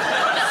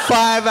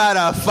 5 out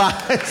of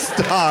 5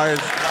 stars.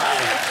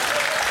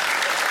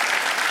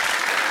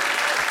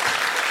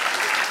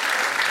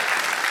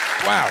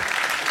 Wow.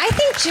 I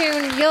think,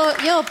 June,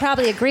 you'll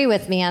probably agree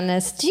with me on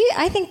this.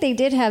 I think they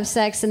did have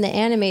sex in the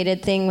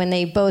animated thing when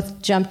they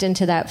both jumped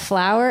into that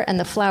flower and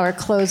the flower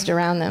closed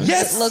around them.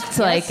 Yes. It looked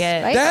like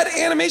it. Right? That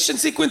animation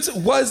sequence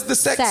was the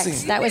sex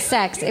scene. That was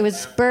sex. It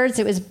was birds,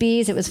 it was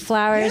bees, it was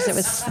flowers, It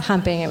was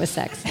humping, it was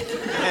sex.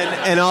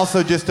 And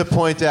also, just to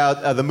point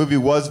out, the movie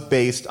was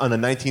based on a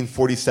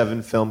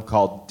 1947 film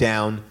called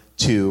Down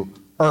to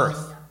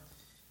Earth.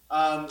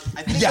 I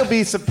think you'll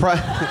be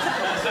surprised.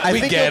 I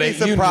think you'll be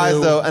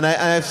surprised, though, and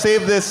I've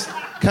saved this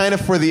kind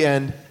of for the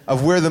end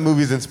of where the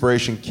movie's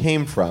inspiration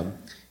came from.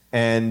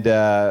 And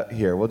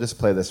here, we'll just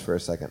play this for a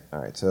second. All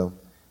right, so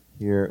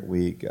here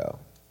we go.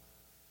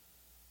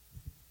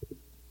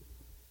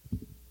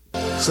 I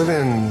was living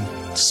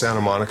in Santa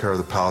Monica or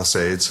the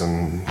Palisades,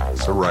 and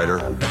as a writer,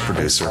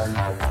 producer,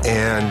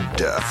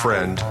 and a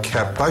friend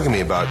kept bugging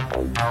me about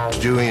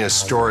doing a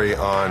story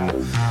on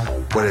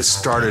what had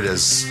started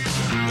as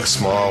a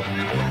small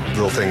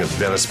little thing at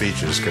Venice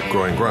Beach that just kept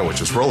growing, which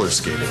was roller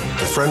skating.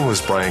 The friend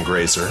was Brian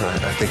Grazer.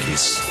 I think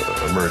he's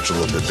emerged a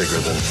little bit bigger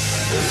than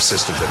the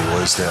assistant that he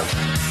was then.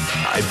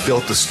 I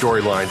built the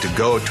storyline to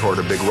go toward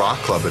a big rock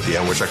club at the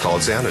end, which I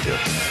called Xanadu.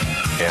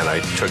 And I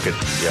took it,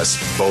 yes,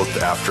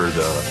 both after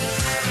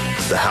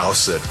the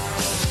house that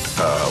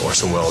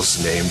Orson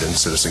Welles named in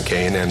Citizen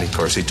Kane, and of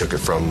course he took it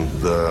from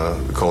the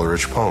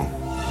Coleridge poem.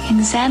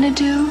 In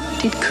Xanadu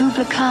did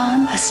Kubla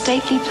Khan a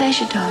stately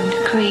pleasure dome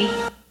decree.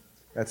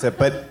 That's it.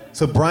 But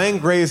so Brian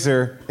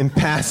Grazer, in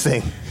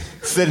passing,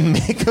 said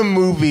make a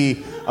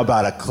movie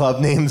about a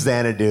club named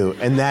Xanadu,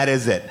 and that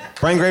is it.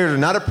 Brian Grazer,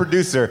 not a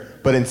producer,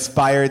 but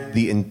inspired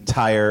the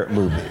entire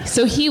movie.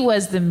 So he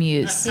was the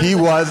muse. He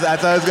was.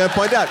 That's what I was going to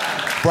point out.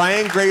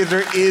 Brian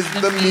Grazer is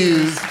the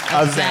muse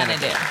of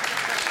Xanadu.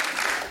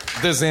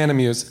 The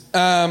Xanamuse.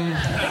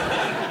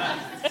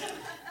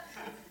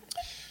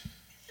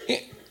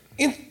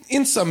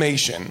 In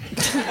summation,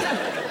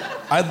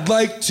 I'd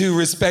like to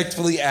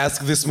respectfully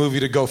ask this movie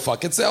to go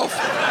fuck itself.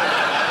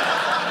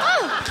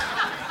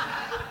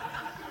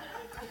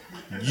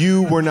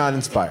 You were not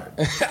inspired.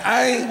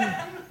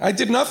 I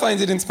did not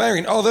find it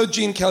inspiring, although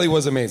Gene Kelly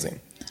was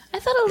amazing. I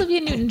thought Olivia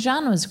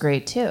Newton-John was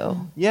great too.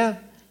 Yeah.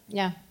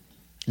 Yeah.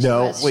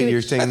 No, wait,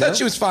 you're saying I no? thought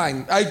she was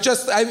fine.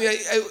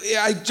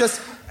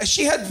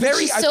 She had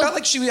I felt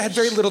like she had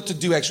very little to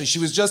do, actually. She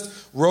was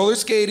just roller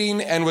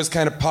skating and was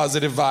kind of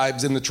positive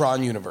vibes in the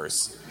Tron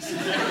universe.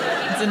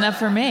 It's enough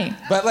for me.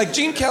 But like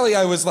Gene Kelly,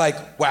 I was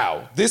like,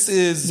 wow, this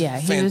is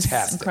fantastic. He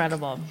was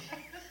incredible.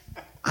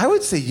 I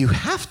would say you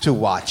have to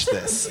watch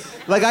this.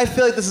 Like, I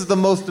feel like this is the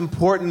most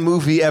important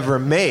movie ever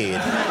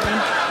made.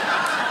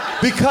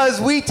 Because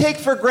we take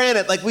for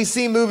granted, like we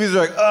see movies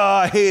like, oh,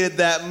 I hated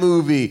that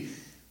movie.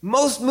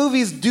 Most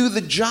movies do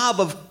the job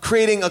of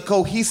creating a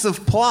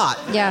cohesive plot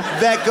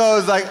that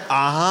goes like,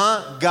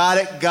 got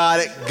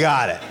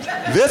it.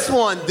 This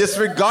one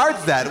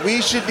disregards that.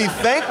 We should be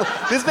thankful.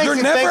 This makes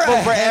you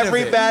thankful for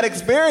every bad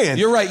experience.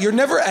 You're right. You're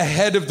never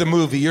ahead of the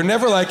movie. You're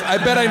never like, I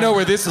bet I know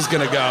where this is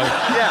going to go.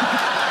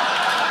 Yeah.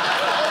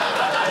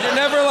 You're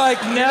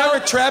never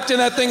trapped in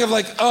that thing of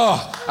like,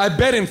 oh, I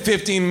bet in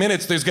 15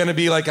 minutes there's going to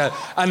be like a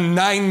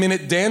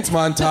 9-minute dance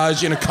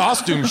montage in a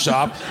costume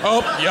shop.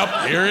 Oh,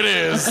 yep, here it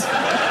is. And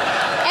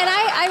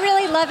I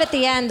really love at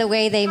the end the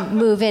way they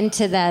move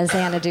into the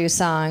Xanadu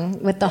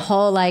song with the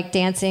whole like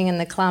dancing and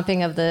the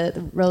clomping of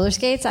the roller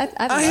skates. I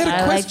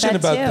had a question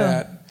about too.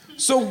 that.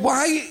 So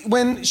why,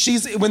 when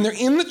they're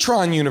in the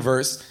Tron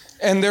universe,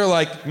 and they're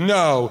like,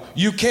 no,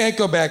 you can't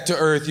go back to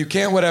Earth, you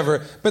can't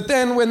whatever. But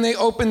then when they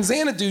open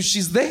Xanadu,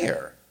 she's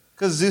there.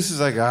 Because Zeus is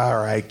like, all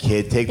right,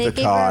 kid, take the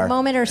They car. were a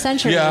moment or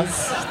centuries.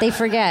 Yeah. They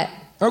forget.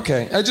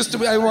 Okay,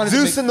 I wanted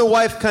Zeus and the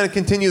wife kind of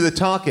continue the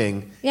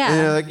talking. Yeah. And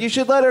they're like, you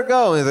should let her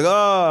go. And he's like, oh,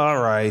 all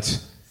right.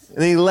 And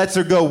then he lets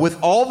her go with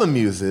all the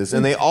muses,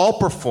 and they all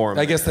perform.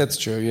 I guess that's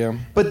true, yeah.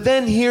 But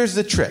then here's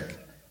the trick.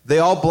 They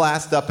all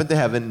blast up into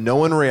heaven. No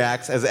one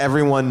reacts.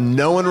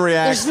 No one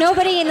reacts. There's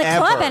nobody in the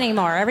ever. club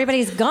anymore.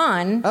 Everybody's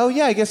gone. Oh,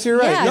 yeah, I guess you're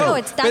right. Yeah, No,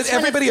 that's but when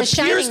everybody it's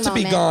the appears shining to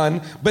be moment.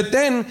 gone, but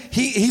then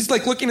he's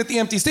like looking at the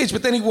empty stage,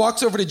 but then he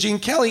walks over to Gene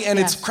Kelly and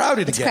it's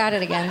crowded It's again.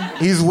 crowded again.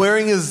 He's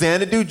wearing his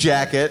Xanadu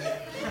jacket.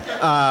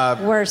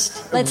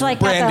 Worst. It's like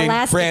got the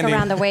elastic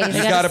around the waist.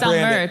 You gotta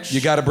brand it. You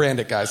gotta brand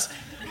it, guys.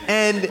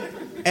 And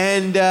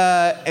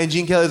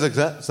Gene Kelly's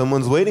like,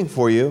 someone's waiting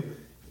for you.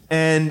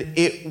 And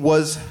it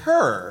was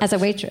her. As a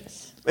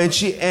waitress. But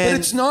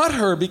it's not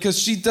her because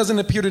she doesn't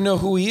appear to know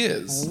who he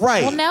is.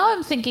 Right. Well, now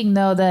I'm thinking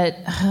though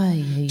that.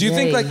 Do you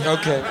think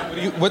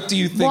what do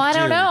you think? Well, I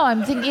don't June? know.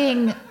 I'm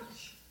thinking.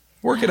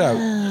 Work it out.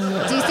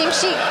 Do you think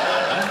she?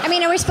 I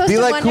mean, are we supposed Be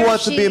to like wonder Who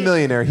Wants if to Be a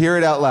Millionaire. Hear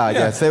it out loud.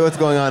 Yeah. Yeah. Say what's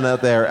going on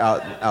out there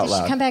out Does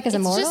loud. she come back as a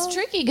It's mortal? just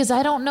tricky because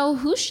I don't know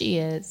who she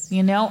is.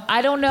 You know,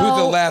 I don't know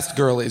Who the last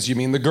girl is? You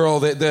mean the girl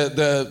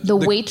the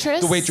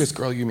waitress? The waitress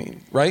girl. You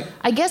mean right?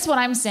 I guess what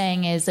I'm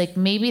saying is like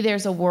maybe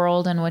there's a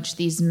world in which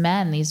these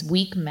men, these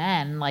weak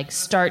men, like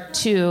start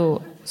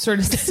to sort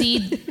of see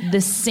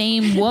the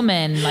same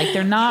woman. Like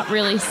they're not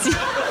really.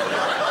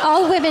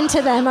 All women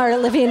to them are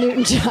Olivia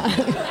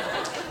Newton-John.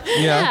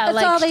 Yeah,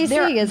 That's all they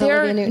see is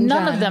Olivia Newton-John.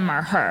 None of them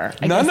are her.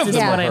 None of them is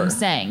are what her. I'm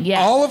saying.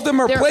 Yeah, All of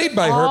them are They're played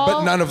by her, but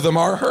all- none of them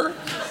are her.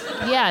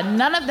 Yeah,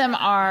 none of them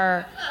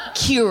are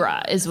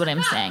Kira, is what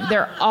I'm saying.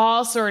 They're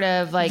all sort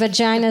of like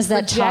Vaginas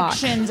that talk.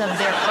 projections of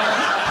their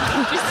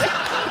own.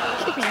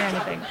 Can't hear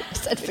anything.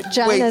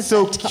 Vaginas Wait,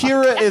 so that talk.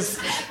 Kira is.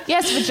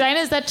 Yes,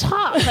 vaginas that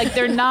talk. Like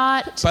they're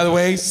not. By the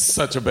way,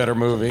 such a better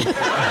movie.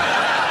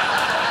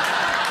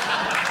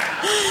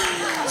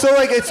 So,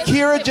 like, it's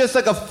Kira just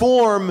like a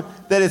form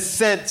that is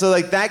sent. So,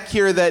 like, that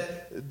Kira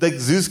that, like,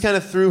 Zeus kind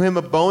of threw him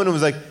a bone and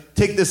was like,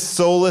 take this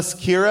soulless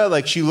Kira.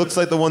 Like, she looks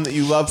like the one that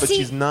you love, but See,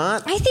 she's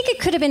not. I think it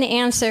could have been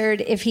answered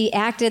if he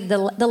acted the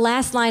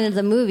last line of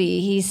the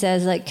movie. He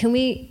says, like,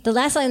 the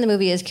last line of the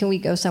movie is, can we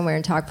go somewhere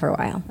and talk for a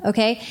while?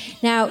 Okay?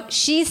 Now,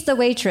 she's the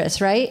waitress,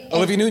 right?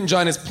 Olivia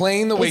Newton-John is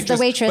playing the Is the waitress,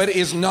 waitress. but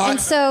is not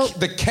And so-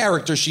 the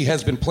character she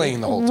has been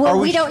playing the whole time. Well,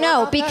 we don't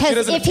know She because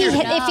doesn't if he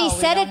appear to-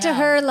 said it to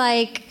her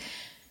like,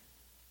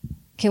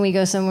 can we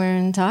go somewhere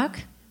and talk?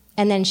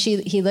 And then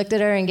he looked at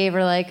her and gave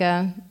her like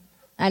a,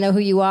 I know who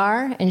you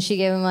are. And she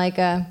gave him like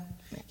a...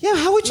 Yeah,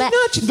 how would you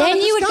not? She's then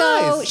not you would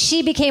go, disguise.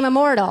 she became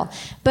immortal.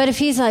 But if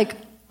he's like,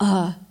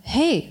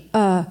 hey,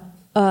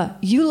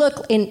 you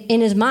look,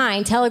 in his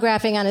mind,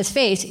 telegraphing on his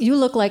face, you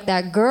look like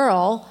that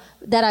girl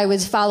that I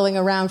was following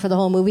around for the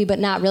whole movie, but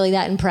not really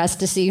that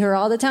impressed to see her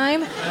all the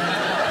time.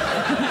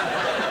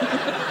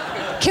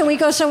 Can we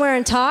go somewhere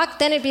and talk?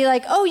 Then it'd be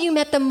like, oh, you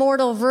met the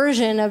mortal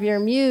version of your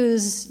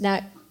muse.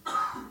 Now,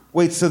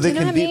 Wait, so they you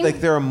know can what I be mean?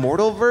 like they're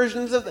immortal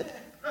versions of the.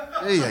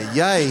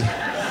 Yay!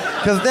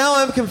 Because now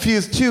I'm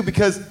confused too.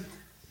 Because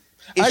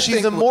if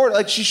she's immortal,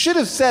 like she should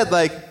have said,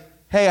 like,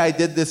 "Hey, I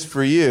did this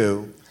for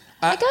you."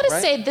 I gotta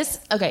right? say this.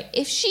 Okay,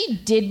 if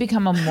she did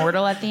become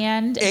immortal at the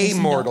end,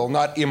 Amortal,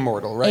 not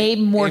immortal, right? a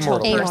mortal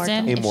Amortal.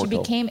 person. If she Amortal.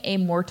 became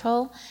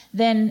immortal,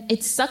 then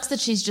it sucks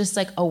that she's just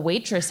like a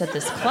waitress at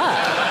this club.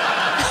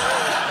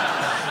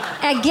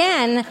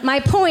 again, my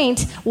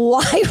point,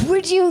 why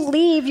would you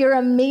leave your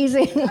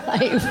amazing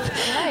life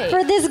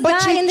for this But guy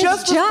she in this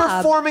just was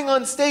job? performing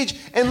on stage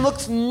and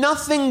looks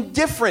nothing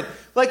different.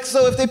 Like,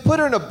 so if they put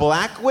her in a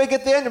black wig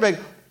at the end, you're like,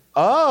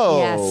 oh,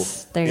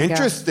 Yes, there you go.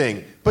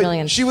 interesting. But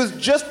Brilliant. she was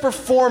just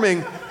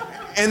performing,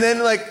 and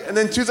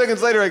then 2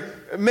 seconds later,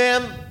 like,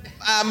 ma'am,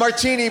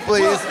 martini,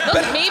 please.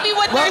 Look, maybe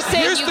what they're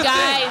saying, here's you the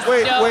guys, thing.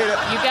 Wait, no, wait.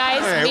 you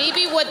guys, All right.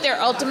 maybe what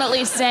they're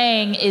ultimately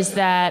saying is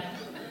that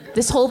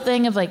this whole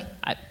thing of like,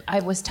 I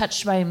was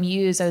touched by a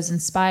muse, I was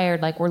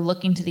inspired, like we're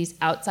looking to these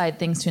outside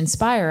things to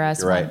inspire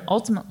us. You're when right.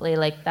 ultimately,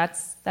 like that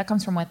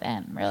comes from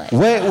within, really.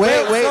 Wait.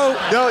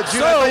 No,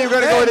 Jude, I thought you were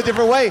going to go in a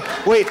different way.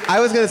 Wait, I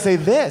was going to say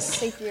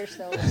this.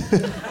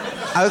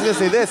 I was going to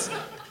say this.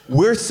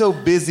 We're so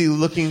busy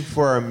looking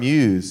for our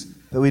muse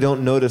that we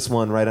don't notice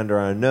one right under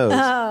our nose.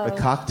 Oh. A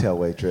cocktail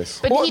waitress.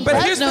 But he but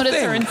does here's the notice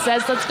thing. her and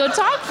says, let's go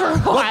talk for a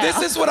while. Well,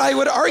 this is what I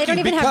would argue. They don't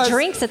even have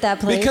drinks at that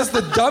place. Because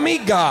the dummy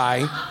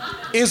guy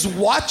is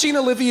watching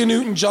Olivia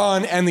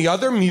Newton-John and the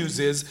other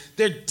muses.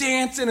 They're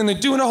dancing and they're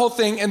doing a whole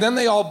thing, and then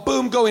they all,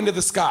 boom, go into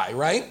the sky,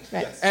 right?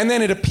 Right. And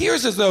then it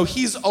appears as though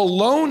he's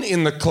alone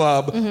in the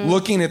club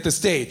looking at the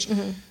stage.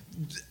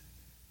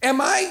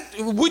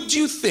 Would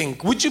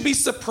you be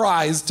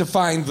surprised to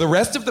find the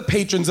rest of the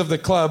patrons of the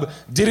club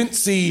didn't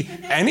see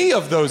any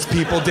of those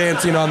people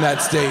dancing on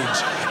that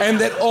stage?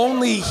 And that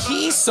only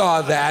he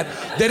saw that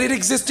it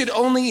existed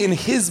only in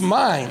his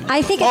mind.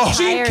 I think it's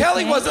Gene higher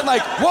Kelly thing. wasn't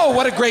like, whoa,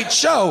 what a great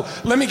show.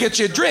 Let me get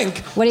you a drink.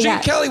 What do you Gene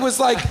got? Kelly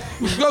was like,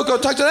 go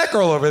talk to that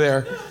girl over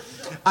there.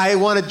 I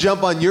want to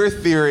jump on your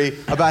theory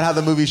about how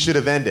the movie should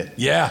have ended.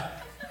 Yeah.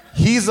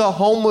 He's a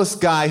homeless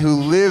guy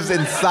who lives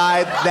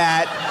inside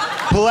that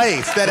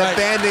place, that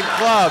abandoned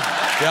club.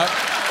 Yep.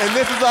 And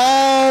this has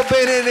all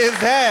been in his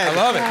head. I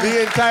love it.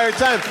 The entire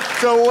time.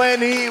 So when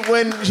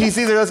he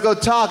sees her, let's go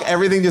talk,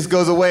 everything just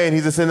goes away and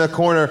he's just in the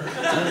corner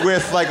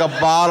with like a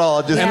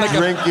bottle, just And like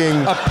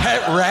drinking. A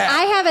pet rat.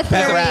 I have a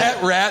theory.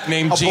 Pet rat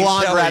named A Gene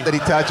blonde Kelly. rat that he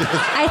touches.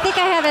 I think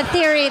I have a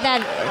theory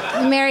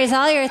that marries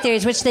all your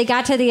theories, which they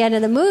got to the end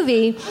of the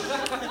movie,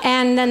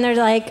 and then they're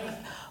like,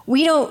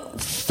 we don't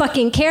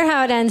fucking care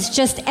how it ends,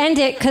 just end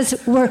it because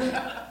we're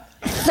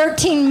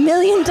 $13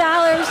 million over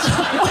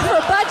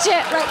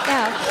budget right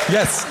now.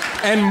 Yes,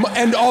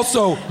 and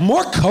also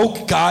more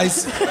Coke,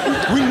 guys.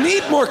 We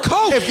need more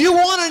Coke. If you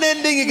want an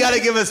ending, you got to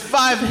give us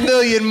 $5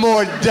 million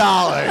more.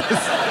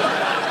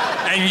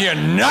 And you're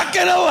not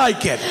gonna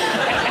like it.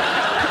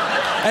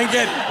 And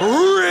get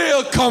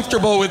real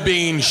comfortable with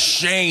being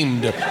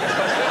shamed.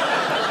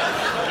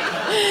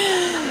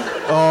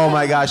 Oh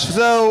my gosh.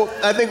 So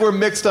I think we're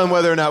mixed on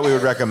whether or not we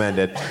would recommend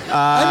it.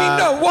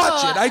 No,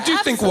 watch it. I do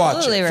think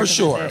watch it, for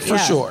sure, for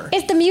sure.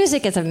 The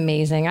music is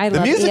amazing. I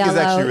love music is ELO.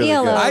 actually really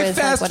ELO good. I is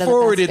like fast one of the best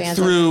forwarded bands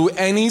through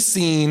any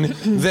scene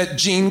that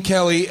Gene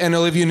Kelly and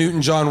Olivia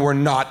Newton-John were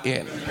not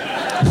in. Really?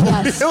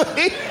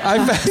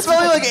 It's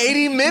only like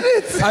 80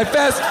 minutes. I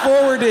fast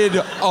forwarded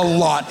a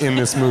lot in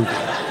this movie.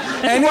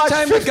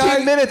 Anytime the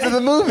 15 minutes of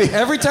the movie.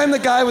 Every time the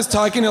guy was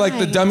talking to like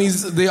the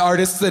dummies, the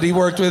artists that he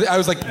worked with, I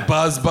was like,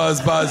 buzz, buzz,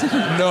 buzz.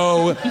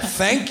 No,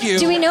 thank you.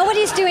 Do we know what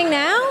he's doing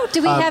now?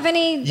 Do we have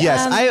any?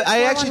 Yes,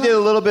 I actually did a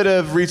little bit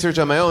of research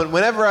on my own.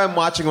 Whenever I'm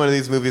watching one of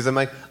these movies, I'm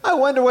like, I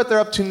wonder what they're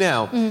up to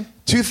now.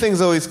 2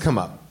 things always come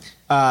up.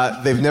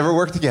 They've never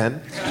worked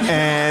again,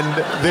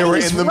 and they were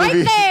He's in the right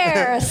movie.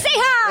 there. Say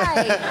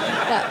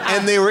hi.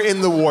 And they were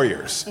in The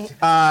Warriors.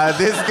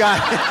 This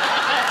guy.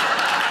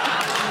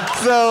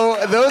 So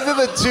those are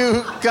the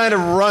 2 kind of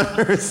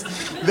runners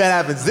that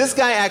happens. This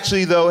guy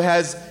actually, though,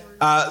 has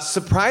not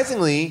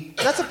surprisingly,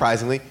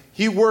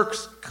 he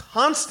works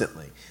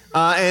constantly.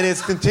 And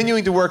is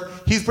continuing to work.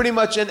 He's pretty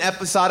much an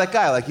episodic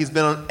guy. Like, he's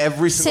been on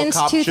every single Since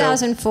cop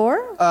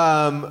 2004?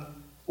 show.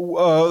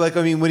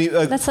 When he...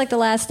 That's like the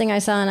last thing I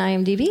saw on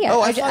IMDb.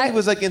 I thought he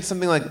was like in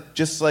something like,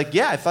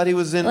 I thought he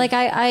was in... Like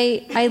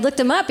I looked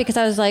him up because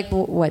I was like,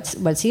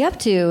 what's he up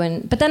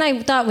to? But then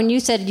I thought when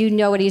you said you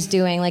know what he's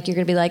doing, like you're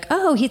gonna be like,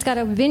 oh, he's got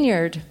a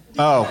vineyard.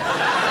 Oh.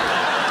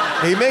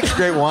 He makes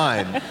great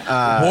wine.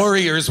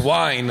 Warriors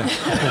wine.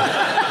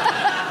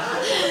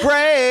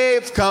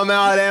 Grapes, come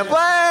out and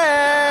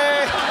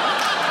play.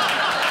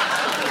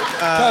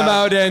 Come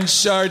out and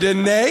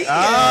Chardonnay.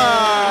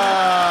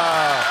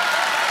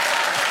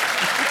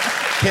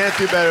 Can't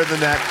do better than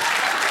that.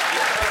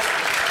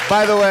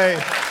 By the way,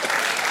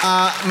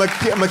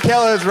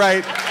 Michaela is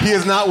right. He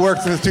has not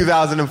worked since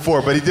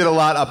 2004, but he did a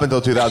lot up until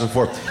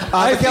 2004.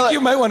 I think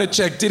you might want to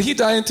check. Did he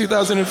die in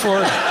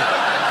 2004?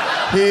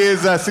 He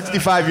is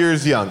 65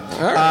 years young.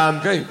 All right,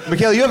 great.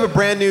 Michaela, you have a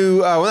brand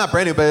new, well, not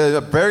brand new, but a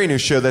very new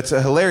show that's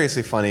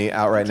hilariously funny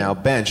out right now,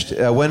 Benched.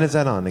 When is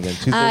that on again?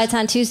 Tuesdays? It's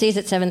on Tuesdays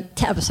at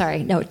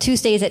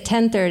Tuesdays at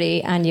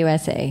 10:30 on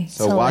USA.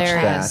 So watch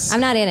that.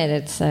 I'm not in it.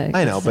 It's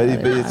I know, but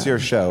it's your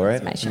show, right?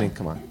 It's my show. I mean,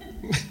 come on.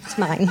 It's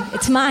mine.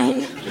 It's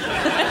mine.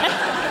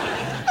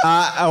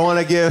 I want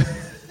to give...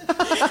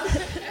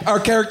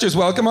 Are characters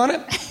welcome on it?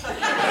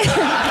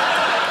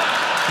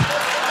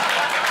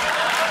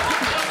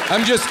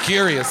 I'm just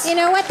curious. You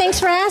know what? Thanks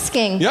for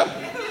asking. Yep.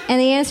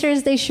 And the answer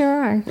is they sure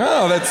are.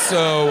 Oh, that's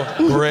so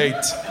great.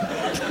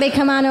 They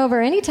come on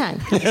over anytime.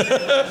 I'm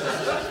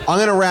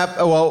going to wrap...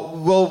 Well,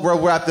 we'll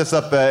wrap this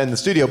up in the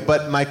studio,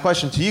 but my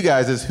question to you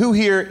guys is, who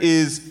here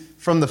is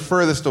from the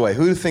furthest away?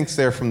 Who thinks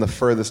they're from the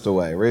furthest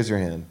away? Raise your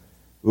hand.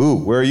 Ooh,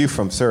 where are you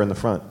from, sir, in the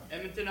front?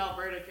 Edmonton,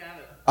 Alberta,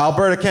 Canada.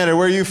 Alberta, Canada.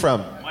 Where are you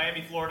from?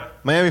 Miami, Florida.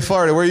 Miami,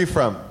 Florida. Where are you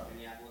from?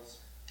 Minneapolis.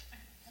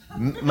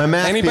 My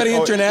math Anybody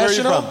people-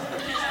 international? Where are you from?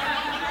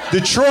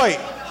 Detroit.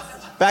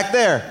 Back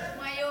there.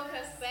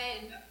 Mallorca,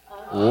 Spain.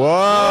 Whoa.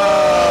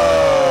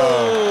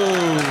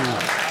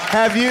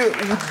 Have you...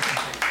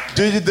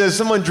 Did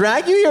someone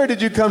drag you here, or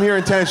did you come here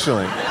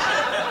intentionally? Yeah, I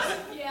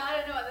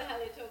don't know what the hell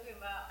you're talking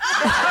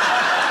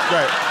about.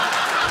 Right.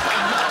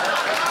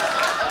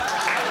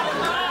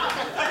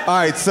 All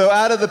right, so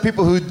out of the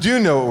people who do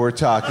know what we're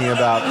talking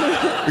about,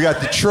 we got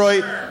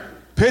Detroit,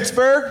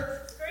 Pittsburgh,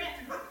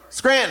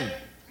 Scranton.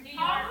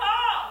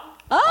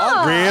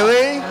 Oh.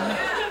 Really?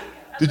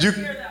 Did you?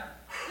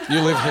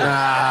 You live here.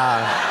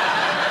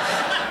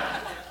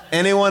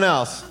 Anyone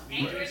else?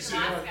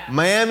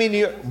 Miami, New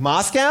York,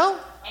 Moscow?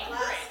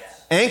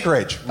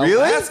 Anchorage. Really?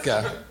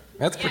 Alaska.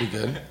 That's pretty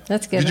good.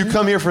 That's good. Did you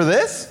come here for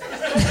this?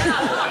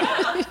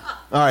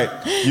 All right,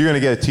 you're gonna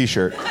get a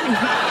T-shirt.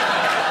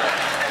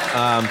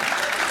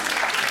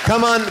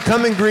 Come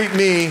and greet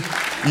me.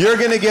 You're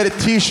gonna get a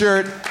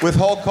T-shirt with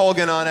Hulk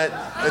Hogan on it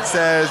that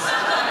says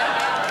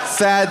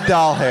 "Sad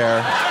Doll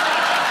Hair."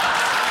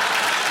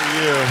 For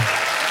you.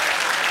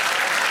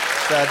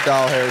 Sad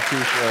Doll Hair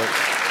T-shirt.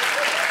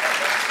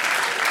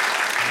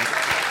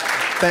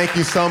 Thank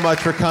you so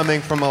much for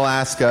coming from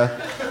Alaska.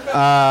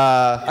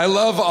 I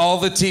love all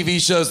the TV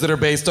shows that are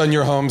based on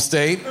your home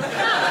state.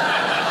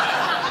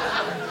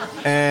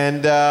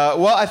 And,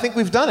 well, I think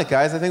we've done it,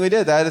 guys. I think we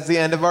did. That is the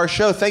end of our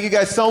show. Thank you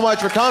guys so much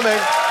for coming.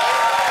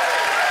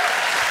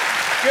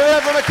 Give it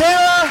up for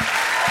Michaela,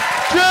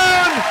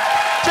 June,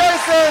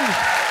 Jason.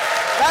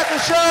 That's the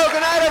show.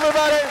 Good night,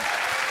 everybody.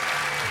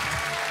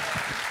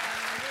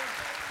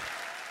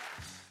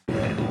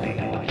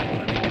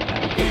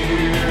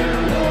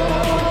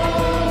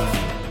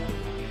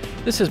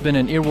 This has been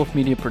an Earwolf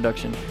Media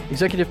production.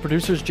 Executive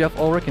producers Jeff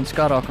Ulrich and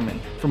Scott Ackerman.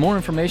 For more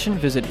information,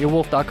 visit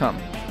earwolf.com.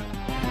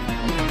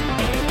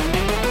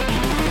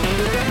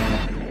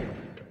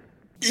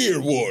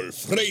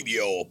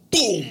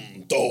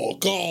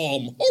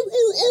 Earwolfradio.com.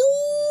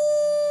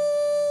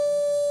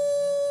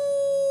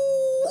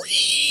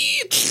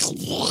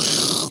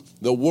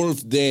 The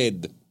wolf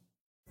dead.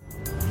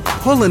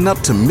 Pulling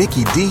up to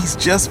Mickey D's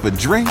just for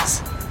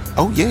drinks?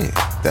 Oh yeah,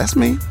 that's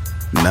me.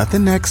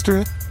 Nothing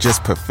extra,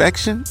 just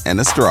perfection and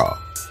a straw.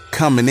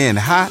 Coming in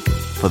hot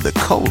for the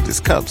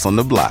coldest cups on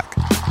the block.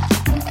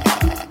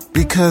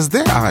 Because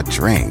there are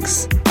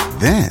drinks.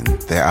 Then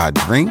there are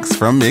drinks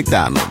from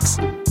McDonald's.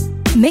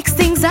 Mix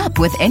things up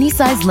with any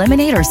size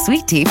lemonade or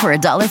sweet tea for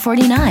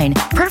 $1.49.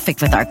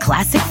 Perfect with our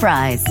classic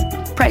fries.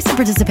 Price and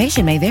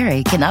participation may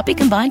vary. Cannot be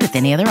combined with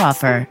any other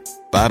offer.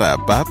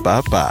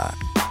 Ba-da-ba-ba-ba.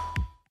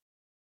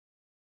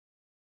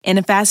 In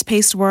a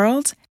fast-paced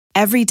world,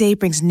 every day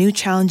brings new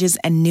challenges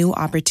and new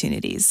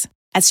opportunities.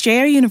 At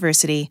Strayer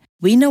University,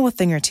 we know a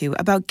thing or two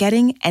about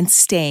getting and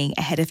staying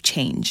ahead of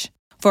change.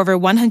 For over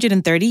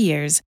 130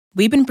 years,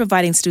 we've been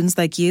providing students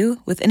like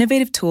you with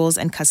innovative tools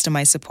and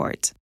customized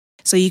support,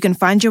 so you can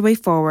find your way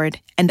forward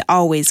and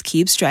always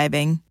keep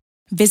striving.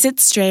 Visit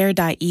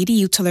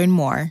strayer.edu to learn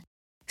more.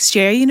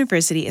 Strayer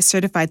University is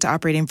certified to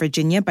operate in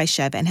Virginia by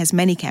Chev and has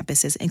many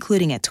campuses,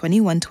 including at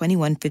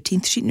 2121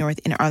 15th Street North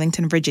in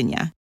Arlington,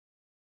 Virginia.